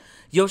sellers.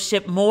 You'll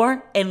ship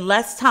more in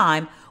less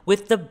time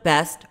with the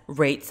best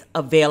rates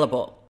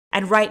available.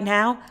 And right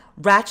now,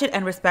 Ratchet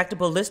and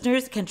Respectable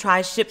listeners can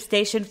try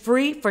ShipStation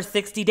free for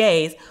 60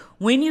 days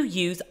when you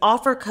use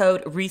offer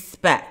code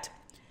RESPECT.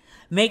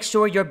 Make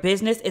sure your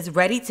business is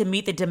ready to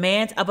meet the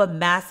demands of a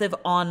massive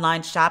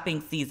online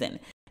shopping season.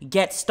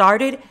 Get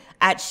started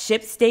at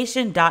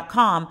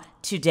ShipStation.com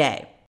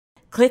today.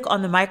 Click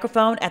on the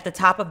microphone at the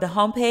top of the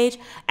homepage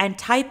and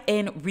type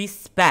in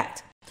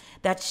RESPECT.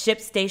 That's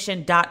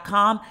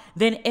ShipStation.com,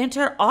 then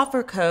enter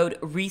offer code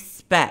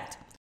RESPECT.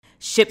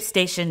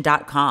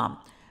 ShipStation.com.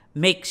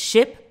 Make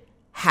ship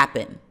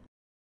happen.